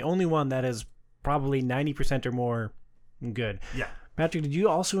mentioned, like the only one that is probably 90% or more good. Yeah. Patrick, did you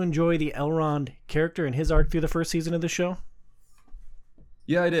also enjoy the Elrond character and his arc through the first season of the show?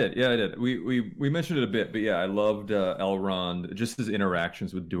 Yeah, I did. We mentioned it a bit, but yeah, I loved Elrond, just his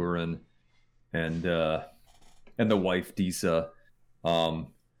interactions with Durin and the wife Disa.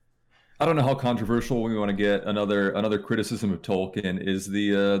 I don't know how controversial we want to get. Another criticism of Tolkien is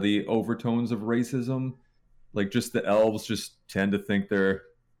the overtones of racism. Like, just the elves just tend to think they're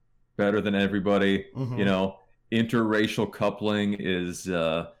better than everybody. Mm-hmm. Interracial coupling is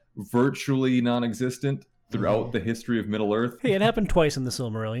virtually non-existent throughout the history of Middle-earth. Hey, it happened twice in the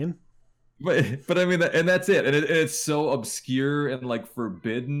Silmarillion. But I mean, and that's it. And it's so obscure and like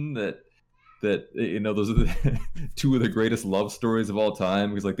forbidden that those are the two of the greatest love stories of all time,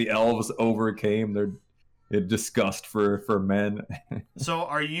 because like the elves overcame their disgust for men. So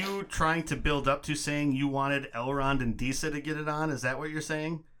are you trying to build up to saying you wanted Elrond and Disa to get it on? Is that what you're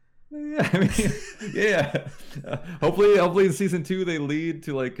saying? Yeah, I mean, yeah. Hopefully in season 2 they lead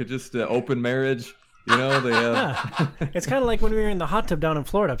to like just open marriage. They have. It's kind of like when we were in the hot tub down in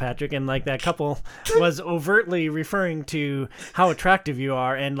Florida, Patrick, and like that couple was overtly referring to how attractive you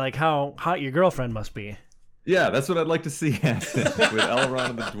are and like how hot your girlfriend must be. Yeah, that's what I'd like to see happen with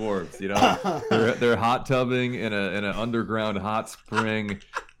Elrond and the dwarves. They're hot tubbing in an underground hot spring.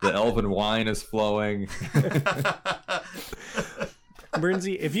 The elven wine is flowing.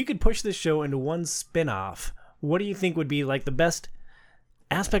 Bernsey, if you could push this show into one spin-off, what do you think would be like the best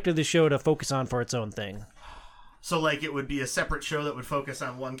aspect of the show to focus on for its own thing? So like it would be a separate show that would focus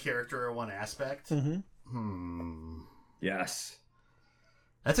on one character or one aspect? Mm-hmm. Yes.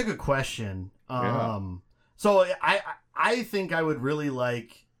 That's a good question. Yeah. So I think I would really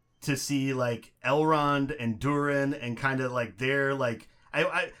like to see like Elrond and Durin and kind of like their like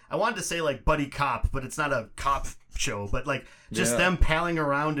I wanted to say like buddy cop, but it's not a cop show, but like just them palling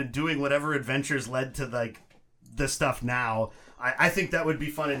around and doing whatever adventures led to like the stuff now. I think that would be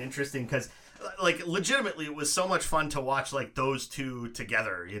fun and interesting because like legitimately it was so much fun to watch like those two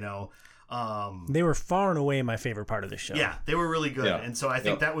together, They were far and away my favorite part of the show. Yeah, they were really good. Yeah. And so I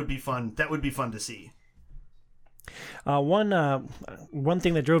think that would be fun. That would be fun to see. One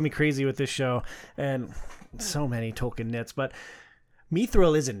thing that drove me crazy with this show, and so many Tolkien nits, but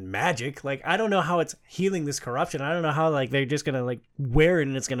Mithril isn't magic. Like, I don't know how it's healing this corruption. I don't know how like they're just gonna like wear it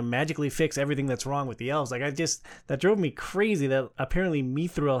and it's gonna magically fix everything that's wrong with the elves. Like, that drove me crazy that apparently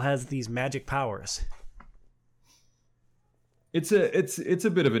Mithril has these magic powers. It's a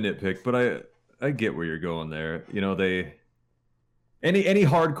bit of a nitpick, but I get where you're going there. Any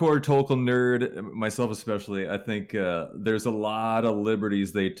hardcore Tolkien nerd, myself especially, I think there's a lot of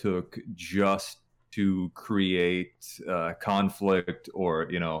liberties they took just to create conflict or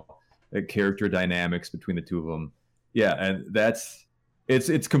character dynamics between the two of them. Yeah, and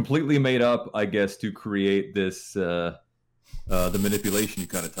it's completely made up, I guess, to create this the manipulation you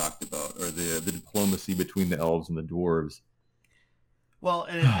kind of talked about, or the diplomacy between the elves and the dwarves. Well,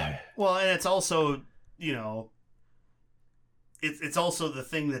 and it's also it's also the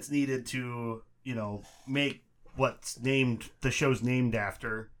thing that's needed to make what's named the show's named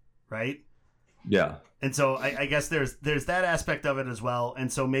after, right? Yeah. And so I guess there's that aspect of it as well.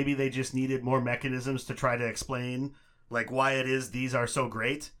 And so maybe they just needed more mechanisms to try to explain like why it is these are so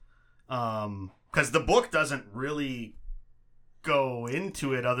great. Because the book doesn't really go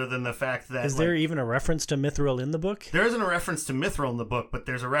into it other than the fact that... Is there even a reference to Mithril in the book? There isn't a reference to Mithril in the book, but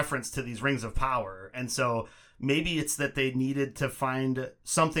there's a reference to these rings of power. And so maybe it's that they needed to find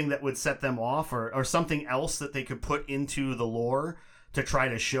something that would set them off or something else that they could put into the lore to try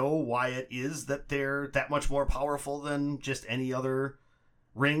to show why it is that they're that much more powerful than just any other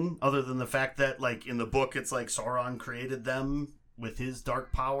ring, other than the fact that, like, in the book, it's like Sauron created them with his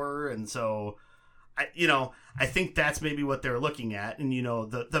dark power. And so, I think that's maybe what they're looking at. And,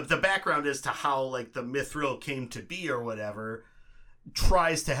 the background as to how, like, the Mithril came to be or whatever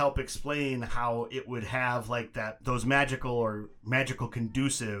tries to help explain how it would have, like, those magical or magical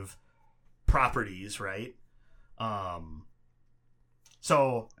conducive properties, right?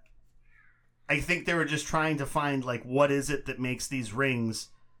 So I think they were just trying to find, like, what is it that makes these rings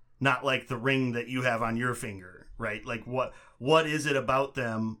not like the ring that you have on your finger, right? Like, what is it about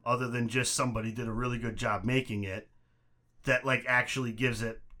them other than just somebody did a really good job making it that, like, actually gives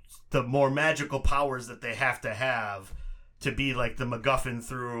it the more magical powers that they have to be, like, the MacGuffin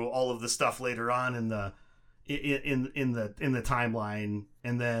through all of the stuff later on in in the timeline,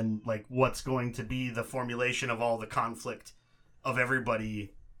 and then like what's going to be the formulation of all the conflict of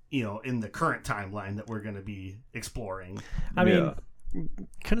everybody, in the current timeline that we're going to be exploring. I mean,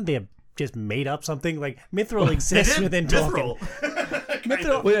 couldn't they have just made up something? Like Mithril exists within Tolkien.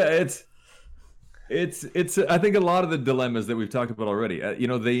 Mithril. Well, yeah, it's. I think a lot of the dilemmas that we've talked about already.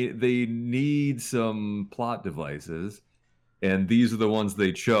 They need some plot devices, and these are the ones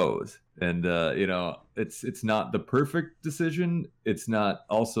they chose. And it's not the perfect decision. It's not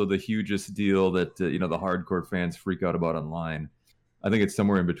also the hugest deal that the hardcore fans freak out about online. I think it's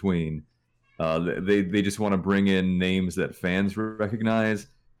somewhere in between. They just want to bring in names that fans recognize,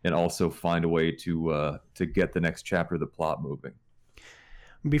 and also find a way to get the next chapter of the plot moving.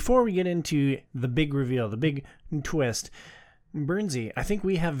 Before we get into the big reveal, the big twist, Bernsey, I think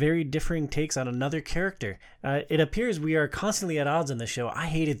we have very differing takes on another character. It appears we are constantly at odds in the show. I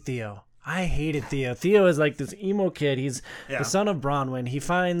hated Theo. Theo is like this emo kid. He's the son of Bronwyn. He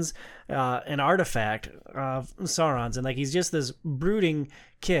finds an artifact of Sauron's, and like he's just this brooding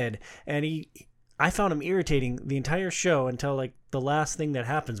kid. And I found him irritating the entire show until like the last thing that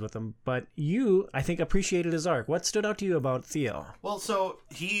happens with him. But you, I think, appreciated his arc. What stood out to you about Theo? Well, so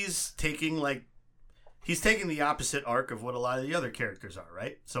he's taking the opposite arc of what a lot of the other characters are,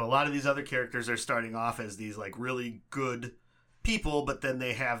 right? So a lot of these other characters are starting off as these like really good people, but then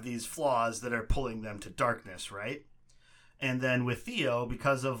they have these flaws that are pulling them to darkness, right? And then with Theo,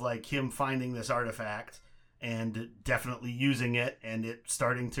 because of like him finding this artifact and definitely using it and it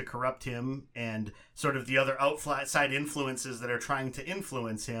starting to corrupt him, and sort of the other outside influences that are trying to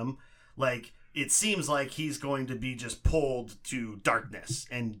influence him, like it seems like he's going to be just pulled to darkness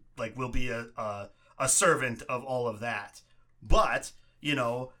and like will be a servant of all of that. But,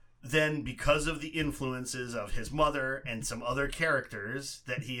 then because of the influences of his mother and some other characters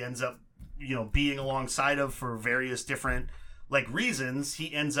that he ends up, being alongside of for various different like reasons,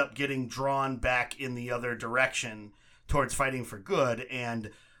 he ends up getting drawn back in the other direction towards fighting for good. And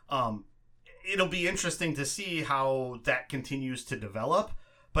it'll be interesting to see how that continues to develop.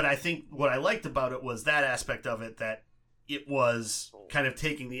 But I think what I liked about it was that aspect of it, that it was kind of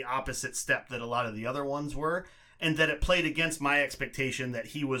taking the opposite step that a lot of the other ones were, and that it played against my expectation that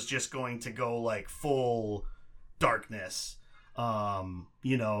he was just going to go like full darkness.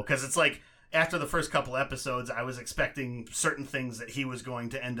 Because it's like after the first couple episodes, I was expecting certain things that he was going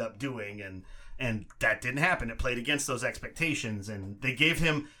to end up doing, and that didn't happen. It played against those expectations, and they gave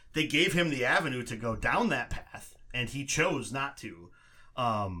him the avenue to go down that path, and he chose not to.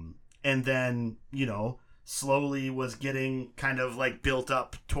 And then, slowly was getting kind of like built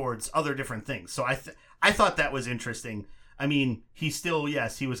up towards other different things. So I thought that was interesting. I mean, he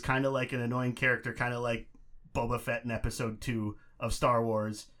was kind of like an annoying character, kind of like Boba Fett in episode 2 of Star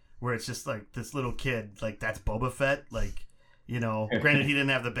Wars, where it's just like this little kid, like that's Boba Fett. Like, granted he didn't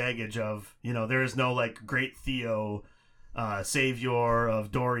have the baggage of, there is no like great Theo, savior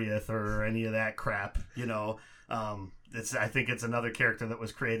of Doriath or any of that crap, I think it's another character that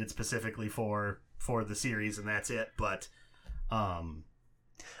was created specifically for the series, and that's it. But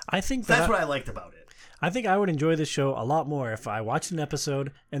I think that's what I liked about it. I think I would enjoy this show a lot more if I watched an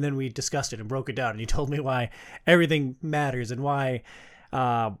episode and then we discussed it and broke it down, and you told me why everything matters and why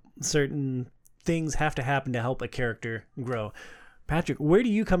certain things have to happen to help a character grow. Patrick, where do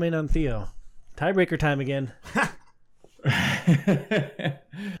you come in on Theo? Tiebreaker time again.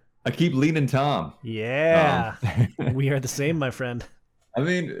 I keep leaning Tom. Yeah. We are the same, my friend. I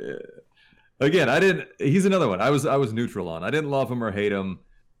mean, again, he's another one I was neutral on. I didn't love him or hate him.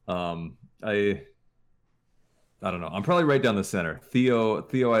 I don't know. I'm probably right down the center. Theo,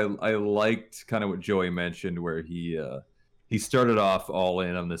 I liked kind of what Joey mentioned, where he started off all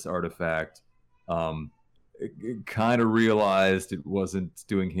in on this artifact. Kind of realized it wasn't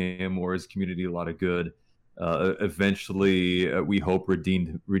doing him or his community a lot of good. Eventually, we hope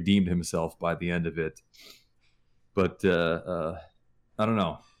redeemed himself by the end of it. But I don't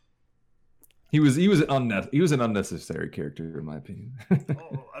know. He was an unnecessary character in my opinion.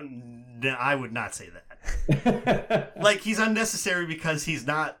 I would not say that. Like, he's unnecessary because he's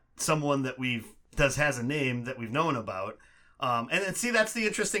not someone that has a name that we've known about. And see, that's the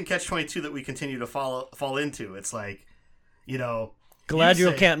interesting catch-22 that we continue to fall into. It's like,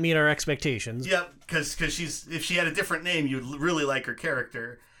 Galadriel can't meet our expectations. Yep, because if she had a different name, you'd really like her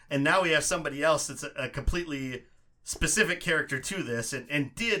character. And now we have somebody else that's a completely specific character to this,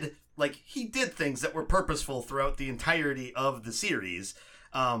 and he did things that were purposeful throughout the entirety of the series.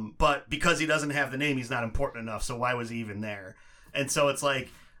 But because he doesn't have the name, he's not important enough. So why was he even there? And so it's like,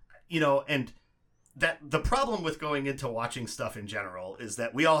 and that the problem with going into watching stuff in general is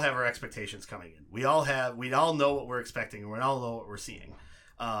that we all have our expectations coming in. We all know what we're expecting, and we all know what we're seeing.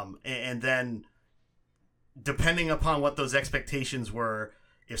 And then depending upon what those expectations were,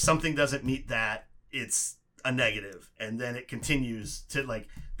 if something doesn't meet that, it's a negative, and then it continues to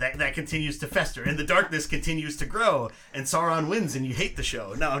that continues to fester, and the darkness continues to grow, and Sauron wins, and you hate the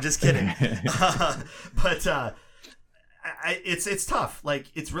show. No, I'm just kidding. But it's tough. Like,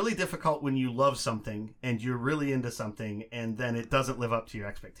 it's really difficult when you love something and you're really into something, and then it doesn't live up to your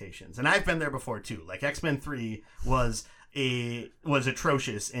expectations. And I've been there before too. Like, X-Men 3 was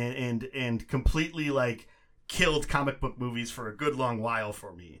atrocious and completely like killed comic book movies for a good long while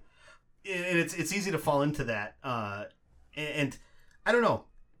for me. And it's easy to fall into that. And I don't know.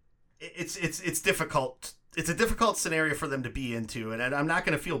 It's difficult. It's a difficult scenario for them to be into, and I'm not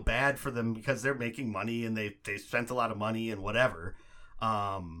going to feel bad for them because they're making money and they spent a lot of money and whatever.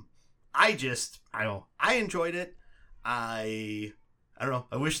 I enjoyed it. I don't know.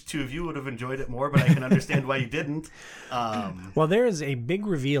 I wish two of you would have enjoyed it more, but I can understand why you didn't. Well, there is a big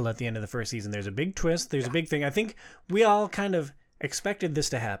reveal at the end of the first season. There's a big twist. There's a big thing. I think we all kind of expected this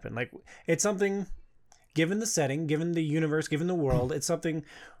to happen. Like, it's something, given the setting, given the universe, given the world, it's something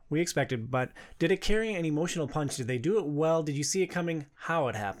we expected. But did it carry an emotional punch? Did they do it well? Did you see it coming? How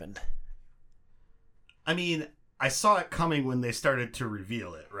it happened? I mean, I saw it coming when they started to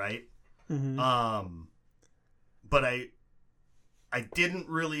reveal it, right? Mm-hmm. But I didn't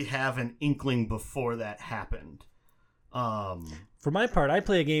really have an inkling before that happened. For my part, I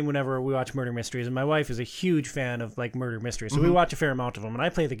play a game whenever we watch murder mysteries, and my wife is a huge fan of like murder mysteries, so we watch a fair amount of them. And I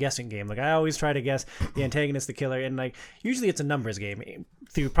play the guessing game. Like, I always try to guess the antagonist, the killer, and like usually it's a numbers game.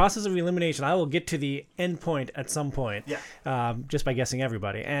 Through process of elimination, I will get to the end point at some point, just by guessing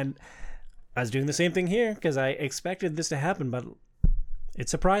everybody. And I was doing the same thing here because I expected this to happen, but it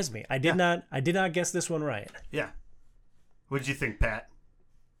surprised me. I did not guess this one right. Yeah. What did you think, Pat?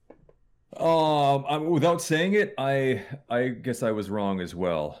 Without saying it, I guess I was wrong as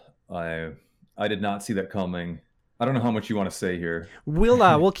well. I did not see that coming. I don't know how much you want to say here.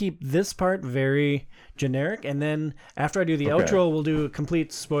 We'll keep this part very generic, and then after I do the outro, we'll do a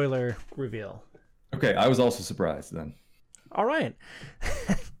complete spoiler reveal. Okay, I was also surprised then. All right.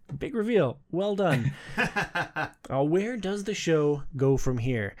 Big reveal. Well done. Where does the show go from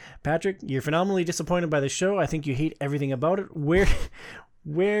here? Patrick, you're phenomenally disappointed by the show. I think you hate everything about it.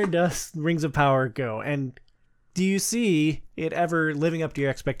 Where does Rings of Power go? And do you see it ever living up to your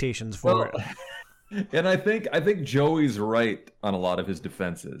expectations for it? And I think Joey's right on a lot of his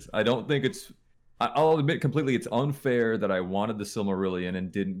defenses. I don't think I'll admit completely it's unfair that I wanted the Silmarillion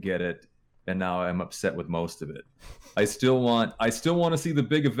and didn't get it, and now I'm upset with most of it. I still want to see the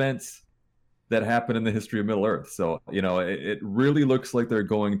big events that happen in the history of Middle Earth. So, it really looks like they're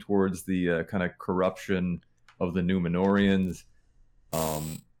going towards the kind of corruption of the Númenóreans.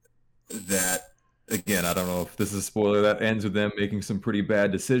 That, again, I don't know if this is a spoiler, that ends with them making some pretty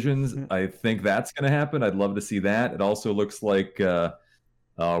bad decisions. I think that's going to happen. I'd love to see that. It also looks like we're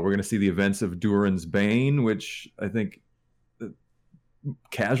going to see the events of Durin's Bane, which I think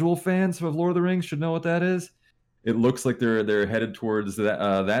casual fans of Lord of the Rings should know what that is. It looks like they're headed towards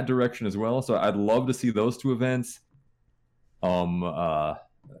that direction as well. So I'd love to see those two events. The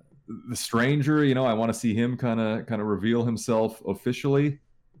Stranger, I want to see him kind of reveal himself officially.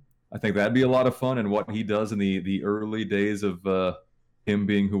 I think that'd be a lot of fun, and what he does in the early days of him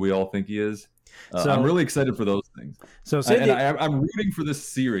being who we all think he is. I'm really excited for those things. I'm rooting for this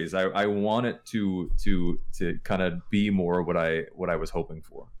series. I want it to kind of be more what I was hoping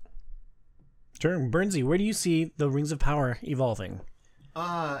for. Sure. Bernsey, where do you see the Rings of Power evolving?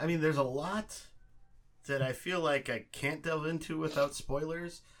 I mean, there's a lot that I feel like I can't delve into without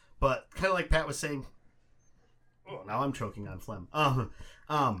spoilers, but kind of like Pat was saying, now I'm choking on phlegm.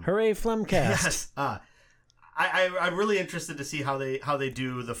 Hooray, Phlegmcast. Yes. I'm really interested to see how they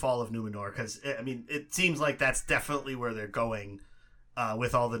do the fall of Númenor, because I mean, it seems like that's definitely where they're going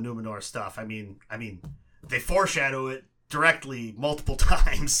with all the Númenor stuff. I mean, they foreshadow it directly multiple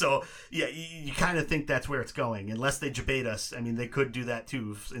times, so yeah, you kind of think that's where it's going, unless they debate us. I mean, they could do that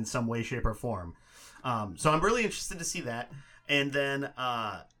too in some way, shape, or form. So I'm really interested to see that, and then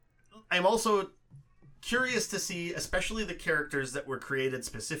I'm also curious to see, especially the characters that were created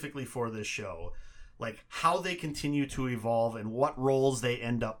specifically for this show, like how they continue to evolve and what roles they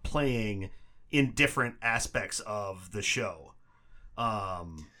end up playing in different aspects of the show.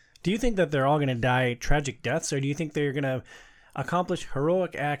 Do you think that they're all going to die tragic deaths, or do you think they're going to accomplish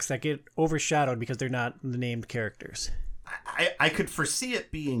heroic acts that get overshadowed because they're not the named characters? I could foresee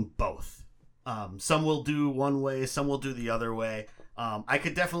it being both. Some will do one way, some will do the other way. I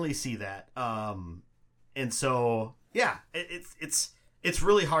could definitely see that. And so yeah, it's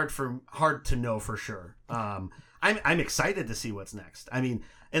really hard to know for sure. I'm excited to see what's next. I mean,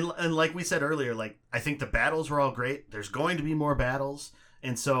 and like we said earlier, like I think the battles were all great. There's going to be more battles,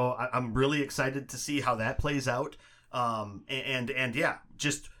 and so I'm really excited to see how that plays out. And yeah,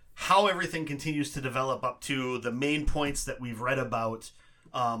 just how everything continues to develop up to the main points that we've read about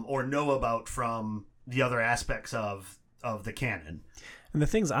or know about from the other aspects of the canon. And the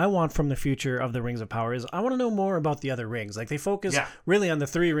things I want from the future of the Rings of Power is I want to know more about the other rings. Like, they focus really on the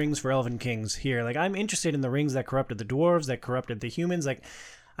 3 rings for Elven Kings here. Like, I'm interested in the rings that corrupted the dwarves, that corrupted the humans. Like,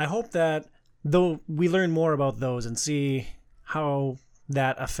 I hope that though we learn more about those and see how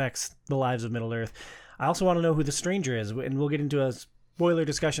that affects the lives of Middle-earth. I also want to know who the stranger is, and we'll get into a spoiler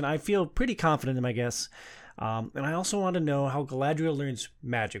discussion. I feel pretty confident in my guess. And I also want to know how Galadriel learns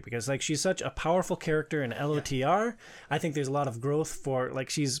magic, because like she's such a powerful character in LOTR. I think there's a lot of growth for, like,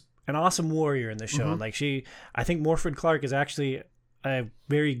 she's an awesome warrior in the show. Like I think Morfydd Clark is actually a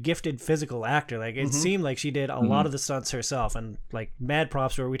very gifted physical actor. Like it seemed like she did a lot of the stunts herself, and like mad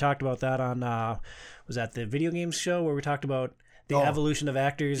props where we talked about that on was that the video games show where we talked about the evolution of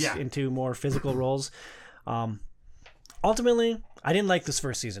actors into more physical roles. Ultimately, I didn't like this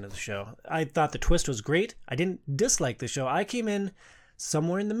first season of the show. I thought the twist was great. I didn't dislike the show. I came in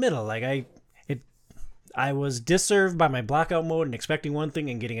somewhere in the middle. Like I was disserved by my blackout mode and expecting one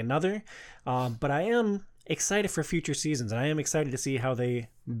thing and getting another. But I am excited for future seasons, and I am excited to see how they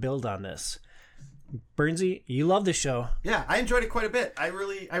build on this. Bernsey, you love this show. Yeah, I enjoyed it quite a bit. I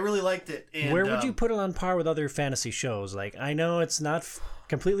really liked it. And, where would you put it on par with other fantasy shows? Like, I know it's not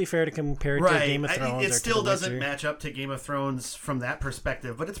completely fair to compare it to Game of Thrones. It still doesn't match up to Game of Thrones from that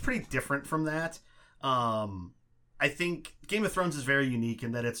perspective, but it's pretty different from that. I think Game of Thrones is very unique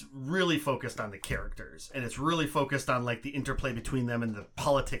in that it's really focused on the characters, and it's really focused on like the interplay between them and the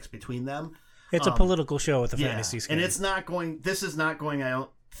politics between them. It's a political show with a fantasy skin. And this is not going, I don't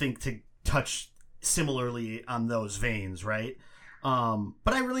think, to touch similarly on those veins, right?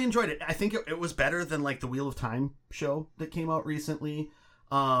 But I really enjoyed it. I think it was better than like the Wheel of Time show that came out recently.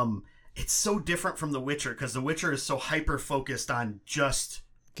 It's so different from The Witcher, because The Witcher is so hyper focused on just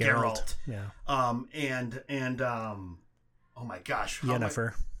Geralt. Yeah. And oh my gosh,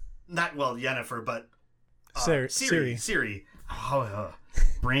 Yennefer. Yennefer, but Ciri. Oh,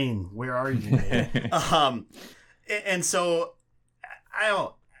 brain, where are you? And so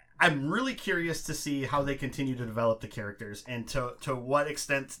I'm really curious to see how they continue to develop the characters, and to what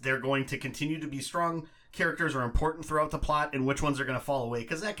extent they're going to continue to be strong characters or important throughout the plot, and which ones are going to fall away,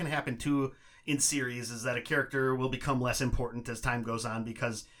 because that can happen too in series, is that a character will become less important as time goes on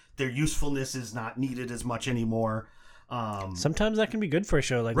because their usefulness is not needed as much anymore. Sometimes that can be good for a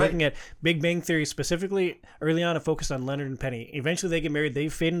show. Like looking at Big Bang Theory specifically, early on it focused on Leonard and Penny. Eventually they get married, they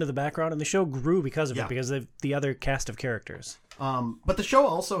fade into the background, and the show grew because of it, because of the other cast of characters. But the show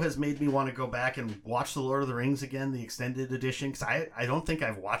also has made me want to go back and watch The Lord of the Rings again, the extended edition, because I don't think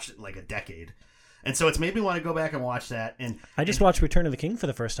I've watched it in like a decade. And so it's made me want to go back and watch that. And I just watched Return of the King for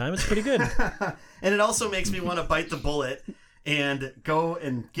the first time. It's pretty good. And it also makes me want to bite the bullet and go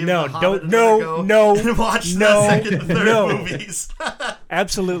and give no, The Hobbit no, go no, and watch no, the second and third movies.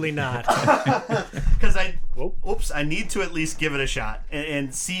 Absolutely not. Because I need to at least give it a shot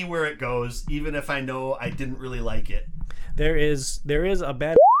and see where it goes, even if I know I didn't really like it. There is a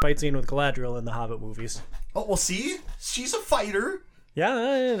bad fight scene with Galadriel in the Hobbit movies. Oh, well, see? She's a fighter.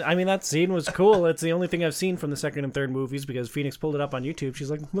 Yeah, I mean, that scene was cool. It's the only thing I've seen from the second and third movies, because Phoenix pulled it up on YouTube. She's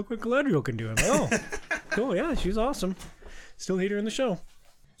like, look what Galadriel can do. I'm like, oh, cool, yeah, she's awesome. Still hate her in the show.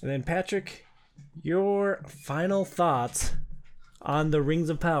 And then, Patrick, your final thoughts on the Rings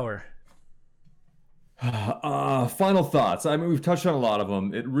of Power. Final thoughts. I mean, we've touched on a lot of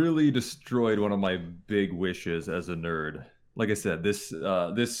them. It really destroyed one of my big wishes as a nerd. Like I said,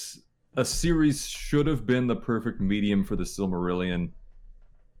 a series should have been the perfect medium for the Silmarillion.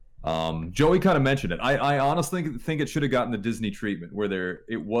 Joey kind of mentioned it. I honestly think it should have gotten the Disney treatment, where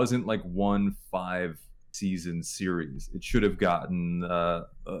it wasn't like 1 5-season series. It should have gotten,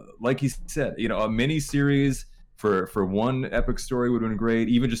 like he said, a mini series for one epic story would have been great.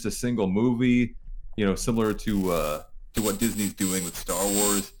 Even just a single movie, similar to what Disney's doing with Star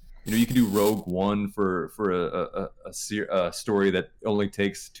Wars. You can do Rogue One for a story that only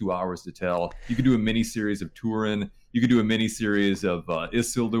takes 2 hours to tell. You could do a mini series of Turin. You could do a mini series of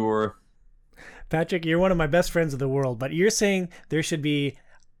Isildur. Patrick, you're one of my best friends of the world, but you're saying there should be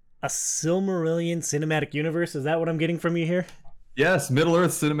a Silmarillion cinematic universe? Is that what I'm getting from you here? Yes,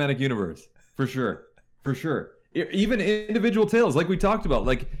 Middle-earth cinematic universe. For sure. even individual tales like we talked about,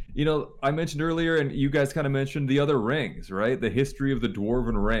 like, you know, I mentioned earlier and you guys kind of mentioned the other rings, right? The history of the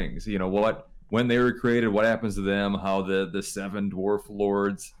dwarven rings, you know, when they were created, what happens to them, how the 7 dwarf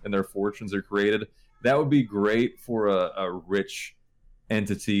lords and their fortunes are created. That would be great for a rich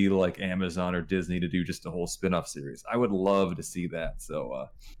entity like Amazon or Disney to do just a whole spin-off series. I would love to see that. So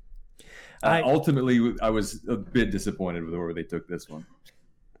ultimately I was a bit disappointed with where they took this one.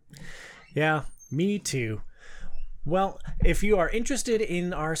 Yeah, me too. Well, if you are interested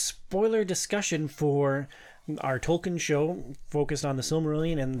in our spoiler discussion for our Tolkien show focused on the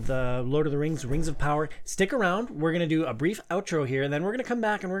Silmarillion and the Lord of the Rings, Rings of Power, stick around. We're going to do a brief outro here, and then we're going to come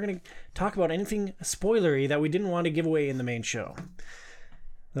back and we're going to talk about anything spoilery that we didn't want to give away in the main show.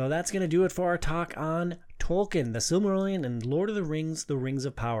 So that's going to do it for our talk on Tolkien, the Silmarillion, and Lord of the Rings, the Rings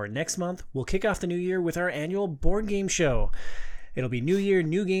of Power. Next month, we'll kick off the new year with our annual board game show. It'll be New Year,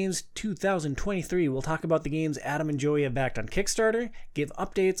 New Games 2023. We'll talk about the games Adam and Joey have backed on Kickstarter, give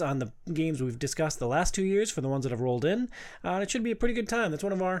updates on the games we've discussed the last 2 years for the ones that have rolled in. And it should be a pretty good time. That's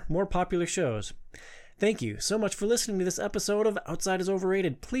one of our more popular shows. Thank you so much for listening to this episode of Outside is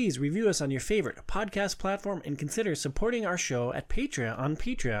Overrated. Please review us on your favorite podcast platform and consider supporting our show at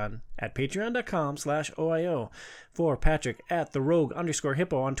Patreon at patreon.com/OIO. For Patrick at the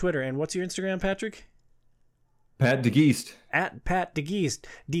Rogue_Hippo on Twitter. And what's your Instagram, Patrick? Pat DeGeest. At Pat DeGeest,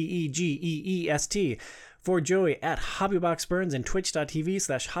 DeGeest. For Joey at HobbyBoxBurns and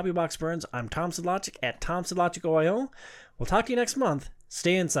twitch.tv/HobbyBoxBurns, I'm Tom Sidlogic at Tom Sidlogic OIO. We'll talk to you next month.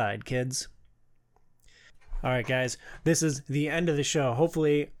 Stay inside, kids. All right, guys, this is the end of the show.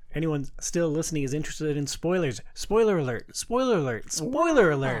 Hopefully, anyone still listening is interested in spoilers. Spoiler alert, spoiler alert, spoiler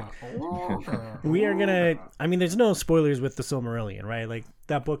alert. We are going to, I mean, there's no spoilers with the Silmarillion, right? Like,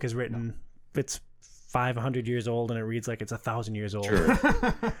 that book is written, it's 500 years old and it reads like it's 1,000 years old. Sure.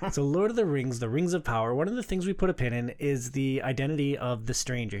 So Lord of the Rings, the Rings of Power, one of the things we put a pin in is the identity of the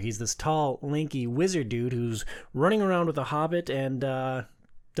stranger. He's this tall, lanky wizard dude who's running around with a hobbit and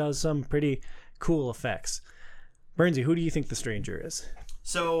does some pretty cool effects. Bernsey, who do you think the stranger is?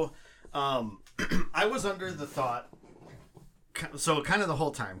 So I was under the thought, so kind of the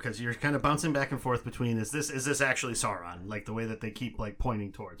whole time, because you're kind of bouncing back and forth between is this actually Sauron, like the way that they keep like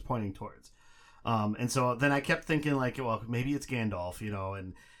pointing towards. And so then I kept thinking like, well, maybe it's Gandalf, you know,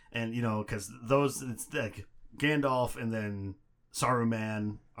 and you know, because those, it's like Gandalf and then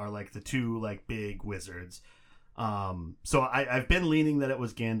Saruman are like the two like big wizards. So I've been leaning that it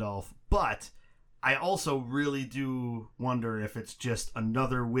was Gandalf, but I also really do wonder if it's just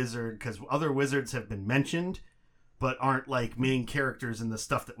another wizard, because other wizards have been mentioned but aren't like main characters in the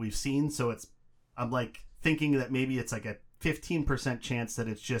stuff that we've seen. So I'm like thinking that maybe it's like a 15% chance that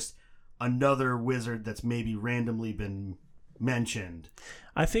it's just another wizard that's maybe randomly been mentioned.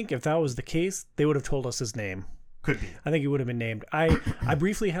 I think if that was the case, they would have told us his name. Could be. I think he would have been named. I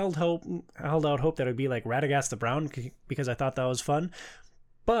briefly held out hope that it would be like Radagast the Brown, because I thought that was fun.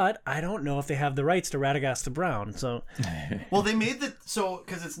 But I don't know if they have the rights to Radagast the Brown. So, well, they made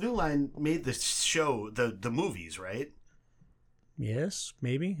because it's New Line made the show, the movies, right? Yes,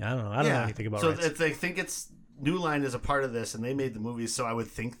 maybe. I don't know. I don't know anything about rights. So I think it's New Line is a part of this, and they made the movies. So I would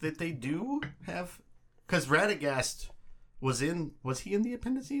think that they do have, because Radagast was he in the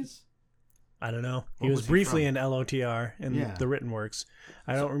appendices? I don't know. He was briefly in LOTR in the written works.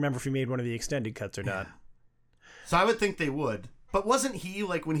 I don't remember if he made one of the extended cuts or not. So I would think they would. But wasn't he,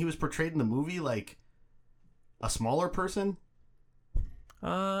 like, when he was portrayed in the movie, like, a smaller person?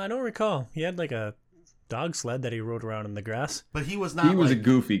 I don't recall. He had, like, a dog sled that he rode around in the grass. But he was not, He was a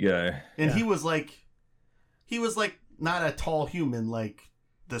goofy guy. And he was, like, not a tall human like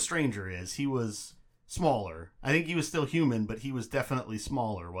the stranger is. He was smaller. I think he was still human, but he was definitely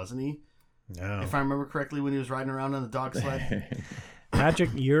smaller, wasn't he? No. If I remember correctly, when he was riding around on the dog sled.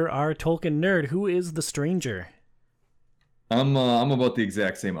 Patrick, you're our Tolkien nerd. Who is the stranger? I'm about the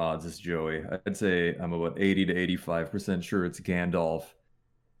exact same odds as Joey. I'd say I'm about 80 to 85% sure it's Gandalf.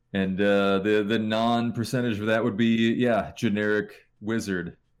 And the non-percentage for that would be, generic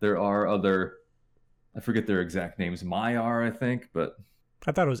wizard. There are other, I forget their exact names, Maiar, I think, but...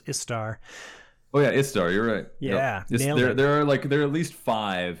 I thought it was Istar. Oh yeah, Istar, you're right. Yeah, yep. There are at least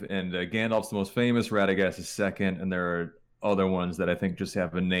 5, and Gandalf's the most famous, Radagast is second, and there are other ones that I think just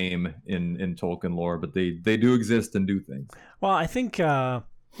have a name in Tolkien lore, but they do exist and do things. Well, I think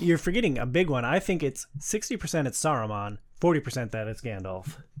you're forgetting a big one. I think it's 60% it's Saruman, 40% that it's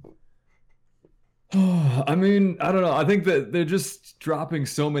Gandalf. I mean, I don't know. I think that they're just dropping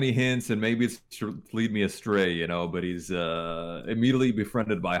so many hints, and maybe it's to lead me astray, you know, but he's immediately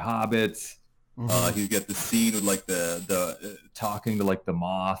befriended by hobbits. He's got the scene with like the talking to like the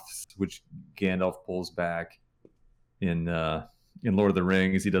moths, which Gandalf pulls back. in Lord of the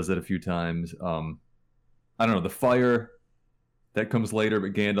Rings. He does that a few times. I don't know, the fire that comes later,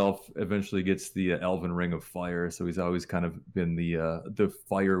 but Gandalf eventually gets the elven ring of fire, so he's always kind of been the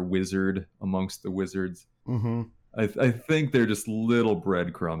fire wizard amongst the wizards. Mm-hmm. I think they're just little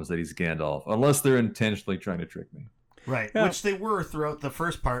breadcrumbs that he's Gandalf, unless they're intentionally trying to trick me. Right, Yeah. which they were throughout the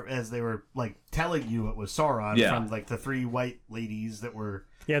first part, as they were like telling you it was Sauron from like the 3 white ladies that were.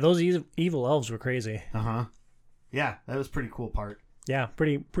 Yeah, those evil elves were crazy. Yeah, that was a pretty cool part. Yeah,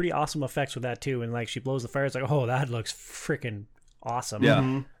 pretty awesome effects with that too. And like she blows the fire, it's like, oh, that looks freaking awesome. Yeah.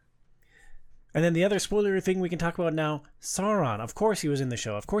 Mm-hmm. And then the other spoiler thing we can talk about now, Sauron. Of course he was in the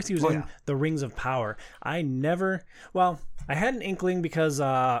show. Of course he was in yeah. the Rings of Power. I had an inkling because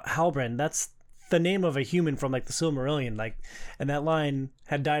Halbrand, that's the name of a human from like the Silmarillion, like, and that line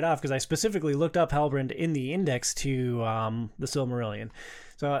had died off because I specifically looked up Halbrand in the index to the Silmarillion.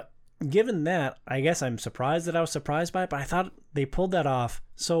 So given that, I guess I'm surprised that I was surprised by it, but I thought they pulled that off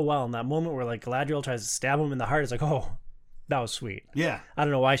so well in that moment where like Galadriel tries to stab him in the heart. It's like, oh, that was sweet. Yeah. I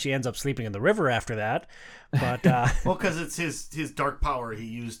don't know why she ends up sleeping in the river after that, but Well, because it's his dark power he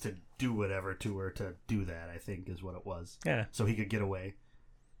used to do whatever to her to do that, I think is what it was. yeah. So he could get away.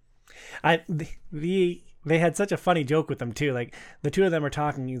 They had such a funny joke with them too. Like the two of them are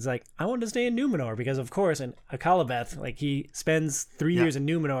talking. He's like, "I want to stay in Numenor because, of course, in Akalabeth, like he spends 3 years in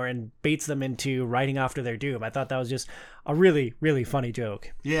Numenor and baits them into riding off to their doom." I thought that was just a really, really funny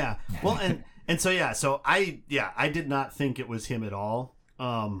joke. Yeah. Well, so I did not think it was him at all.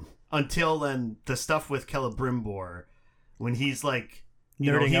 Until then, the stuff with Celebrimbor, when he's like,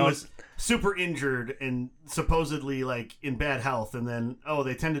 Nerding he out. was super injured and supposedly like in bad health, and then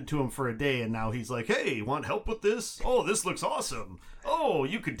they tended to him for a day, and now he's like, hey, want help with this? Oh, this looks awesome. Oh,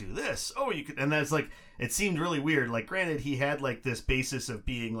 you could do this. Oh, you could, and that's like, it seemed really weird. Like, granted, he had like this basis of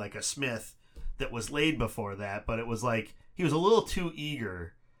being like a smith that was laid before that, but it was like he was a little too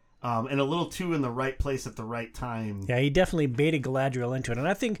eager. And a little too in the right place at the right time. Yeah, he definitely baited Galadriel into it, and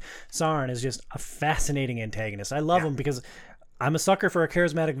I think Sauron is just a fascinating antagonist. I love him because I'm a sucker for a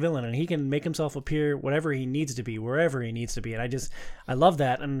charismatic villain, and he can make himself appear whatever he needs to be, wherever he needs to be, and I love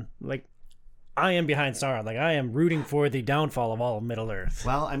that. And like, I am behind Sauron. Like, I am rooting for the downfall of all of Middle Earth.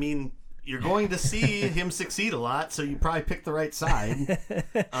 Well, I mean, you're going to see him succeed a lot, so you probably picked the right side.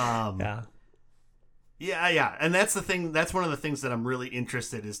 Yeah. Yeah, and that's the thing. That's one of the things that I'm really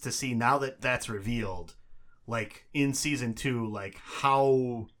interested is to see now that that's revealed, like in season 2, like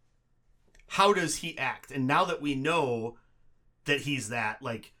how does he act? And now that we know that he's that,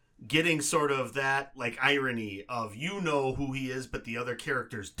 like getting sort of that like irony of who he is, but the other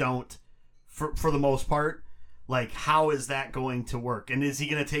characters don't, for the most part. Like, how is that going to work? And is he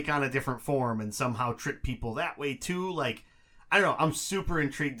going to take on a different form and somehow trick people that way too? Like, I don't know. I'm super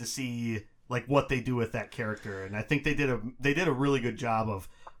intrigued to see like what they do with that character, and I think they did a really good job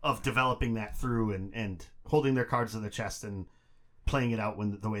of developing that through and holding their cards to the chest and playing it out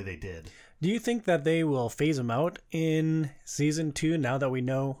the way they did. Do you think that they will phase him out in season 2 now that we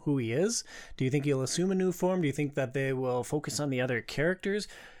know who he is? Do you think he'll assume a new form? Do you think that they will focus on the other characters?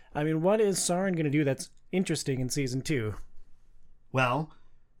 I mean, what is Sauron going to do that's interesting in season 2? Well,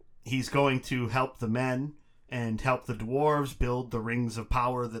 he's going to help the men and help the dwarves build the rings of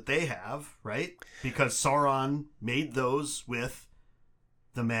power that they have, right? Because Sauron made those with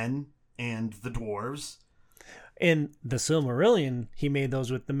the men and the dwarves. In the Silmarillion, he made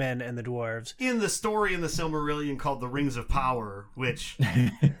those with the men and the dwarves. In the story in the Silmarillion called the Rings of Power, which,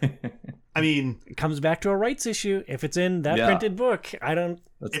 I mean... It comes back to a rights issue. If it's in that printed book,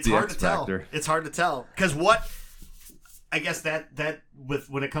 It's hard to tell. It's hard to tell. Because I guess that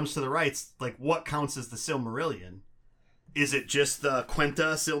when it comes to the rights, like what counts as the Silmarillion? Is it just the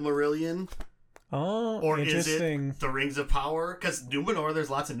Quenta Silmarillion? Oh, or interesting. Is it the Rings of Power? Because Numenor, there's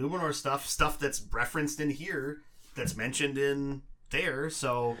lots of Numenor stuff that's referenced in here, that's mentioned in there.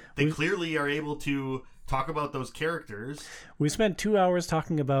 So they clearly are able to talk about those characters. We spent 2 hours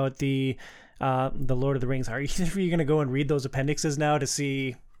talking about the Lord of the Rings. Are you going to go and read those appendixes now to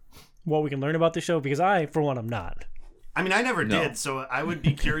see what we can learn about the show? Because I, for one, am not. I mean, I never did, so I would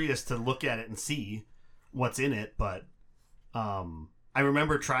be curious to look at it and see what's in it. But I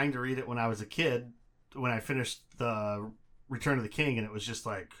remember trying to read it when I was a kid, when I finished the Return of the King, and it was just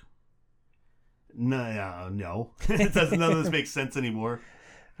like, no. None of this makes sense anymore.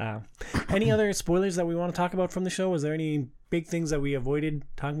 Any other spoilers that we want to talk about from the show? Was there any big things that we avoided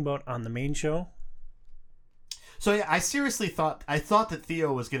talking about on the main show? So yeah, I seriously thought that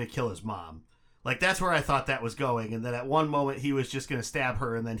Theo was going to kill his mom. Like, that's where I thought that was going, and then at one moment he was just going to stab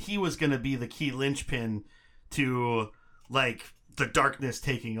her, and then he was going to be the key linchpin to, like, the darkness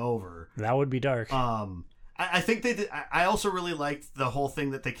taking over. That would be dark. And I think they did. I also really liked the whole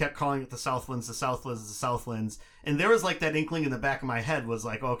thing that they kept calling it the Southlands, the Southlands, the Southlands. And there was like that inkling in the back of my head was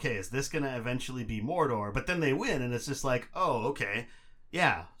like, okay, is this going to eventually be Mordor? But then they win, and it's just like, oh, okay.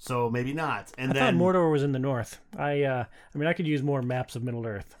 Yeah, so maybe not. And I then thought Mordor was in the north. I mean, I could use more maps of Middle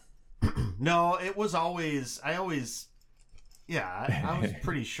Earth. No, it was always. I was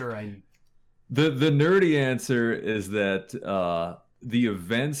pretty sure I. The nerdy answer is that the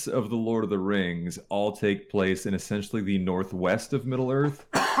events of the Lord of the Rings all take place in essentially the northwest of Middle Earth,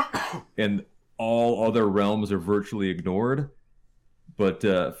 and all other realms are virtually ignored. But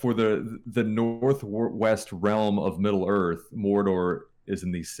for the northwest realm of Middle Earth, Mordor is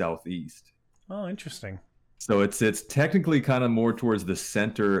in the southeast. Oh, interesting. So it's technically kind of more towards the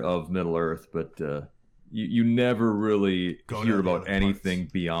center of Middle Earth, but you never really hear about anything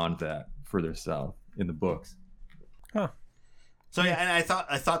beyond that further south in the books. Huh. So yeah, and I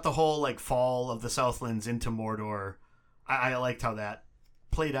thought the whole like fall of the Southlands into Mordor, I liked how that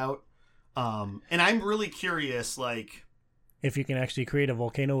played out. And I'm really curious, like if you can actually create a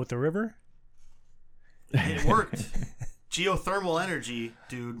volcano with the river. It worked. Geothermal energy,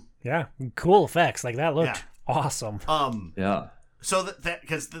 dude. Yeah, cool effects. Like that looked awesome. Yeah. So that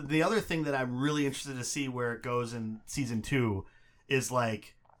because the other thing that I'm really interested to see where it goes in season 2 is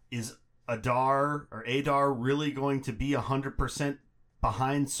like, is Adar really going to be 100%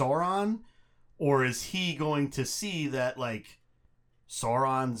 behind Sauron, or is he going to see that like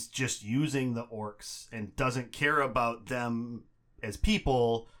Sauron's just using the orcs and doesn't care about them as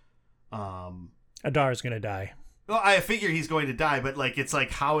people? Adar's gonna die. Well, I figure he's going to die, but like, it's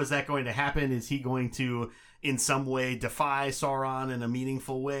like, how is that going to happen? Is he going to, in some way, defy Sauron in a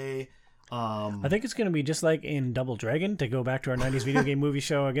meaningful way? I think it's going to be just like in Double Dragon, to go back to our 90s video game movie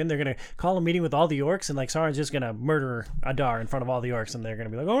show again. They're going to call a meeting with all the orcs, and like Sauron's just going to murder Adar in front of all the orcs, and they're going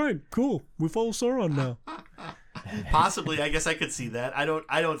to be like, all right, cool, we follow Sauron now. Possibly. I guess I could see that. I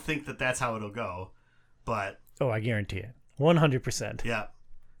don't think that that's how it'll go, but... Oh, I guarantee it. 100%. Yeah.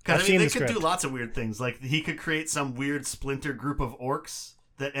 Because, I mean, they could do lots of weird things. Like, he could create some weird splinter group of orcs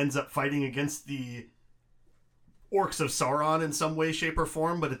that ends up fighting against the orcs of Sauron in some way, shape, or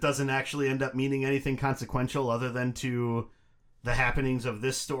form, but it doesn't actually end up meaning anything consequential other than to the happenings of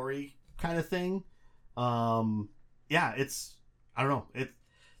this story kind of thing. Yeah, it's... I don't know.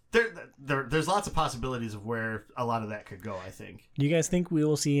 There's lots of possibilities of where a lot of that could go, I think. Do you guys think we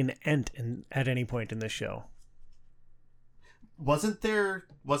will see an Ent at any point in this show? Wasn't there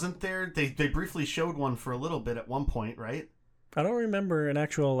they briefly showed one for a little bit at one point, right? I don't remember an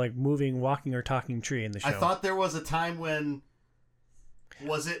actual like moving, walking, or talking tree in the show. I thought there was a time when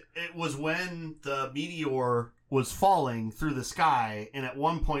it was when the meteor was falling through the sky, and at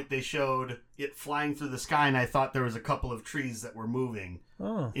one point they showed it flying through the sky, and I thought there was a couple of trees that were moving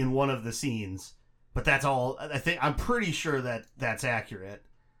in one of the scenes. But that's all. I'm pretty sure that that's accurate.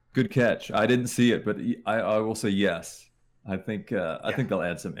 Good catch. I didn't see it, but I will say yes. I think they'll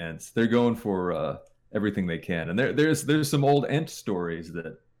add some Ents. They're going for everything they can, and there's some old Ent stories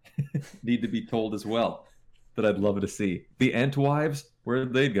that need to be told as well that I'd love to see. The Ent wives, where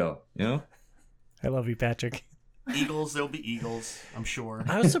did they go? You know. I love you, Patrick. Eagles, there'll be eagles, I'm sure.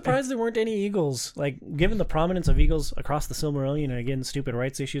 I was surprised there weren't any eagles. Like, given the prominence of eagles across the Silmarillion, and again, stupid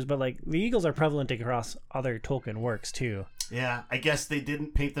rights issues, but like the eagles are prevalent across other Tolkien works too. Yeah, I guess they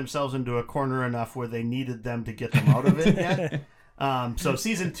didn't paint themselves into a corner enough where they needed them to get them out of it yet. So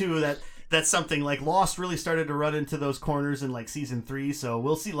season 2, that's something like Lost really started to run into those corners in like season 3. So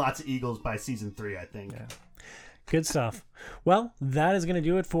we'll see lots of eagles by season 3, I think. Yeah. Good stuff. Well, that is going to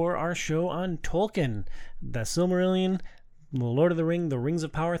do it for our show on Tolkien, the Silmarillion, the Lord of the Ring, the Rings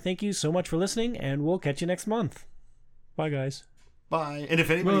of Power. Thank you so much for listening, and we'll catch you next month. Bye, guys. Bye. And if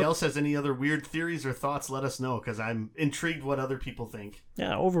anybody else has any other weird theories or thoughts, let us know, because I'm intrigued what other people think.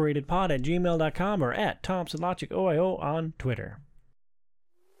 Yeah, overratedpod@gmail.com or at ThompsonLogicOIO on Twitter.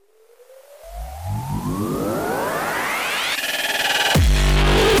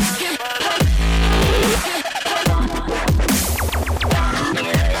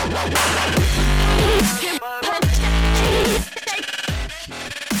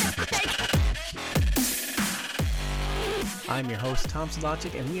 I'm your host, Thompson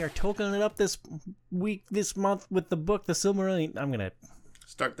Logic, and we are tokening it up this month with the book, The Silmarillion. I'm going to...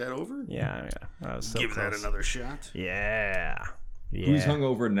 Start that over? Yeah. That was so Give close. that another shot. Yeah. Who's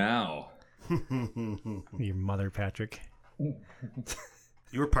hungover now? Your mother, Patrick. You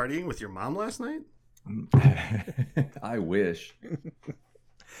were partying with your mom last night? I wish.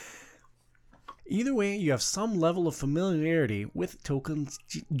 Either way, you have some level of familiarity with Tolkien's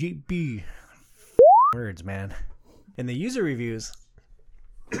GB. Words, man. In the user reviews...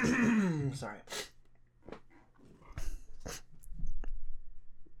 Sorry.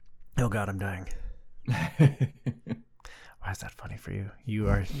 Oh God, I'm dying. Why is that funny for you?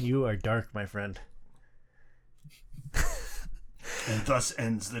 You are dark, my friend. And thus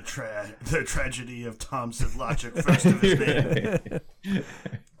ends the tragedy of Tom Sidlogic, first of his name.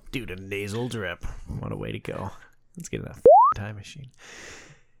 Dude, a nasal drip. What a way to go. Let's get in that time machine.